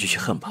那就继续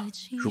恨吧。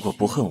如果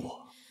不恨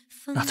我，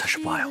那才是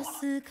不爱我了。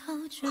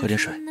喝点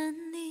水。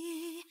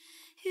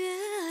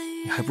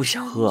你还不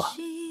想喝啊？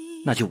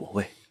那就我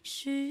喂。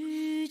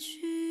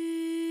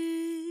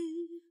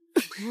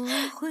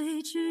我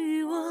会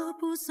去，我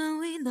不算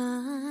为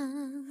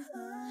难。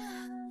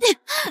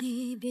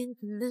你变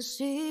成了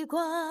习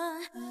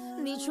惯，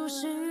你出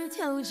示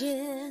条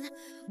件，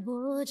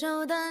我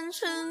照单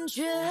成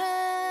全。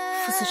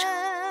傅思成，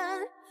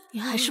你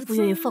还是不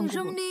愿意放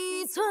过我。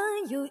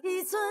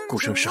顾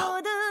生少，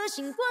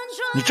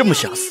你这么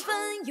想死，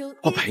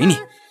我陪你。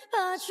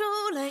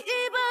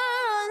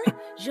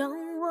让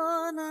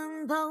我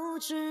能保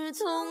持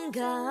同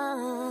感。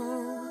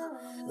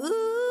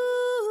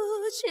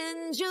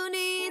迁就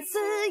你一次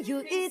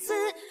又一次，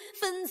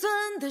分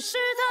寸的试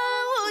探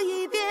我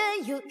一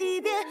遍又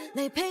一遍，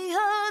来配合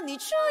你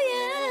出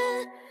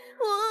演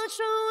我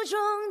初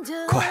衷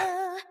的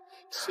快，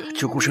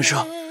救顾生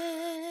少！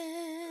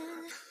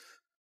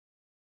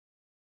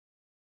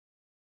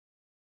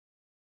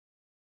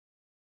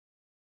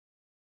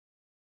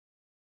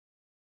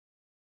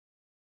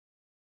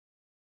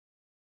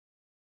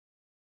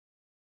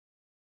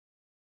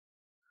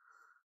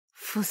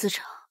傅思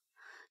成，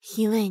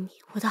因为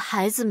你，我的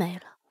孩子没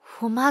了，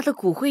我妈的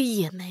骨灰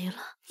也没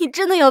了，你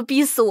真的要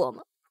逼死我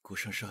吗？顾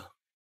生生，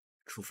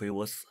除非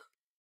我死，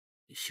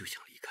你休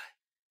想离开。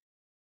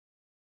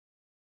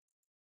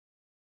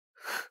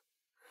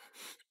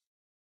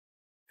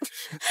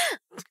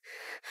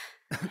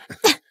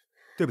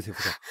对不起，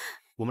副总，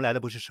我们来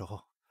的不是时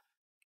候。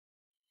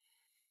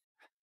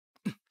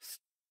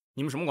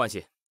你们什么关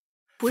系？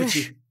不认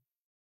识。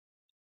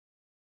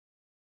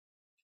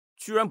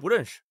居然不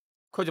认识？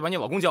快去把你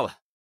老公叫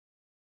来。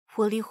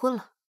我离婚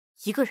了，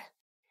一个人。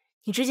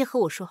你直接和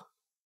我说。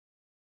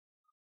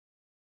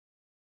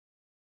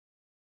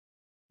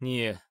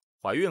你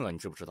怀孕了，你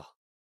知不知道？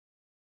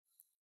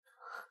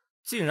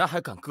竟然还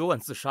敢割腕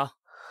自杀，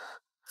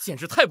简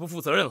直太不负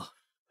责任了。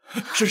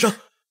生生，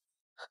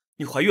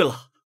你怀孕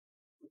了，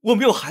我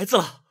们有孩子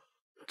了。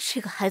这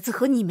个孩子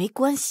和你没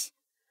关系，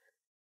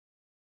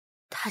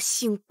他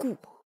姓顾。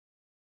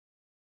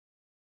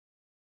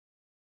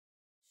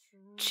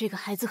这个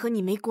孩子和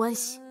你没关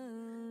系，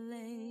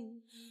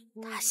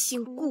他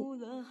姓顾。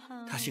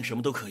他姓什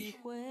么都可以。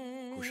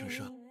顾生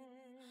生，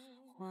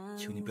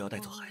求你不要带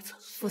走孩子。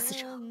傅思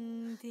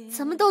成，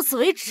咱们到此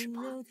为止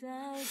吧。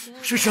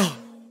生生，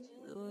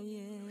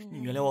你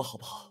原谅我好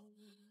不好？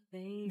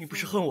你不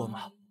是恨我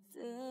吗？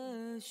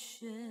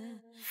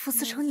傅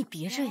思成，你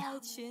别这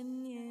样。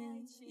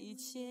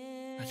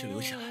那就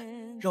留下来，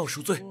让我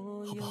赎罪，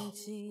好不好？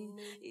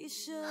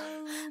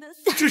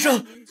生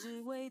生，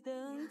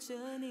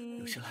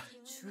留下来，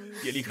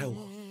别离开我。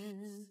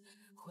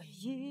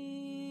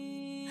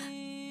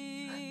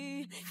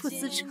傅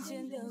思成，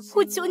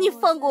我求你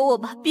放过我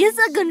吧，别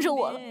再跟着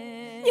我了，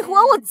你还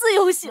我自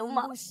由行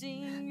吗？我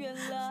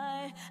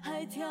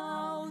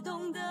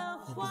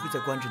不会再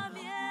关着你了，你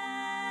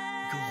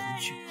跟我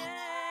回去好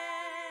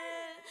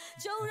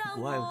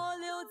不好？你不爱我，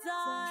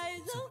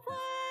走。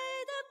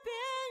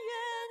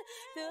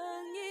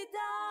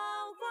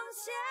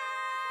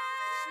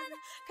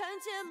看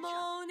见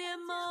某年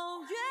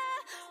某月，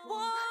我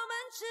们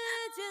之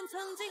间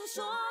曾经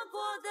说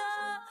过的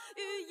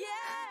语言。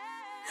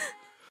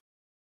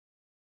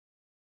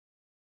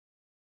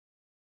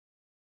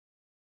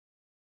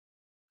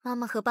妈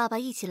妈和爸爸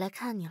一起来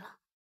看你了，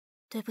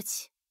对不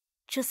起，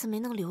这次没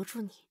能留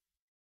住你。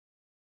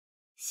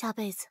下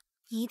辈子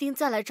你一定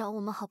再来找我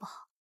们，好不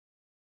好？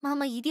妈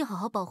妈一定好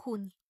好保护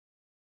你。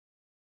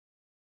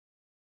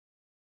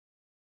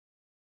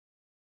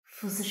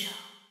傅思成，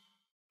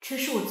这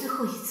是我最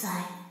后一次爱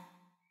你。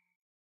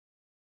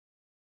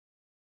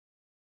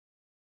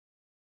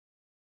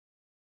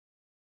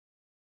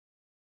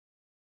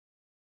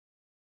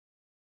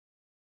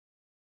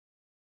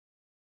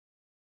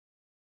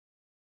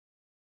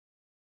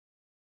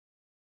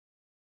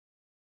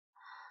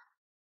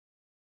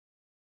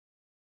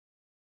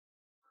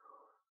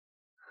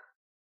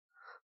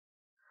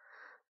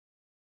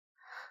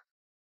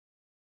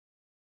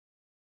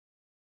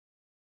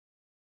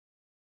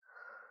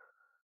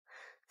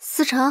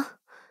思成，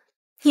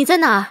你在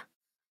哪儿？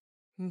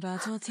把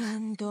昨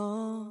天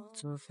都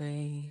作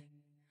废，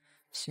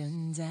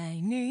现在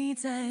你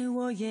在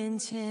我眼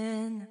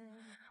前，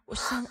我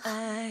想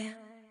爱。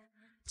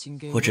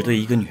我只对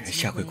一个女人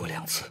下跪过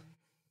2次，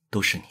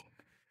都是你。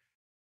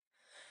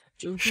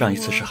上一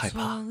次是害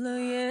怕，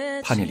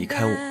怕你离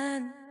开我；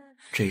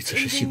这一次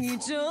是幸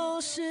福，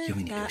因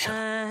为你留下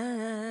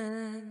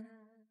来。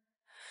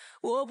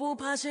我不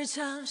怕谁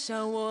嘲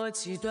笑我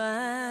极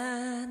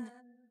端，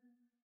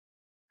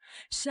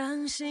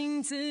相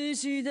信自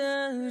己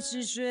的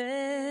直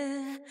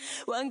觉，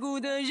顽固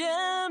的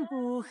人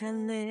不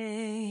含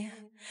泪，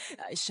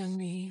爱上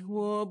你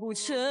我不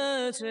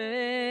撤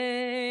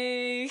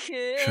退。生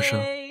生，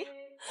我爱你。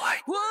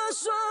我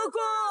说过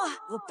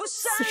我不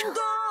闪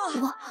躲，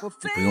我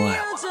非你不用爱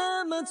要我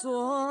这么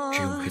做，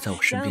只用陪在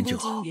我身边就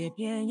好。但如今也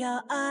偏要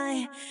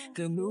爱，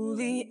更努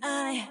力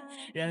爱，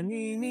让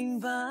你明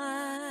白。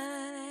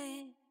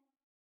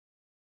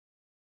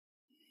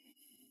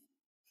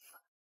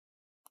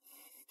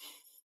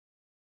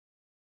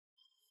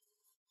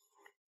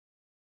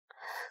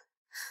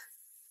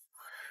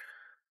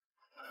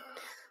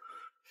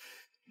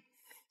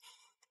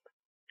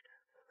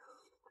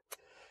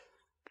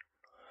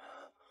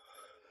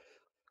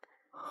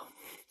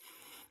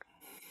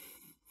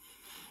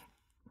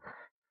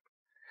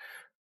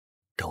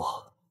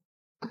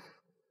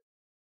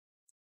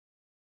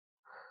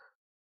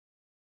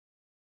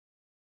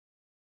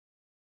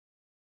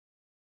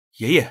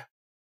爷爷，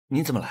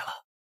您怎么来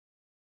了？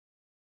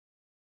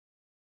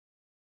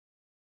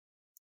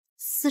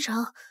思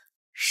成，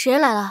谁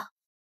来了？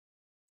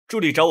助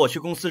理找我去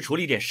公司处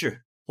理点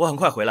事，我很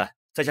快回来，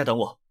在家等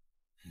我。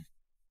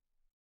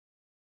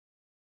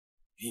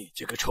你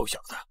这个臭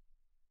小子，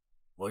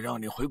我让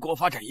你回国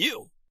发展业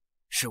务，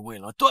是为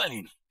了锻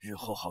炼你日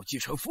后好继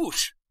承父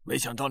氏，没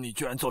想到你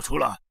居然做出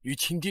了与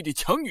亲弟弟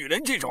抢女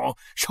人这种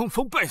伤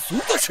风败俗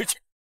的事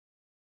情。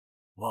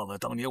忘了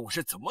当年我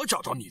是怎么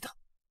找到你的，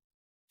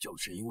就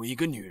是因为一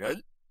个女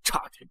人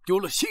差点丢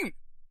了性命，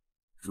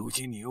如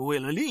今你又为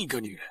了另一个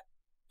女人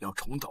要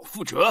重蹈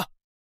覆辙。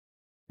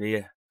爷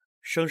爷，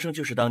生生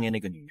就是当年那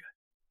个女人，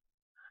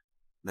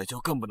那就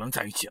更不能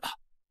在一起了。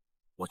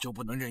我就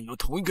不能任由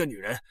同一个女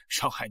人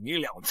伤害你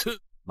2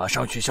次。马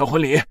上取消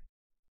婚礼。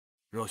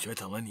若雪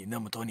等了你那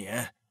么多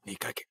年，你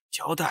该给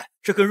交代。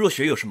这跟若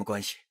雪有什么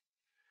关系？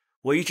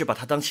我一直把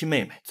她当亲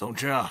妹妹。总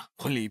之啊，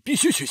婚礼必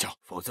须取消，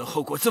否则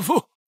后果自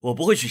负。我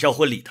不会取消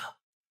婚礼的，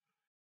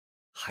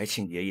还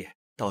请爷爷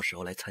到时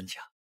候来参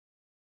加。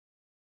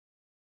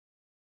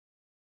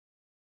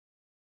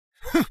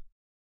哼，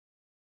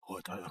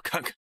我倒要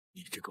看看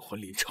你这个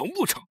婚礼成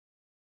不成。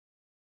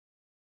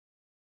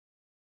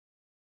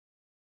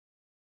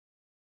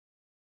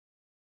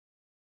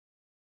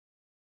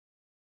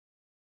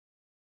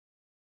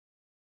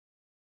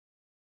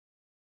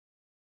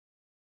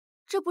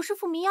这不是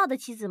傅明耀的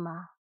妻子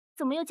吗？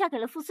怎么又嫁给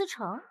了傅思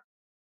成？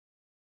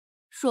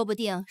说不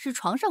定是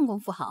床上功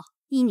夫好，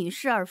一女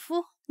侍二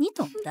夫，你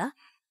懂的。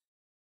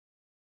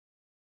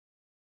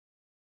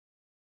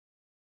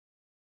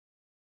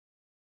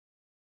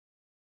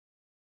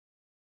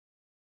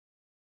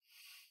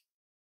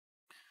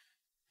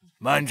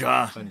慢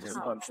着！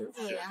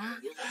对啊，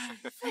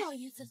傅老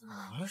爷子怎么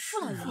了？傅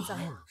老爷子。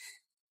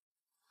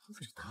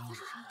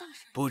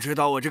不知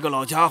道我这个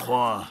老家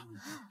伙，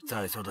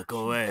在座的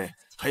各位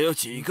还有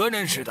几个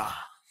认识的？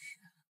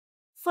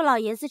傅老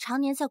爷子常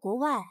年在国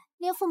外，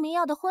连傅明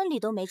耀的婚礼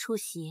都没出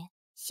席，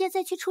现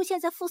在却出现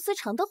在傅思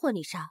成的婚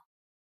礼上，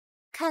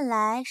看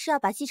来是要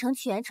把继承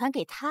权传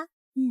给他。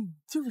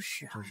就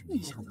是啊，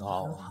没想到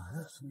啊！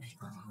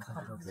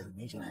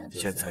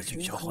现在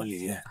取消婚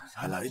礼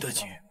还来得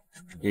及。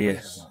爷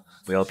爷，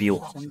不要逼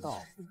我。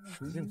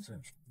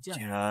既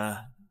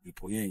然你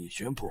不愿意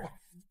宣布，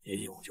爷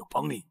爷我就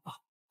帮你吧。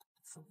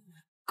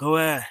各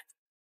位，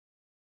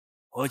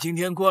我今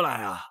天过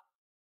来啊，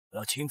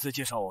要亲自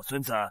介绍我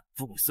孙子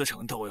傅思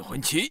成的未婚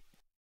妻，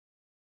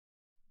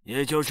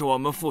也就是我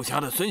们傅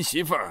家的孙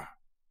媳妇儿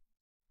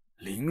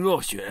林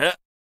若雪。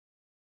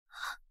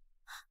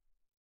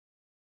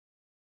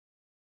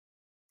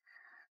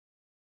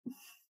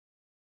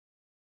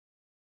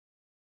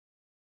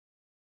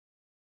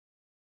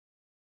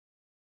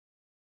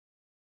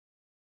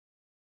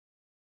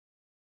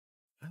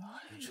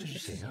这是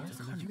谁呀？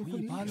怎么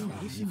跟一般的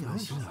新娘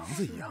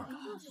子一样？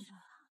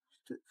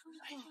这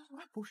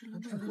不是来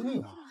证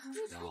婚的啊！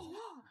这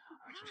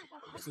是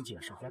把自己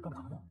介绍该干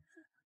嘛呢？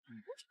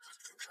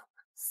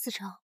思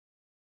成，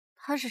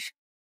他是谁？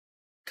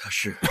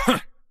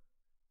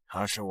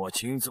她是我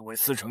亲自为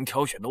思成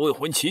挑选的未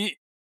婚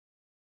妻，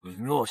林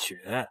若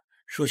雪。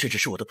若雪只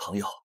是我的朋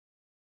友。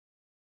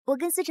我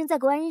跟思成在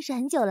国外认识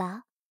很久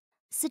了。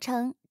思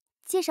成，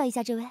介绍一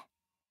下这位。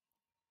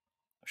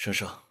生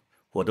生，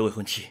我的未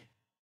婚妻。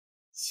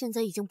现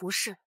在已经不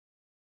是。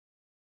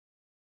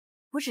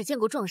我只见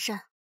过撞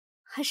衫，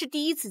还是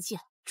第一次见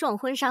撞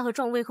婚纱和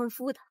撞未婚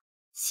夫的。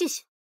谢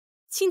谢，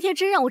今天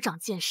真让我长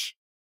见识。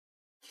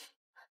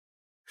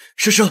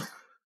生生，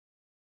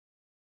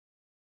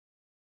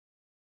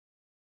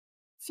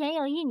前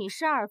有一女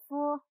侍二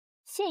夫，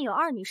现有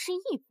2女侍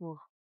一夫，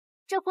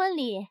这婚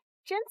礼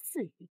真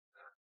刺激。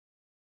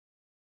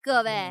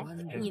各位，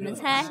你们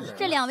猜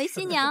这2位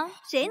新娘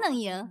谁能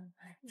赢？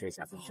这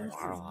下子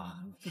好玩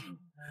啊！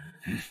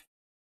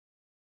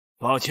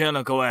抱歉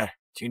了，各位，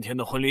今天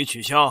的婚礼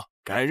取消，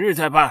改日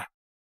再办。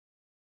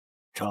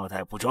招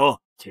待不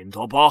周，请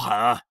多包涵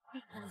啊！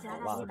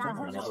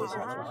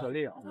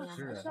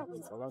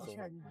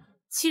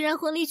既然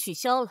婚礼取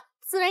消了，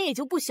自然也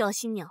就不需要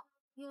新娘。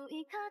有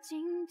一颗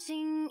紧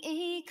紧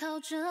依靠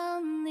着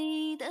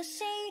你的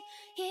心，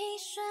一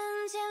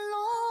瞬间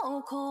落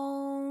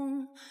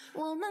空。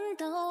我们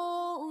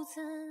都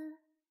曾。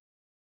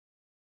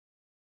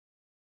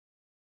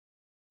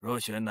若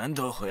雪难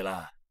得回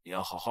来，你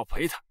要好好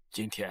陪她。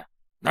今天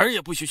哪儿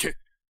也不许去。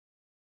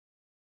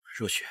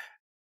若雪，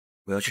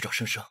我要去找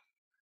生生，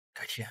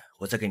改天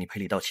我再给你赔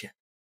礼道歉。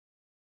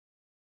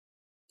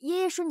爷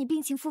爷说你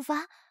病情复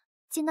发，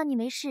见到你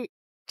没事，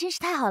真是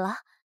太好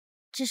了。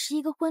只是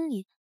一个婚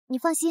礼，你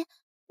放心，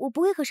我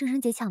不会和生生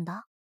姐抢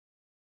的。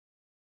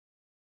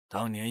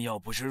当年要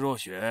不是若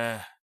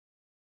雪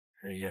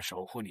日夜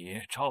守护你、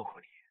照顾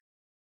你，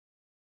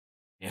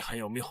你还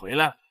有没回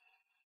来？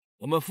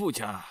我们傅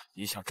家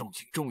一向重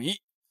情重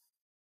义，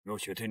若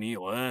雪对你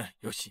有恩，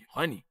又喜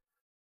欢你，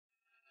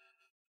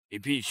你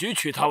必须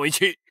娶她为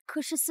妻。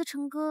可是思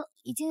成哥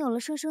已经有了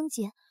生生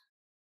姐，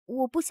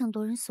我不想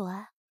夺人所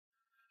爱。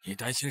你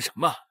担心什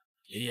么？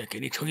爷爷给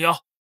你撑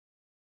腰。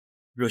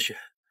若雪，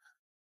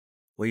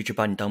我一直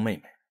把你当妹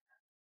妹，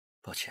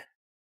抱歉。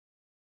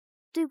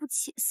对不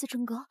起，思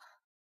成哥，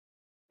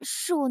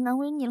是我难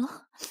为你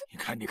了。你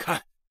看，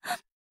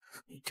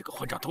你这个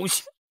混账东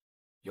西，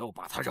又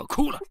把他惹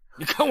哭了。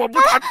你看我不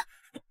打你！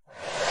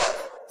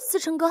思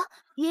成哥，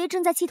爷爷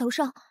正在气头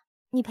上，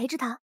你陪着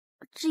他。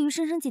至于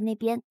生生姐那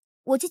边，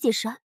我去解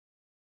释。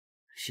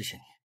谢谢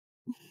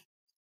你。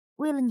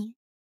为了你，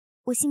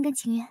我心甘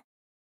情愿。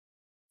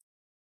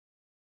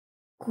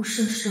顾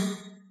生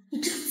生，你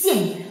这个贱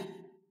女人！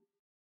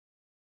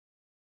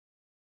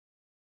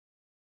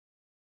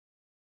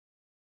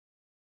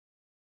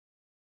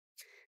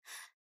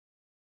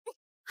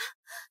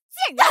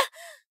贱人！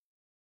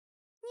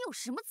你有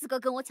什么资格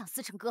跟我抢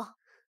思成哥？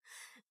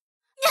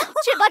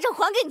这巴掌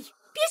还给你，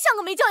别像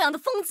个没教养的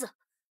疯子！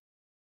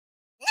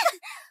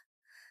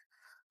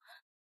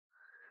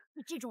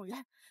你这种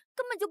人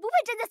根本就不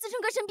配站在思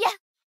成哥身边，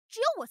只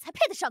有我才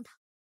配得上他。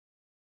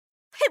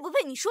配不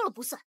配你说了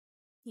不算，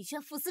你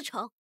劝傅思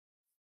成。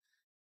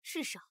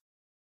世上，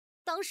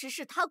当时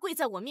是他跪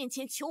在我面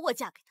前求我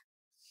嫁给他。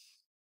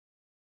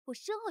我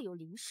身后有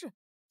林氏，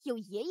有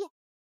爷爷，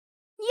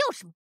你有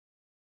什么？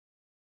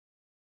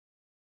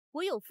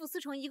我有傅思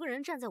成一个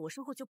人站在我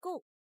身后就够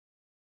了。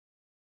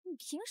你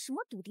凭什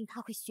么笃定他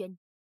会选你？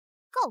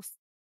告诉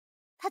你，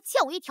他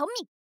欠我一条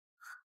命。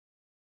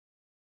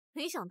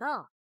没想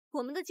到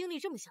我们的经历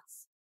这么相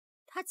似，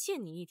他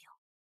欠你一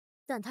条，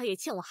但他也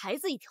欠我孩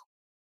子一条。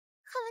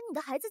看来你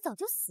的孩子早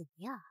就死了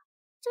呀，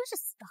真是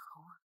死得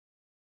好啊！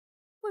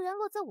不然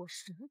落在我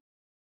手里，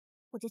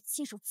我就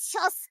亲手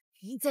掐死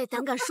你。你再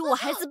胆敢说我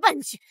孩子半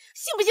句，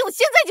信不信我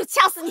现在就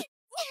掐死你？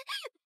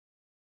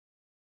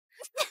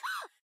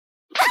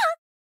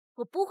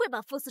我不会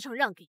把傅思成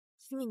让给你，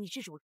因为你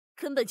这种人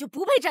根本就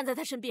不配站在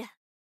他身边。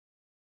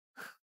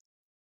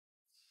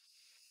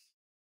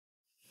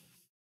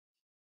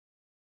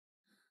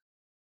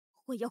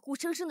我要顾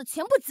生生的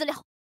全部资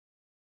料。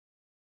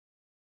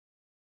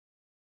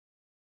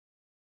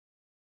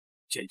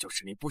这就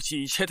是你不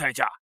惜一切代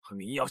价和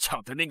民谣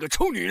抢的那个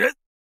臭女人。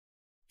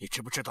你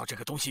知不知道这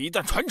个东西一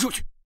旦传出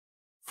去，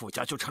傅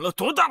家就成了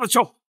多大的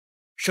骄傲？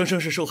生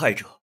生是受害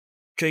者，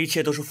这一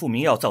切都是傅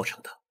明耀造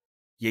成的。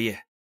爷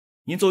爷，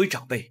您作为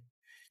长辈，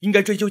应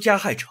该追究加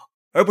害者，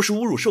而不是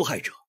侮辱受害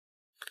者。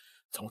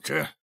总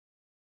之，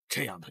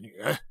这样的女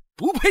人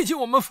不配进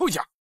我们傅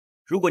家。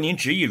如果您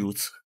执意如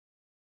此，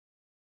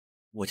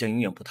我将永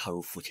远不踏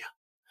入傅家。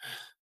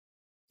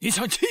你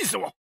想气死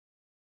我？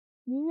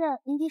爷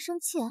爷，您别生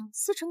气，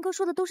思成哥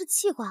说的都是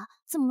气话，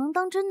怎么能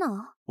当真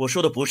呢？我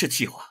说的不是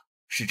气话，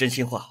是真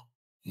心话。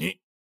爷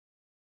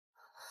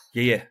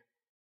爷，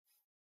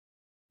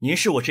您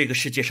是我这个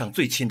世界上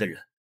最亲的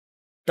人，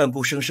但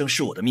顾生生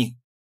是我的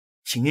命，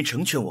请您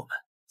成全我们。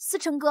思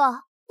成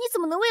哥，你怎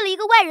么能为了一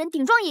个外人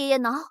顶撞爷爷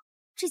呢？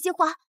这些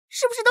话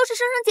是不是都是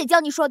生生姐教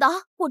你说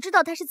的？我知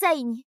道她是在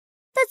意你，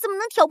但怎么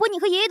能挑拨你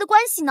和爷爷的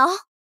关系呢？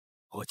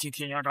我今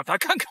天要让他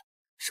看看，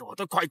是我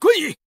的拐棍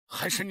硬，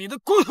还是你的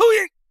骨头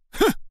硬！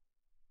哼！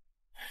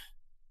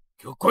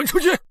给我滚出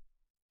去！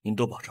您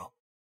多保重。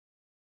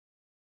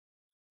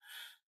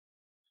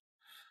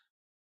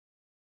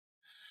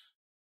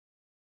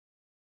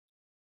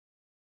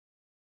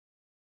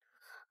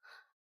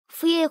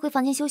傅爷爷回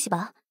房间休息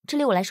吧，这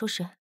里我来收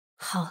拾。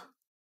好。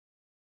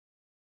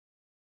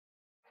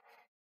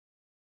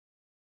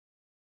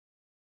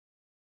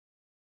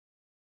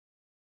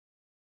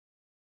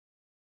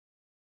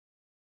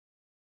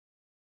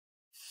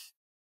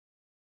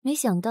没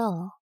想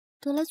到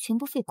得来全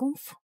不费工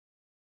夫。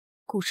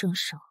顾生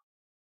生，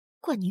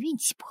怪你运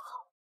气不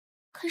好，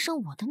看上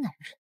我的男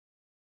人。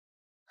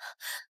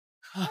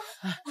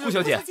傅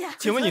小姐，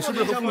请问你是不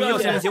是和傅明耀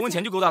先生结婚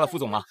前就勾搭了傅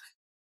总吗？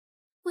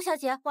顾小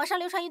姐，网上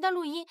流传一段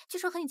录音，据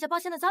说和你在包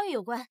厢的遭遇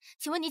有关，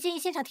请问您建议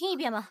现场听一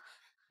遍吗？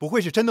不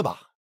会是真的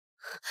吧？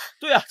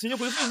对啊，请您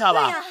回复一下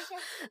吧。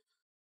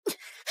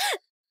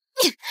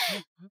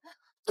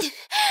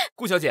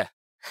顾小姐，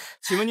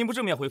请问您不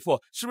正面回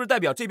复，是不是代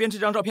表这边这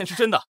张照片是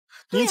真的？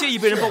您介意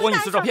被人曝光隐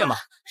私照片吗？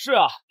是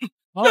啊，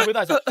回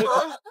答一下。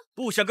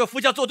不想跟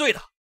夫家作对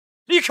的，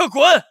立刻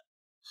滚！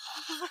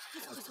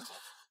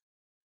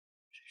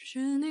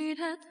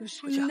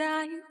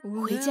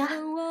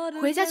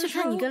回家去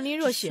看你跟林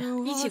若雪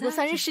一起过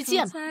3人世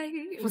界吗？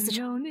傅思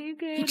成，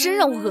你真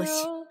让我恶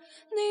心。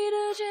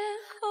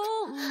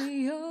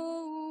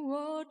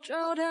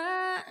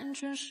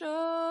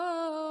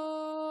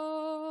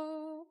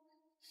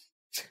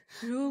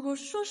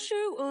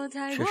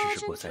确实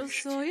是过3人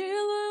世界，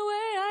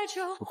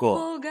不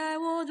过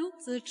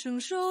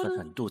算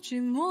算你肚子，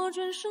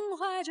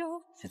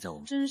现在我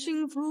们真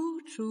心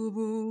付出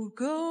不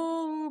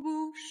够，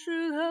不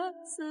适合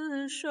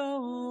厮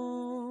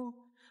守。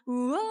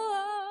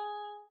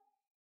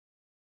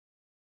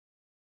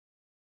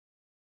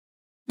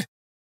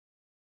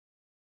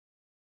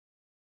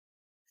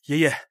爷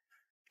爷，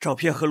照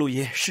片和录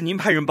音是您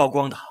派人曝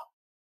光的。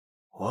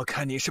我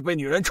看你是被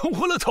女人冲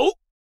昏了头。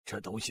这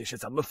东西是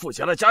咱们傅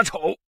家的家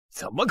丑，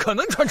怎么可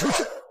能传出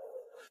去？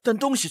但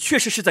东西确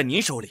实是在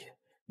您手里。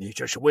你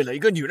这是为了一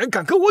个女人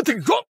敢跟我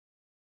顶撞？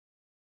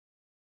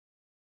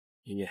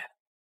爷爷，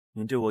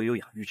您对我有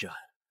养育之恩，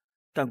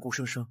但顾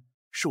生生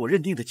是我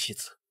认定的妻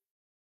子，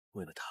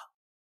为了她，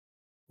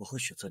我会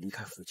选择离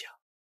开傅家。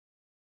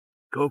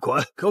给我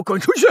滚！给我滚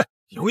出去！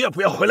永远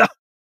不要回来！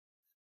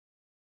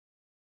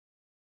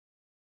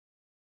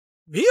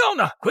明耀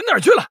呢？滚哪儿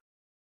去了？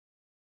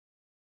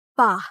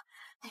爸，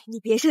你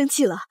别生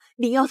气了，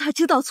林耀他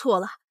知道错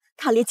了，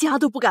他连家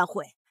都不敢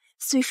回。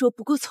虽说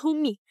不够聪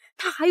明，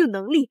他还有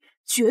能力，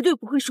绝对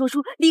不会说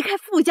出离开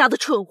傅家的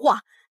蠢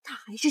话。他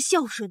还是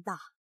孝顺的。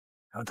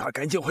让他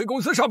赶紧回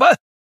公司上班。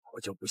我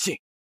就不信，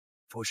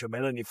傅氏没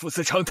了你傅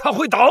思成，他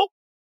会倒。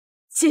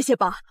谢谢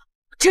爸，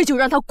这就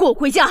让他滚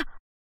回家。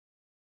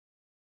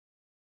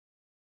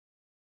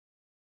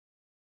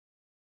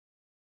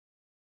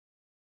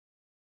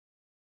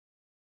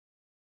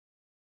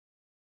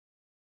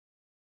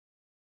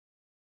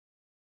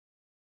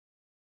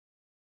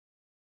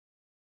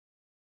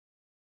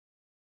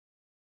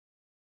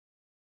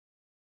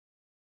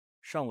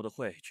上午的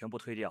会全部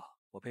推掉，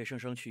我陪生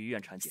生去医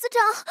院产检。司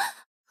长，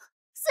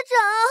司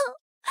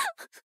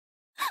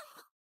长，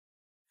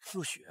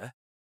若雪，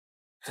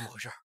怎么回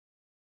事？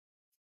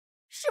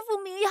是傅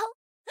明耀，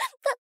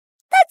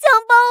他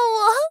强暴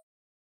我，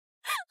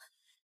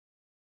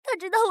他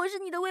知道我是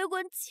你的未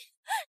婚妻，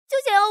就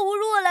想要侮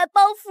辱我来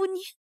报复你。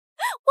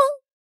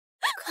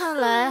看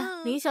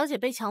来林小姐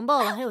被强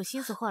暴了，还有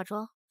心思化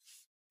妆。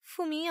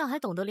傅明耀还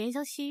懂得怜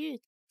香惜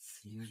玉。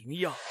明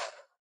耀。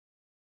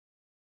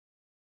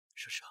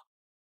生生，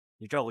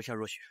你照顾一下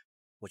若雪，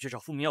我去找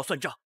傅明耀算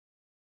账。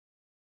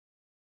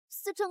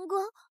思成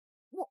哥，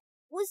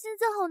我现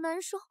在好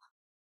难受，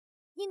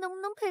你能不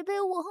能陪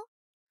陪我？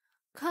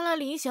看来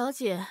林小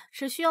姐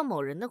只需要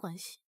某人的关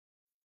系。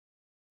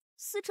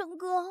思成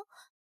哥，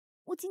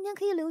我今天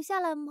可以留下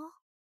来吗？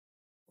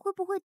会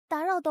不会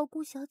打扰到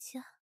顾小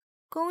姐？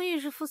公寓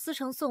是傅思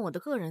成送我的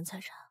个人财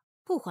产，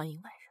不欢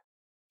迎外人。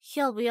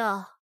要不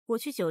要我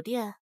去酒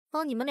店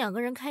帮你们2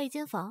个人开一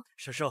间房？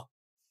生生，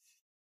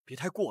别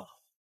太过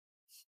了。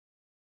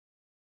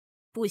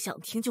不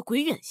想听就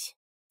滚远些，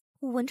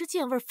我闻着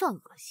贱味犯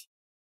恶心。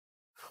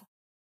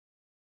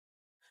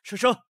生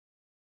生，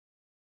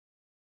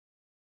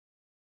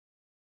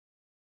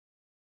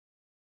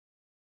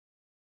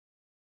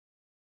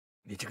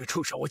你这个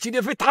畜生，我今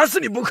天非打死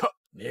你不可！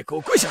你也给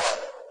我跪下！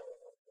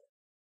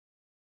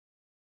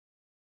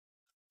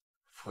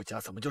傅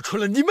家怎么就出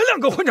了你们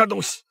2个混账东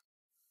西？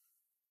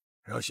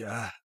若雪，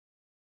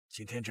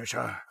今天这事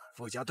儿，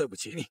傅家对不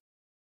起你，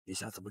你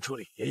想怎么处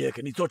理，爷爷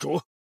给你做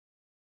主。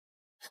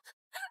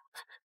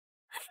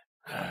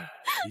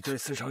你对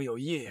思成有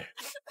意，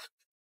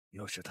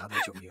又是他的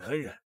救命恩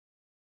人，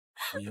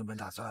我原本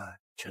打算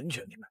成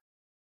全你们，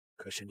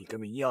可是你跟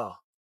明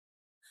耀，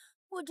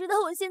我知道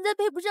我现在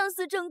配不上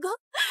思成哥，我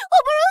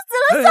不如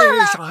死了算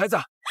了。傻孩子，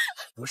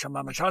路上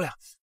慢慢商量。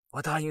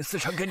我答应思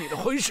成给你的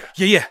婚事。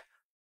爷爷，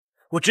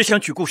我只想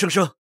娶顾生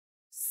生。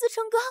思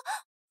成哥，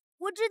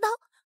我知道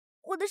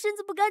我的身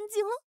子不干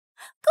净了，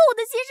可我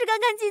的心是干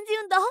干净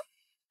净的。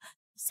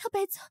下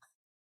辈子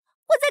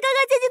我再干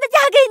干净净的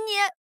嫁给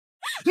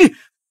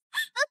你。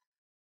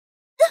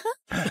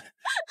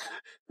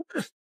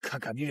看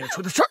看你惹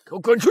出的事儿，给我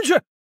滚出去！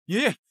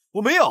爷爷，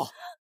我没有，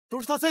都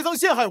是他栽赃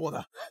陷害我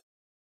的。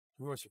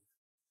若雪，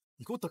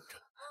你给我等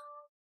着！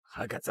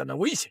还敢在那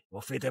威胁，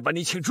我非得把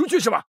你请出去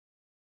是吧？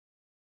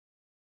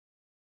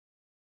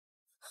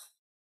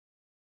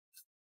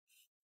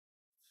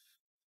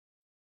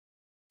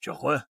这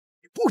婚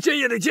你不结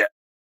也得结，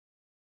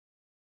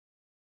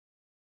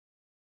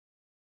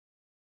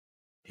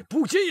你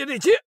不结也得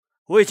结。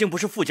我已经不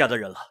是傅家的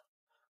人了，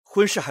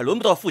婚事还轮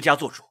不到傅家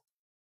做主。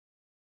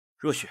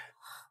若雪，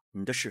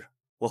你的事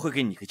我会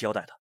给你一个交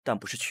代的，但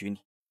不是娶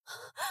你。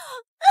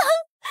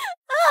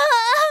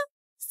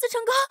思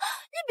成哥，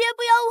你别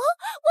不要我，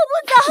我不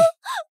走。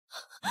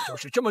你就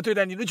是这么对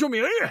待你的救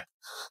命恩人？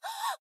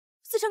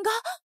思成哥，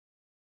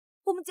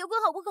我们结婚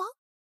好不好？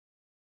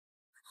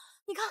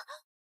你看，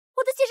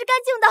我的心是干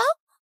净的。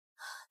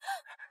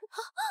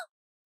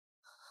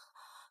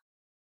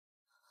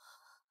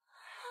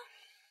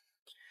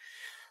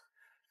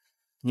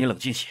你冷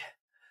静些，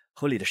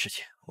婚礼的事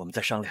情我们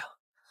再商量。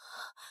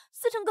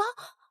思成哥，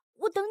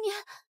我等你。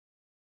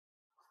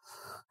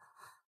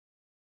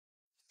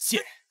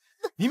贱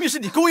人，明明是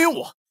你勾引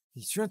我，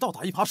你居然倒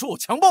打一耙说我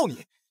强暴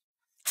你！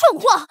蠢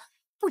货！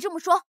不这么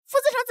说，傅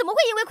思成怎么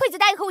会因为愧疚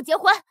答应和我结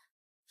婚？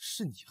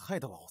是你害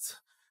得老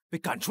子被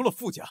赶出了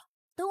傅家。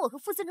等我和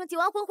傅思成结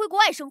完婚回国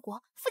外生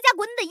活，傅家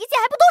国内的一切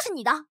还不都是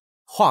你的？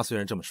话虽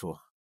然这么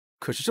说，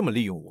可是这么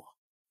利用我，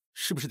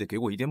是不是得给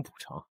我一点补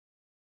偿？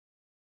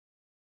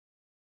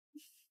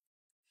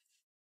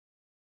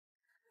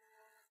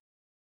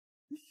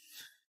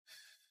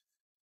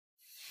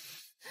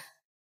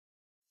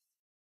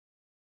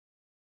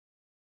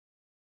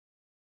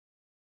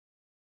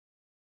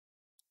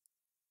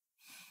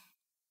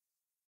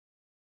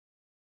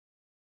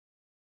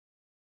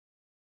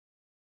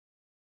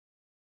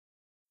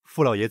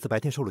傅老爷子白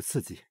天受了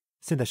刺激，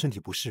现在身体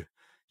不适，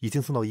已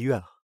经送到医院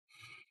了。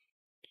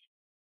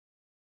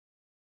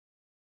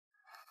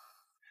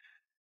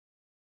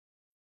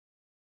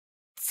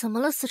怎么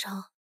了，思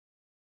成？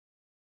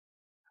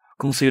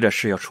公司有点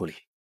事要处理，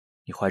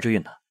你怀着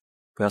孕呢，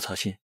不要操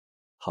心，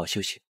好好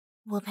休息。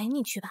我陪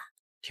你去吧。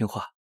听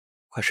话，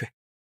快睡。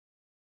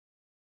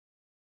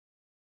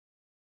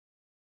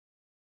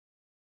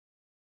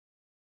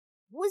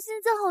我现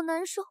在好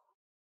难受，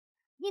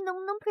你能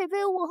不能陪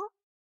陪我？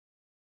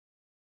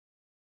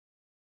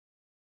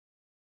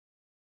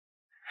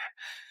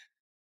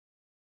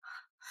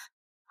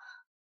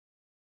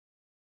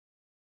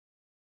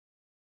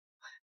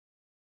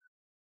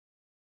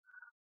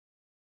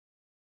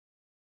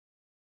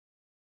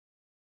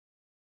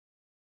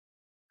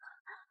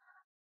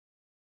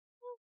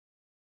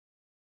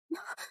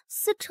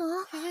思成，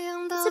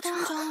思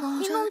成，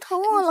你弄疼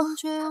我了。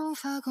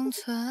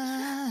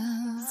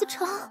思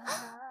成，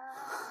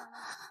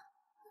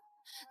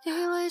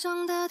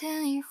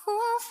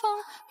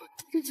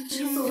这就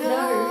是做不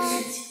了人的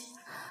事情。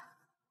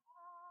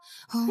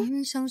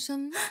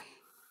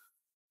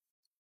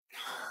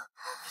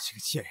这个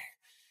贱人，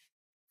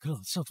跟老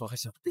子上床还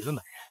想着别的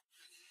男人。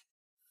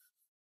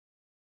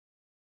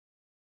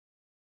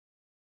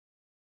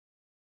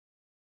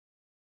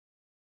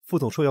副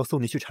总说要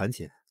送你去产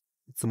检，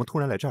怎么突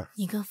然来这儿？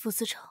你跟傅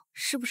思成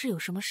是不是有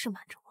什么事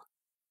瞒着我？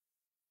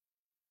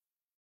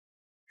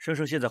生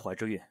生现在怀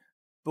着孕，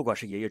不管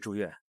是爷爷住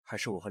院，还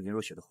是我和林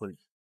若雪的婚礼，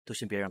都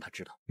先别让他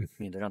知道，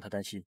免得让他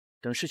担心。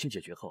等事情解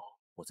决后，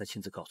我再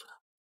亲自告诉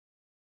他。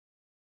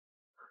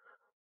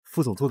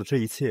副总做的这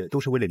一切都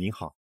是为了您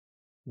好，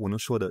我能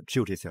说的只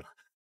有这些了。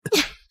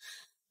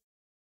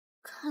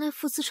看来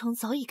傅思成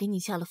早已给你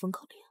下了封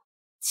口令。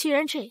既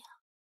然这样，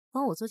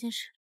帮我做件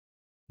事。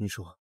您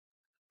说，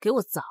给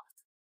我砸了！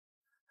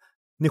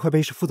那块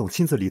碑是副总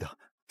亲自立的，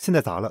现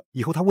在砸了，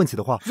以后他问起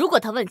的话，如果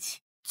他问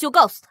起，就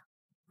告诉他，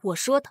我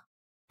说的，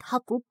他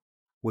不。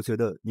我觉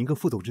得您跟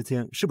副总之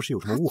间是不是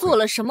有什么误会？做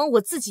了什么，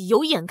我自己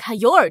有眼看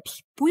有耳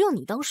听，不用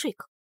你当说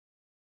客。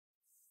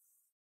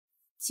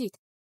记得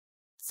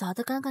砸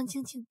得干干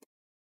净净的。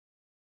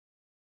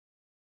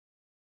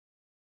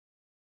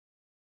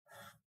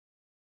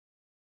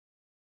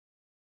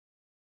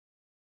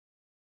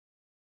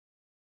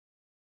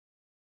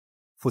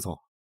副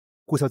总，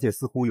顾小姐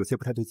似乎有些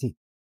不太对劲。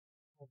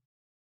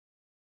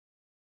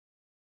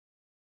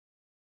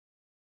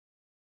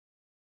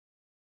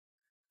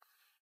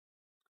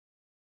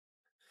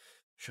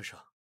生生，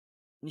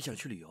你想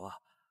去旅游啊？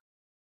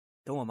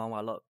等我忙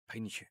完了陪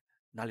你去，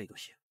哪里都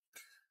行。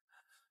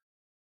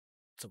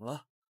怎么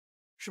了？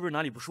是不是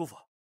哪里不舒服？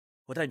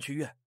我带你去医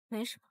院。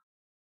没什么，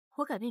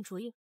我改变主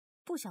意，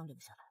不想留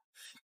下来。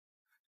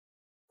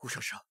顾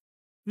生生，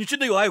你真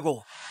的有爱过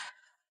我？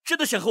真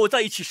的想和我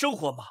在一起生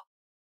活吗？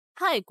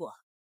爱过，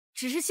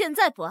只是现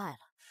在不爱了。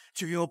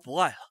就因为不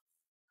爱了，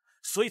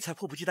所以才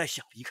迫不及待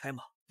想离开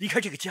吗？离开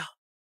这个家。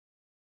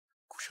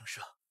顾生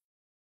生，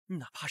你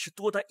哪怕是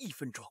多待1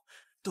分钟，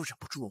都忍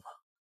不住吗？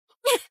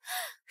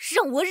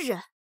让我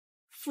忍？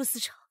傅思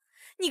成，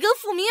你跟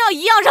傅明耀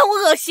一样让我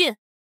恶心。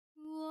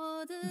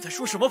你在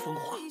说什么疯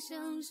话？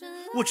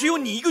我只有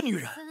你一个女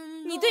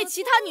人。你对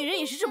其他女人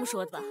也是这么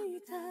说的吧？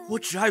我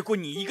只爱过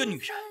你一个女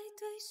人。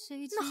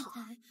那好，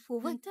我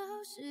问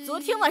你，昨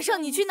天晚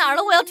上你去哪儿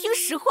了？我要听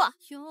实话。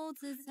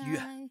医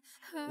院。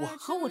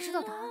好，我知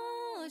道答案。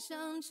傅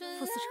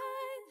思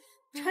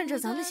成，趁着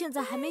咱们现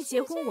在还没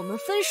结婚，我们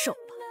分手吧。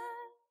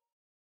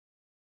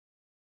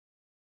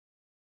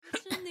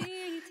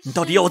你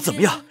到底要我怎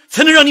么样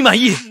才能让你满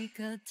意？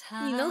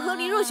你能和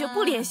林若雪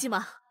不联系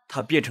吗？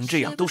她变成这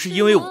样都是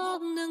因为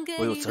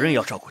我有责任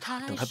要照顾她。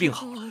等她病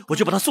好了，我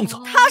就把她送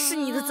走。她是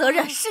你的责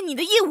任，是你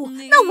的义务，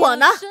那我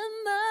呢？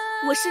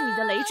我是你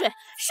的累赘，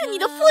是你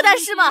的负担，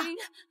是吗？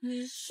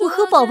我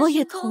和宝宝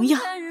也同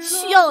样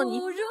需要你，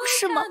不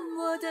是吗？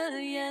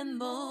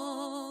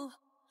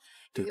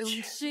对不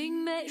起，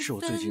是我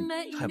最近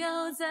太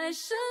忙，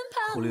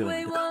忽略了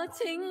你的感受。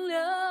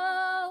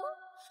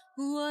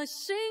我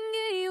信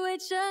以为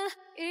真，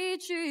一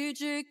句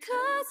句刻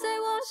在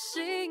我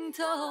心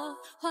头，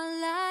换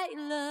来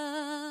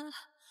了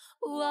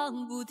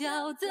忘不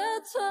掉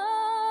的痛。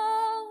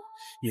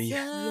爷爷，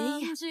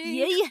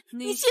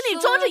你心里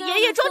装着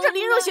爷爷，装着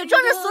林若雪，装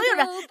着所有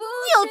人，你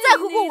有在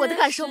乎过我的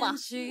感受吗？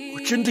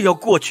我真的要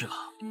过去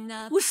了。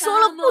我说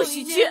了不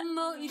许去。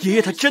爷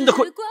爷他真的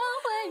会。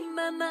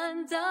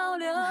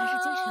你还是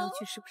坚持要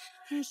去，是不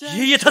是？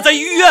爷爷他在医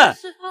院，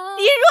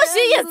林若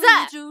雪也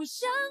在。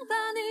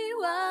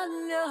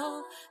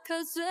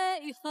可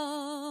最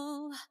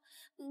后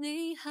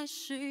你还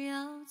是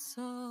要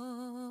走。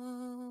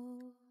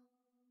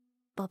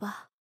宝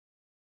宝，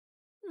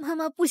妈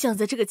妈不想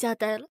在这个家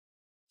待了，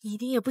你一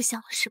定也不想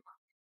了，是吗？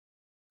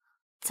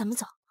咱们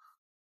走。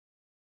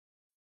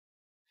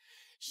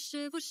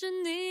是不是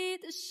你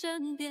的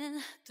身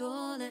边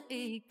多了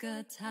一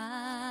个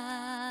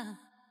他？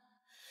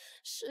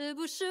是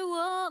不是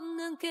我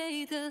能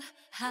给的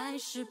还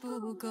是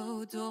不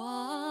够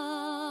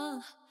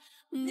多？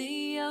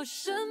你要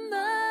什么？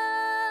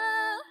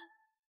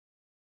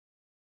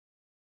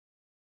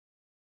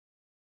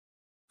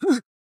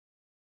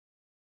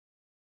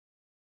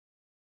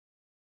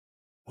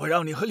我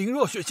让你和林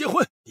若雪结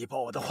婚，你把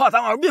我的话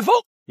当耳边风。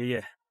爷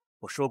爷，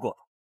我说过，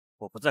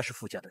我不再是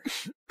傅家的人。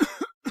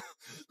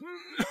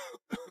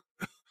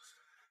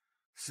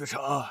思成，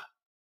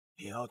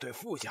你要对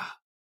傅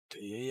家、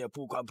对爷爷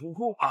不管不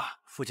顾啊！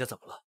傅家怎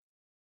么了？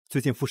最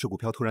近傅氏股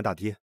票突然大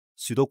跌，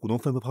许多股东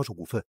纷纷抛售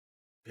股份。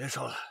别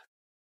说了，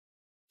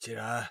既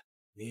然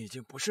你已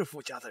经不是傅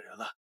家的人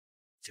了，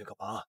这个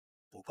忙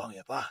不帮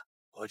也罢，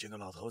我这个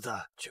老头子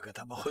去跟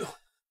他们会会。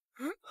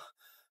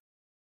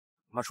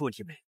骂出问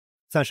题没？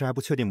暂时还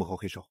不确定幕后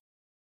黑手，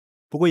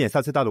不过眼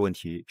下最大的问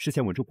题是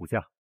先稳住股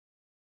价。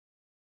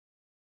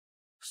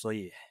所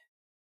以，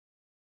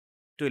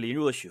对林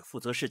若雪负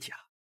责是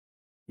假，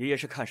爷爷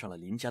是看上了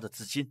林家的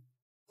资金。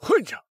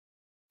混账！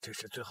这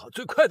是最好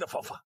最快的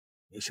方法。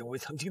你身为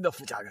曾经的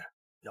傅家人，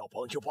要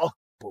帮就帮，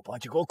不帮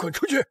就给我滚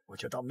出去！我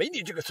就当没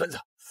你这个孙子。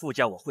傅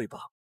家我会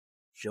帮，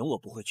人我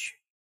不会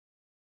娶。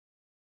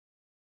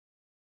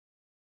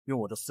用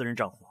我的私人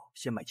账户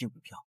先买进股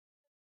票。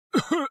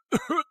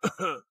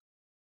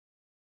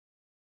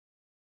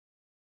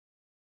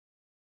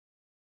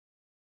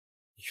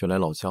原来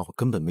老家伙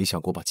根本没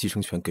想过把继承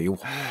权给我。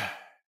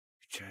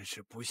真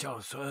是不孝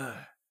孙！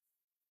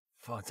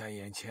放在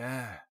眼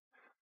前，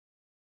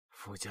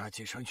傅家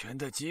继承权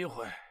的机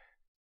会，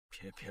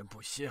偏偏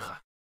不稀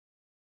罕。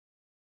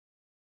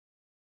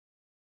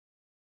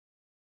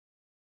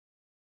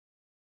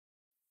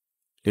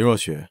林若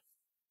雪，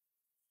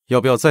要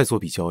不要再做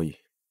笔交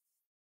易？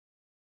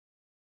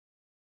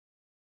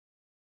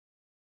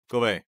各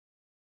位，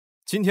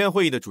今天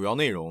会议的主要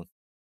内容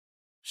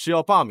是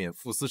要罢免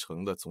傅思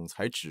成的总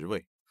裁职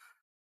位。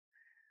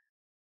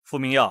傅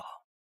明耀，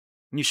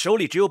你手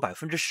里只有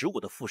15%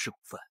的傅氏股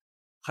份，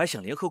还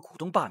想联合股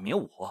东罢免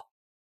我？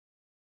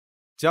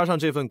加上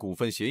这份股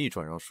份协议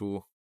转让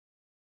书，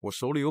我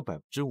手里有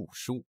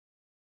55%，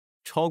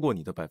超过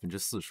你的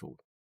45%。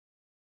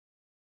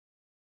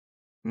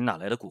你哪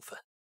来的股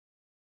份？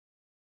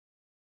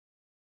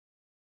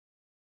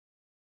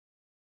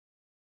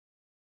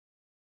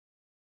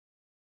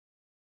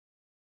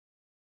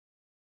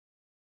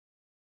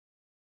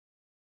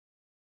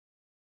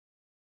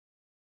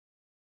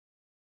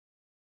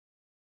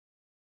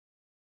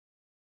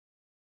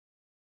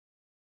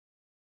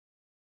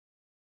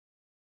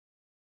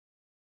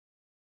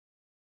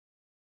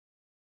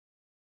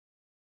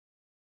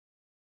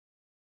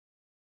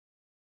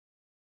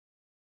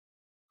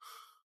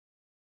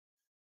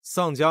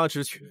丧家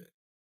之犬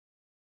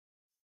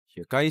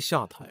也该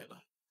下台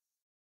了。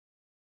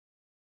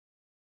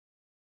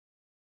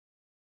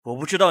我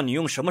不知道你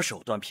用什么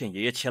手段骗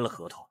爷爷签了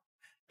合同，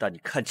但你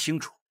看清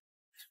楚，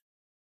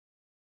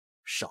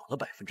少了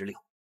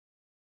6%。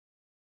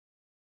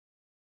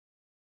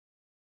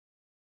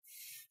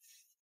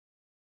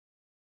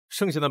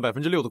剩下的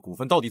6%的股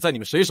份到底在你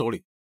们谁手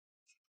里？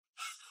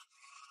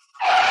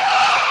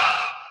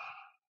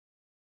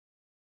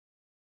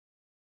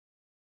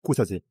顾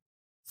小姐，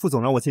傅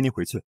总让我接您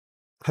回去，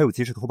还有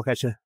急事脱不开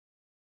身。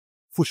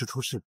傅氏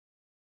出事。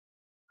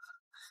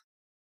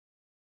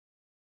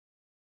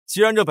既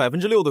然这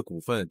6%的股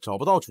份找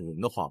不到主人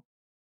的话，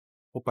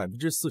我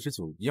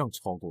49%一样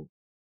超过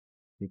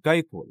你，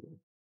该滚了。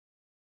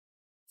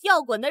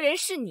要滚的人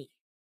是你。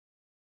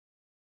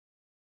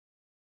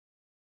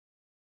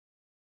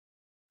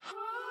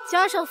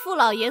加上傅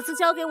老爷子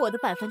交给我的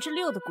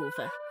6%的股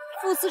份，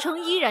傅思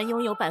成依然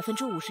拥有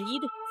51%的股份，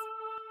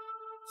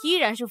依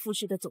然是傅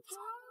氏的总裁。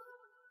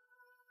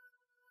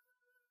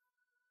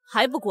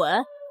还不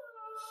滚？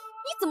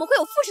你怎么会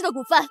有傅氏的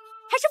股份？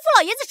还是傅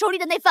老爷子手里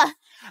的那份？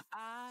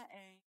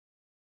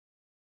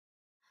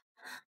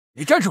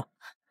你站住！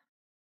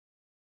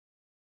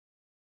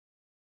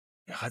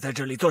你还在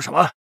这里做什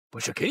么？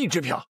不是给你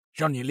支票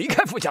让你离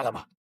开傅家了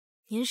吗？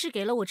您是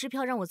给了我支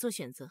票让我做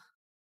选择，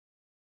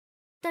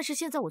但是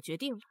现在我决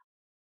定了，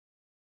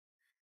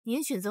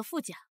您选择傅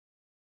家，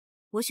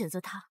我选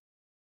择他。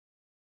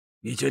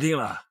你决定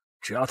了，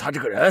只要他这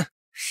个人？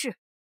是。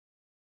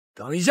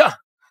等一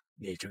下，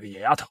你这个野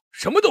丫头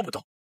什么都不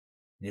懂，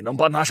你能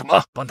帮他什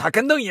么？帮他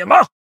干瞪眼吗？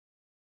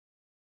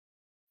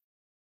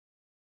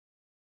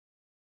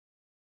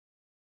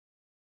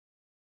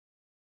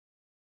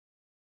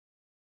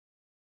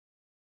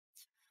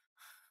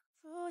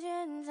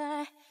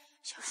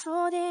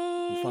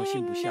你放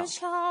心不下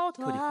我，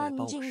特地回来帮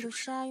我是不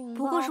是？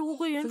不过是物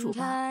归原主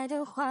吧，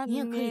你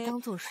也可以当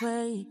做是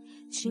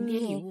请别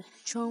礼物。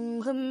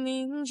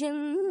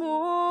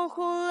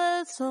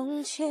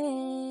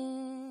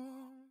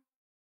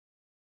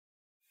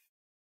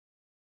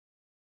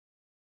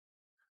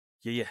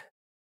爷爷，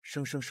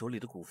生生手里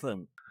的股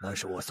份，那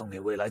是我送给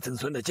未来曾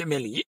孙的见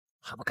面礼，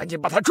还不赶紧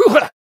把它追回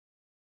来！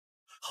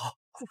好，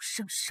顾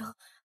生生，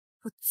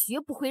我绝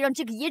不会让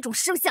这个野种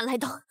生下来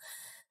的。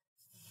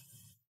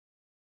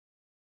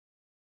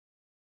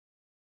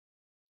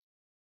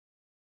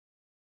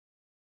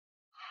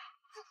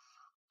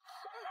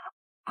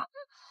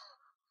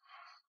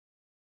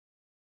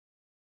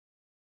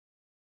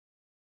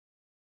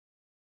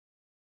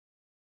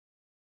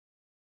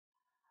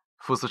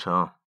傅思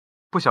成，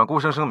不想顾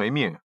生生没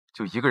命，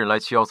就一个人来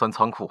713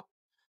仓库。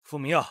傅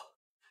明耀，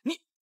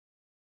你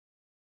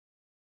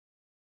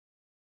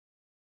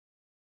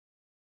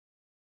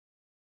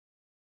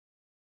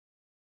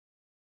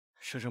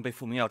生生被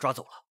傅明耀抓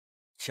走了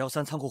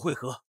，713仓库汇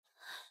合。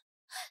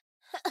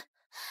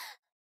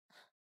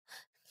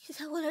你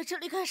才会来这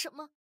里干什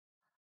么？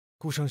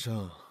顾生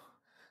生，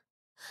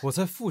我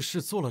在傅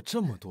氏做了这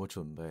么多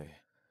准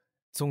备，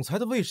总裁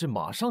的位置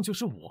马上就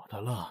是我的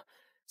了，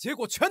结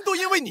果全都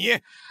因为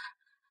你，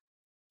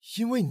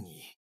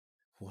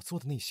我做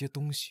的那些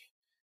东西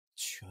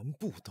全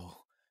部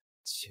都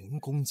前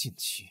功尽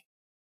弃。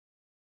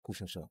顾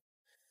生生，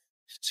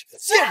这个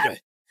贱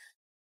人，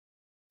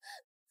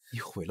你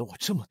毁了我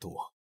这么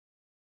多，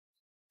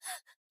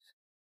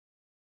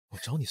我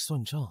找你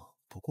算账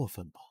不过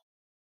分吧？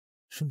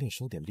顺便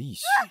收点利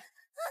息。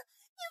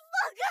你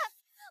放开！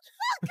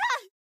放开！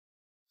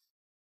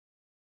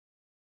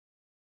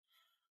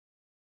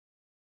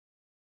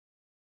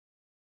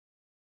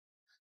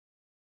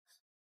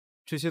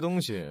这些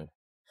东西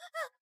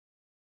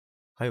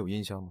还有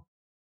印象吗？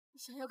你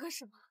想要干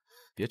什么？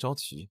别着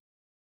急，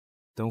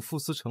等傅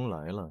思成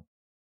来了，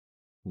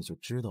你就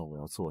知道我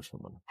要做什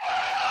么了。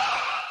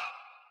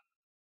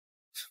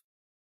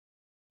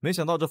没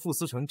想到这傅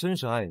思成真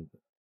是爱你，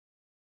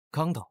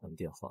刚打完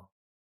电话，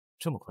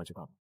这么快就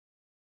干了。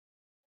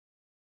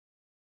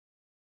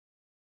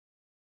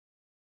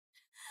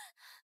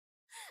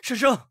生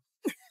生，思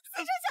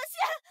成小心！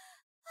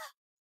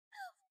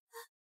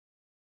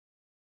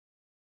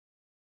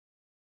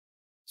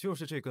就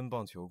是这根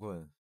棒球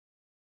棍，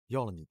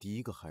要了你第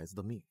一个孩子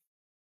的命。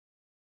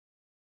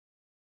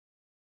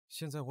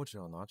现在我只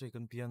要拿这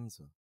根鞭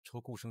子抽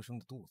顾生生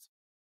的肚子，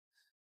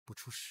不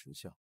出10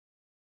下，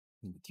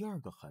你们第2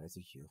个孩子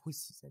也会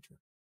死在这儿。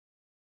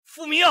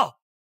傅明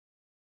耀，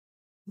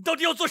你到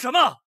底要做什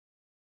么？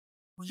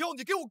我要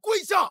你给我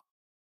跪下！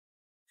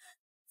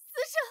思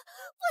成，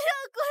不要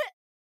跪！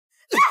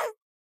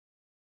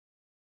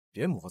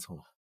别磨蹭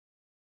了，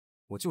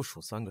我就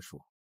数3个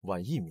数，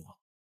晚1秒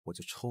我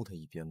就抽他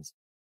一鞭子。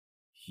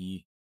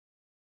1。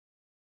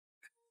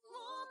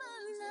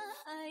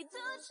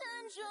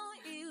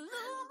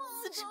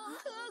思成，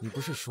你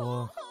不是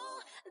说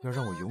要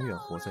让我永远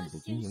活在你的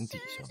阴影底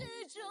下吗？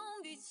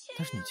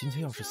但是你今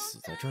天要是死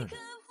在这儿了，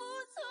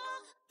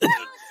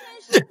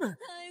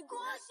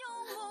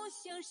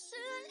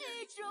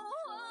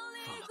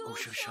放了顾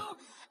生生，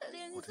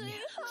我的命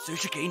随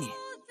时给你。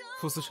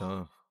傅思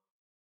成，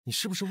你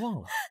是不是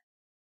忘了？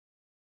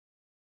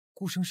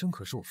顾生生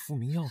可是我傅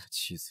明耀的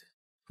妻子，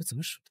我怎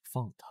么舍得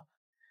放了她？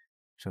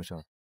生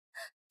生，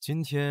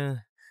今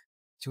天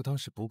就当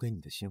是补给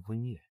你的新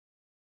婚夜。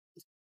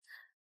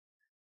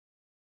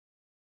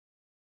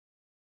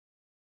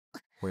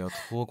我要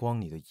脱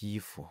光你的衣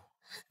服，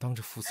当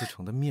着傅思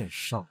成的面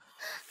上。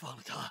放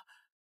了他！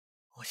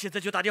我现在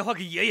就打电话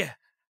给爷爷，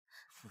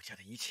傅家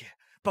的一切，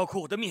包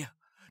括我的命，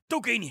都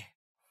给你。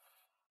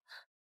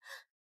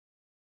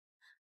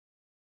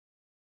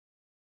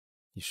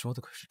你说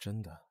的可是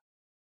真的？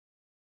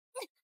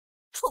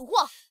蠢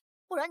货！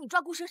不然你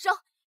抓顾生生，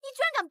你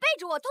居然敢背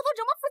着我偷偷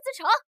折磨傅思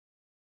成！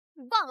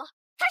你忘了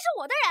他是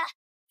我的人！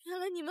原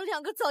来你们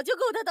2个早就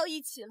勾搭到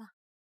一起了。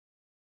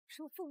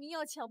说傅明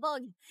耀强暴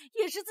你，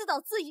也是自导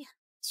自演。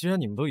既然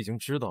你们都已经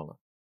知道了，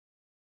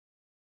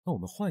那我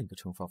们换一个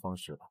惩罚方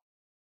式吧，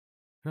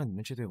让你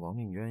们这对亡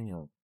命鸳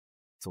鸯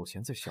走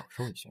前再享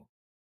受一下。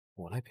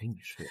我来陪你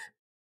睡，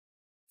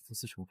傅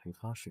思成陪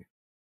他睡。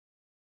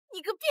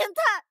你个变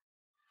态！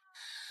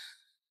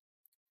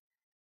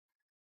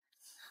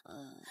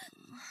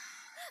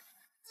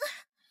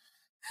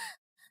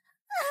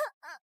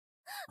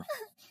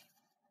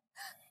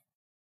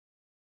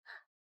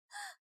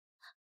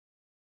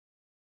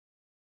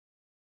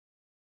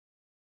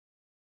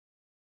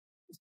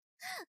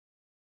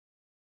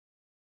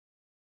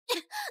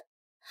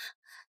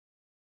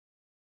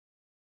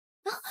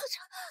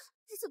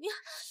你怎么样？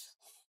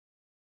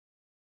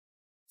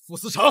傅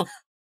思成，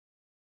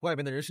外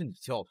面的人是你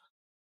叫的。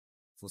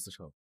傅思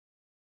成，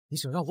你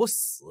想让我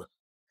死，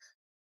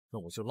那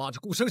我就拉着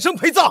顾生生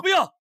陪葬。不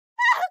要！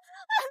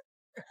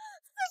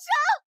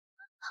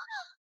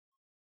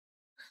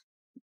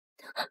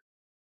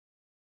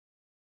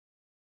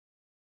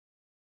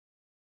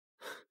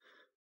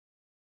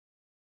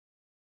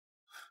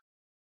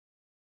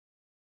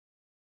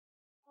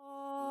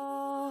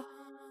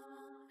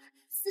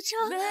思成！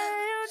思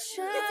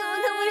成，你怎么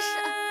那么傻？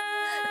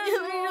因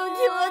为肉替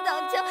我挡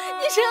枪，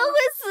你身上会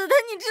死的，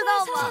你知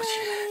道吗？放弃，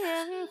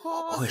我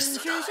不会死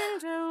的。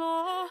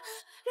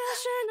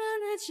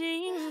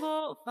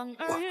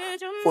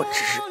我只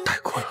是太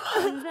困了，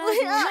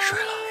不要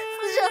睡了。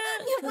思成，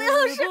你不要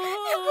睡，你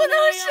不能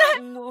睡。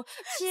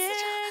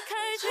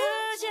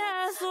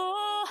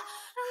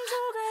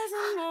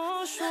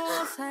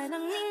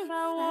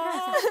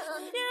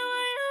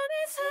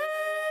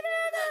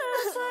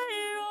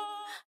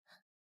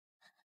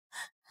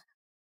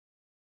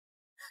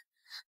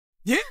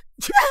你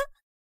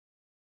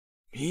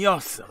明耀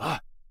死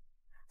了，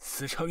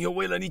思成又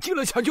为了你进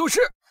了抢救室。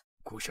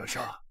顾生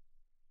生，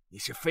你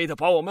是非得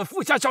把我们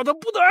傅家搅得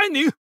不得安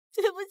宁。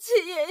对不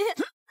起，爷爷。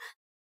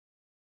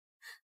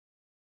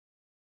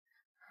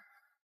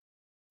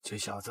这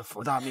小子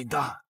福大命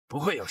大，不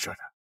会有事的。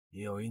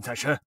你有孕在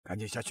身，赶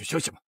紧下去休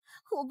息吧。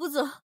我不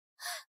走，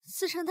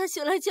思成他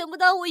醒来见不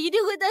到我，一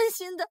定会担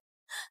心的。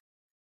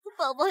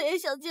宝宝也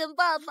想见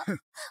爸爸，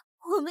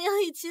我们要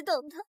一起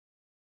等他。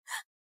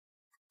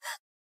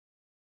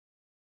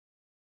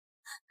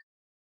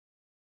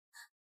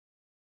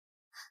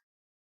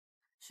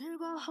时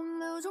光洪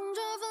流中，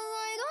这份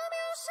爱多渺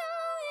小，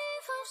一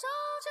放手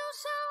就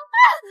像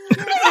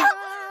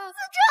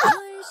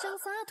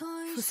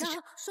傅思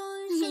成，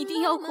你一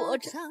定要活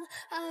着，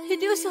别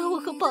丢下我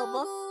和宝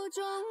宝。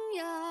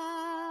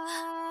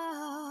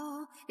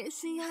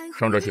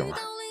伤着醒了。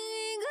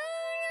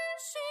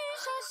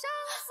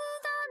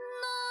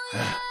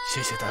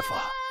谢谢大夫。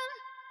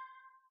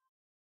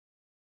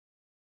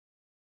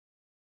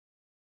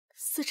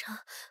思成，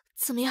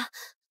怎么样？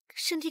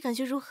身体感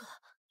觉如何？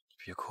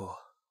别哭，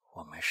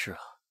我没事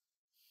了。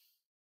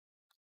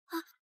啊！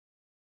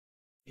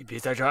你别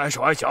在这碍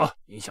手碍脚，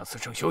影响思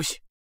成休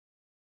息。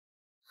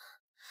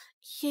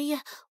爷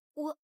爷，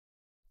我……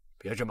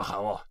别这么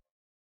喊我，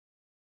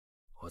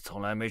我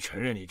从来没承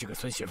认你这个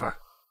孙媳妇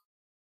儿。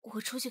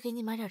我出去给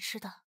你买点吃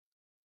的。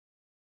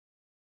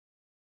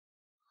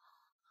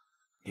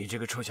你这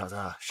个臭小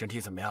子身体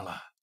怎么样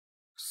了？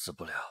死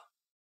不了。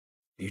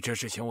你这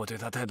是嫌我对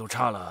他态度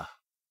差了，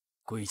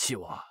故意气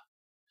我？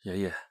爷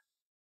爷，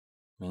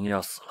明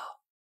要死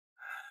了，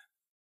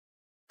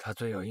他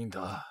罪有应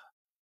得。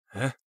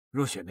哎，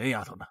若雪那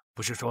丫头呢？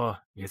不是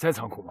说也在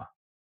仓库吗？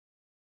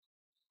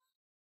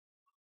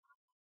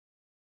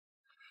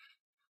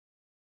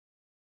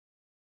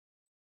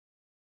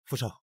副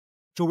少，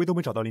周围都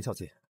没找到林小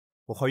姐，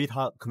我怀疑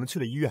她可能去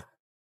了医院。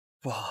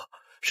不好，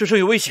生生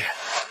有危险！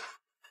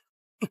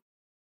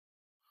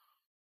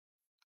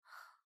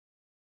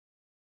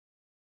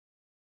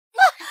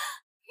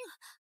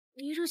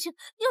林若雪，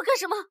你要干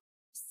什么？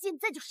现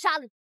在就杀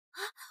了你！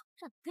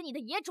让你跟你的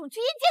野种去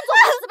阴间做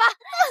死吧！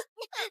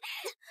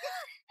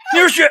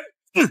林若雪，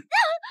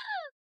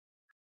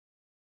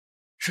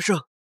生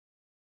生，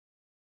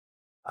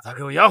把他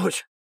给我押回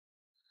去。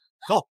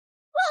走！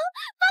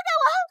放开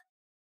我！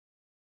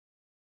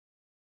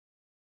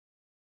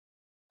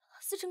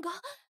思成哥，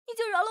你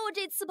就饶了我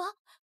这次吧，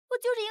我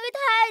就是因为太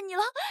爱你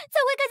了，才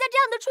会干下这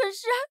样的蠢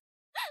事。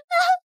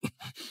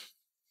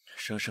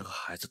生生和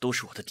孩子都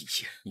是我的底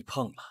线，你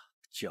碰了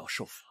就要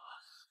受罚。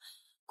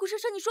顾生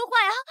生，你说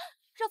话呀！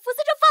让傅思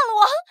成放了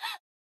我！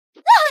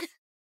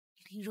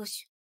林若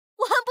雪，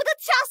我恨不得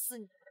掐死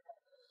你！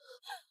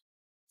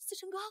思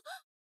成哥，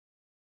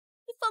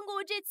你放过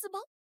我这次吧，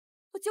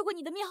我救过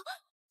你的命，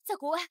在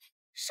国外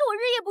是我日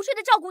夜不睡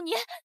的照顾你，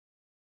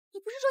你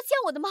不是说欠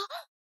我的吗？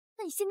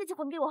那你现在就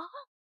还给我，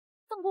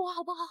放过我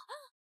好不好？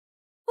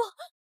不，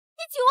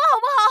你请我好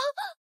不好？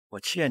我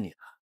欠你的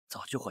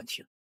早就还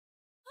清。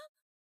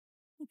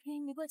你便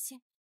宜没关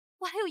系，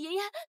我还有爷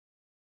爷。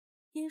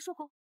爷爷说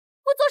过，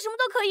我做什么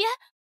都可以。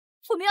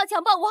傅明要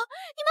强暴我，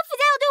你们傅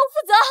家要对我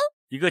负责。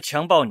一个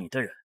强暴你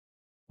的人，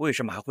为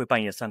什么还会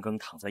半夜3更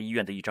躺在医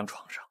院的一张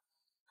床上？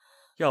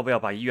要不要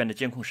把医院的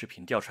监控视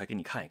频调出来给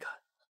你看一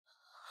看？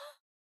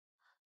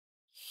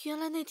原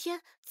来那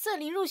天在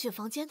林若雪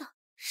房间的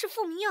是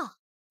傅明耀。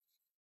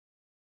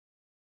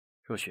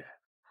若雪，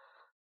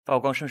曝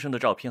光生生的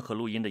照片和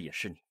录音的也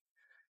是你。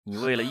你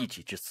为了一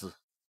己之私，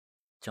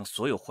将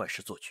所有坏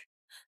事做绝。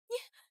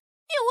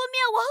你污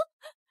蔑我！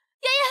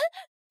爷爷，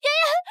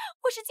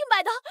我是清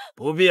白的。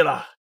不必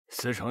了，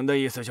思成的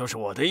意思就是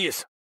我的意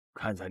思。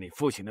看在你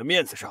父亲的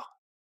面子上，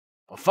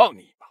我放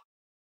你一马。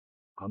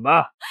滚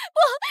吧！不，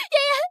爷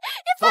爷，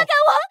你放开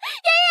我！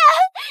爷爷！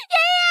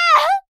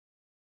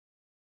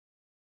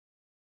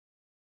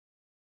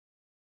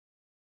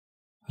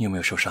你有没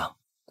有受伤？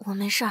我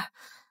没事儿。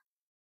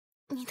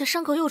你的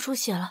伤口又出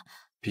血了。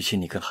比起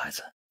你跟孩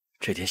子，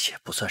这点血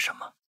不算什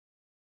么。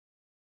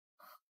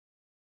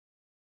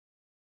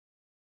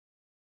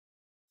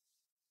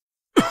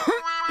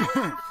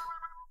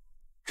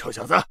臭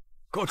小子，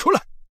给我出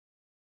来！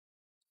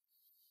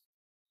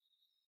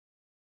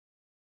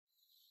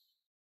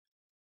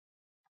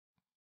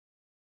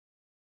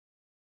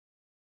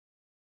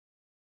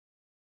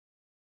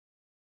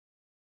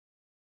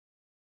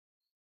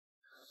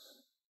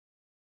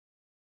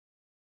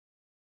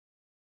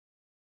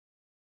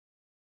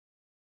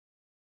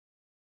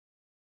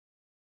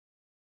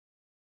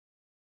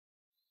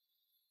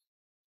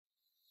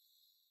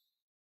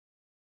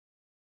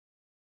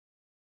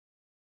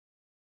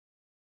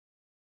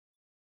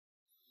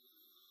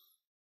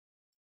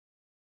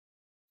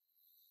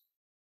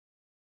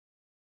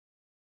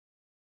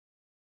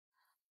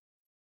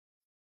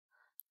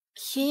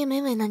爷爷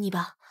没为难你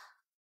吧？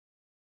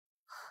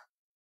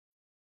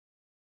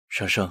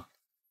生生，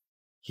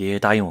爷爷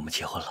答应我们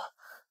结婚了。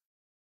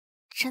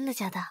真的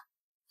假的？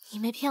你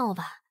没骗我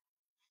吧？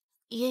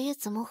爷爷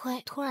怎么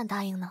会突然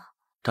答应呢？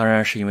当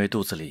然是因为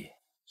肚子里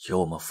有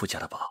我们傅家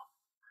的宝，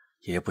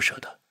爷爷不舍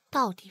得。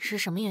到底是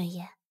什么原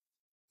因？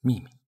秘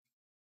密，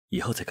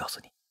以后再告诉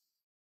你。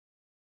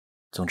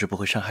总之不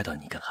会伤害到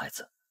你跟孩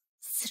子。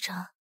思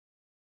成，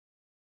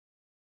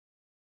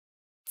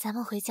咱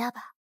们回家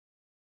吧。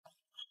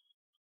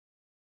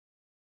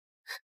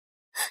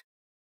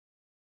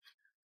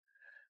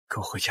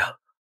跟我回家，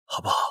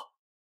好不好？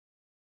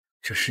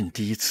这是你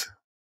第一次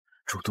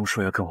主动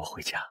说要跟我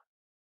回家。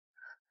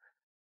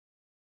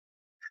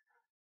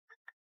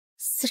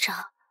司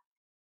长，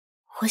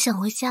我想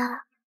回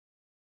家，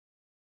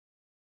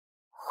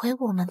回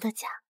我们的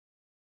家。